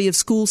 quality of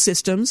school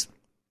systems,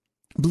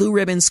 blue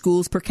ribbon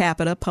schools per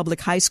capita,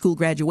 public high school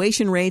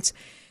graduation rates,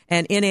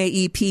 and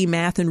NAEP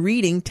math and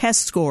reading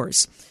test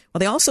scores. Well,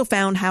 they also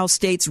found how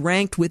states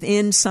ranked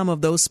within some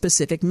of those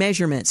specific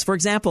measurements. For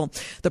example,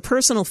 the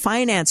Personal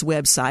Finance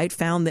website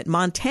found that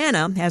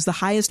Montana has the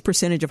highest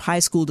percentage of high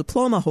school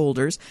diploma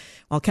holders,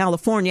 while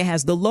California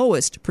has the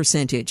lowest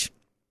percentage.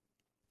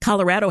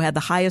 Colorado had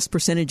the highest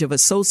percentage of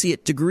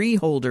associate degree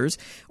holders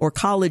or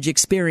college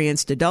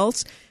experienced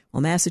adults, while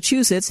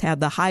Massachusetts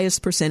had the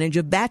highest percentage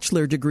of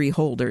bachelor degree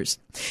holders.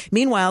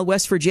 Meanwhile,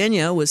 West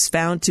Virginia was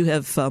found to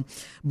have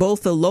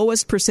both the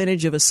lowest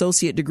percentage of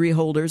associate degree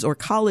holders or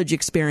college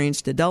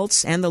experienced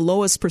adults and the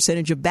lowest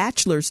percentage of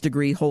bachelor's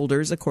degree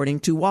holders, according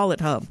to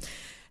Wallet Hub.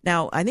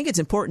 Now, I think it's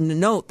important to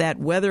note that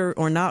whether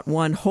or not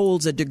one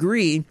holds a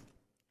degree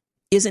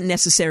isn't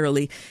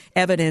necessarily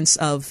evidence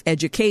of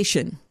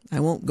education. I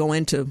won't go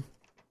into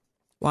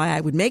why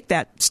I would make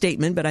that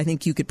statement, but I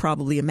think you could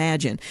probably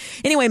imagine.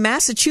 Anyway,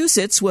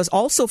 Massachusetts was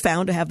also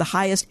found to have the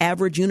highest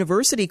average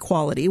university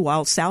quality,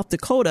 while South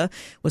Dakota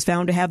was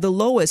found to have the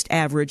lowest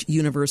average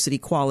university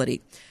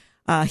quality.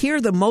 Here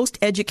are the most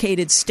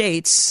educated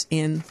states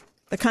in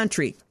the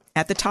country.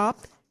 At the top,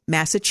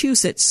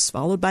 Massachusetts,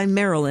 followed by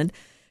Maryland,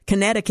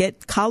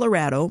 Connecticut,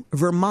 Colorado,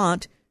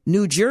 Vermont,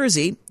 New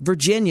Jersey,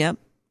 Virginia,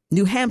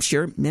 New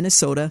Hampshire,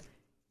 Minnesota,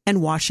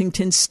 and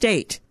Washington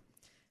State.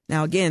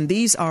 Now, again,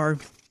 these are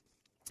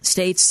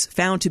states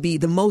found to be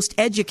the most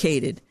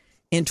educated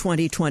in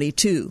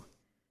 2022.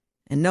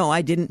 And no,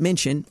 I didn't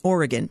mention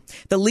Oregon.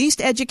 The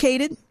least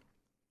educated,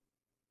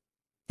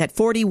 at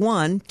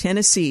 41,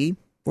 Tennessee,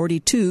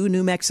 42,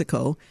 New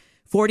Mexico,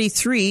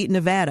 43,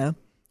 Nevada,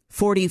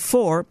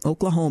 44,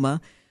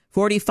 Oklahoma,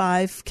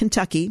 45,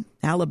 Kentucky,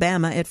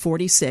 Alabama at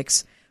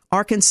 46,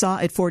 Arkansas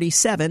at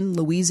 47,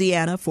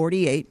 Louisiana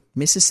 48,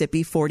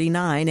 Mississippi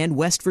 49, and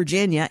West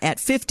Virginia at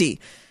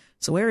 50.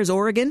 So where is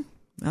Oregon?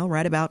 Well,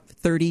 right about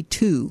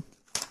 32.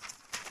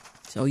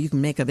 So you can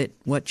make of it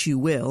what you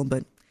will,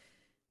 but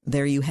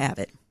there you have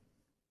it.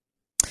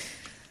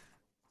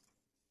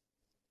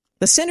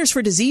 The Centers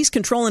for Disease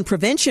Control and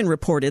Prevention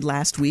reported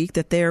last week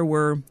that there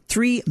were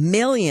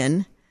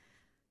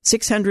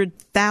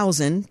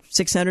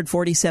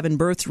 3,600,647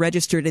 births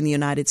registered in the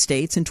United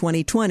States in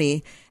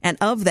 2020, and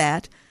of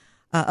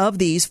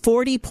these,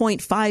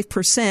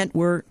 40.5%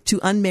 were to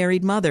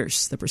unmarried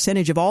mothers. The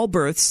percentage of all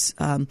births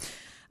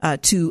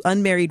to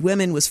unmarried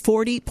women was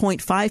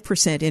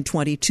 40.5% in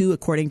 22,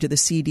 according to the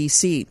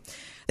CDC.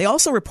 They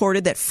also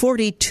reported that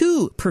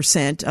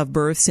 42% of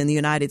births in the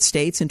United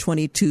States in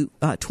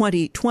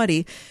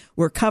 2020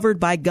 were covered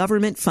by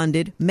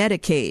government-funded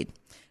Medicaid.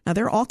 Now,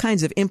 there are all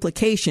kinds of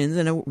implications,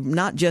 and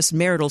not just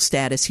marital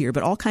status here,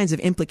 but all kinds of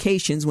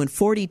implications when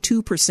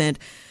 42%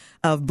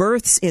 of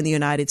births in the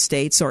United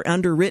States are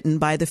underwritten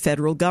by the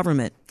federal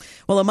government.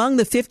 Well, among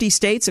the 50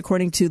 states,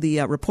 according to the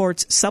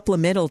report's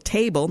supplemental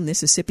table,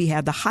 Mississippi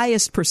had the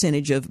highest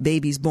percentage of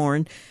babies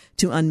born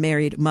to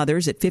unmarried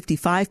mothers at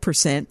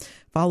 55%,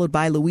 followed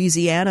by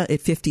Louisiana at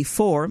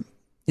 54%,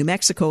 New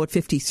Mexico at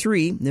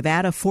 53%,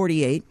 Nevada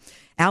 48%,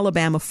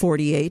 Alabama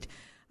 48%,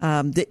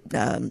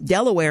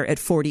 Delaware at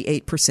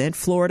 48%,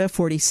 Florida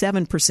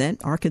 47%,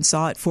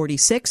 Arkansas at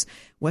 46%,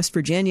 West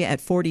Virginia at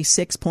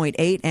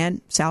 46.8%,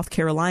 and South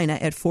Carolina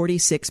at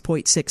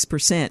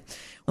 46.6%.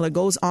 Well, it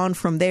goes on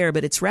from there,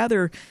 but it's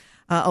rather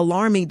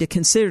alarming to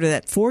consider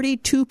that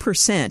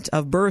 42%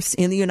 of births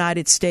in the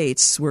United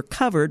States were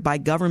covered by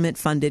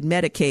government-funded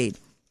Medicaid.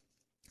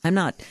 I'm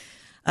not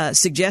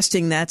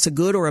suggesting that's a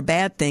good or a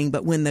bad thing,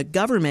 but when the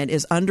government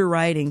is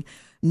underwriting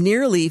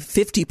nearly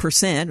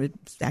 50%,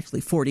 it's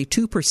actually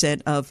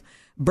 42% of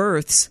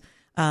births,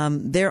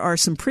 there are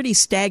some pretty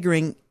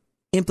staggering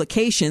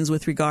implications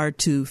with regard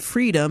to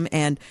freedom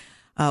and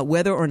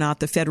whether or not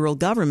the federal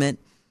government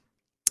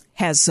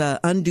has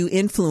undue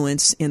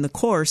influence in the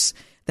course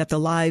that the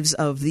lives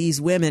of these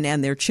women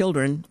and their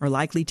children are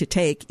likely to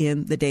take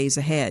in the days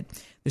ahead.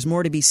 There's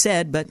more to be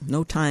said, but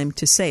no time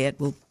to say it.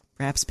 We'll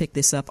perhaps pick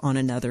this up on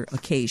another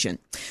occasion.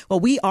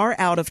 Well, we are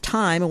out of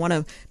time. I want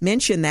to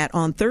mention that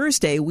on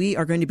Thursday, we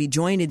are going to be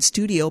joined in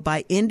studio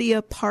by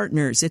India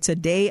Partners. It's a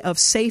day of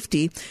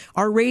safety,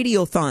 our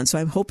radiothon. So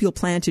I hope you'll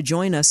plan to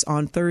join us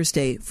on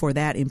Thursday for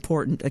that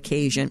important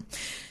occasion.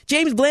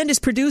 James Blend is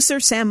producer,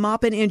 Sam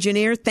Maupin,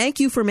 engineer.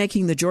 Thank you for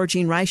making the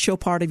Georgene Rice Show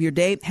part of your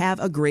day. Have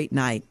a great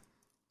night.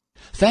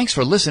 Thanks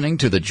for listening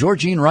to the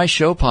Georgene Rice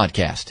Show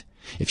podcast.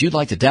 If you'd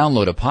like to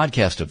download a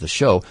podcast of the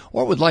show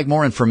or would like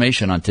more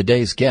information on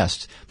today's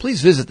guests,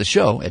 please visit the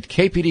show at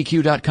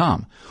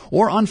kpdq.com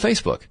or on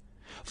Facebook.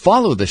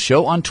 Follow the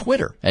show on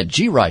Twitter at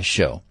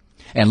GRiceShow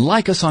and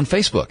like us on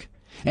Facebook.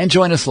 And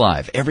join us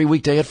live every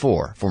weekday at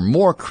 4 for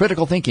more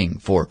critical thinking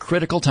for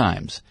critical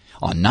times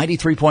on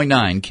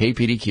 93.9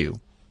 KPDQ.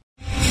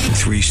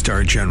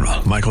 3-star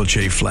General Michael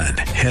J. Flynn,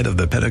 head of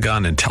the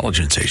Pentagon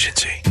Intelligence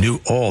Agency, knew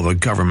all the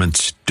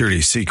government's dirty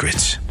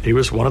secrets. He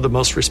was one of the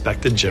most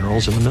respected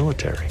generals in the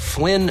military.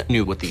 Flynn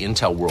knew what the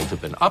intel world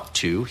had been up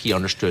to. He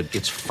understood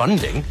its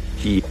funding.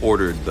 He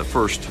ordered the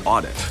first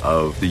audit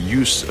of the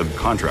use of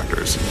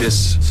contractors.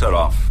 This set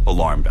off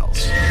alarm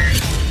bells.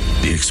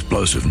 The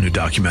explosive new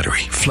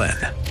documentary, Flynn,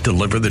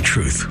 Deliver the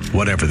Truth,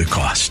 Whatever the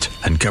Cost,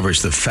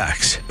 uncovers the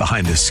facts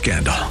behind this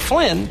scandal.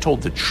 Flynn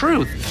told the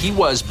truth. He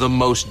was the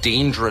most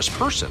dangerous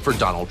person for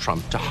Donald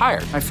Trump to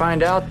hire. I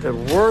find out the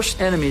worst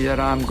enemy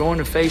that I'm going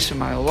to face in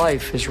my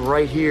life is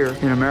right here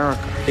in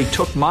America. They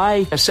took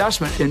my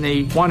assessment and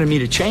they wanted me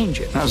to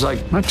change it. And I was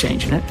like, I'm not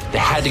changing it. They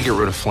had to get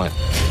rid of Flynn.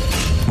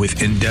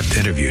 With in-depth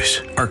interviews,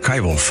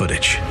 archival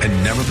footage,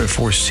 and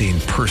never-before-seen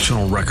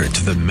personal records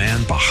of the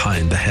man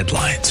behind the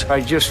headlines.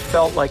 I just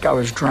felt like I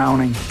was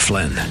drowning.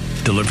 Flynn,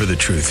 Deliver the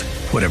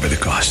Truth, Whatever the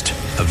Cost.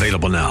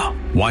 Available now.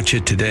 Watch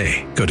it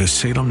today. Go to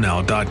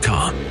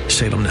salemnow.com.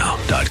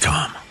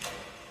 salemnow.com.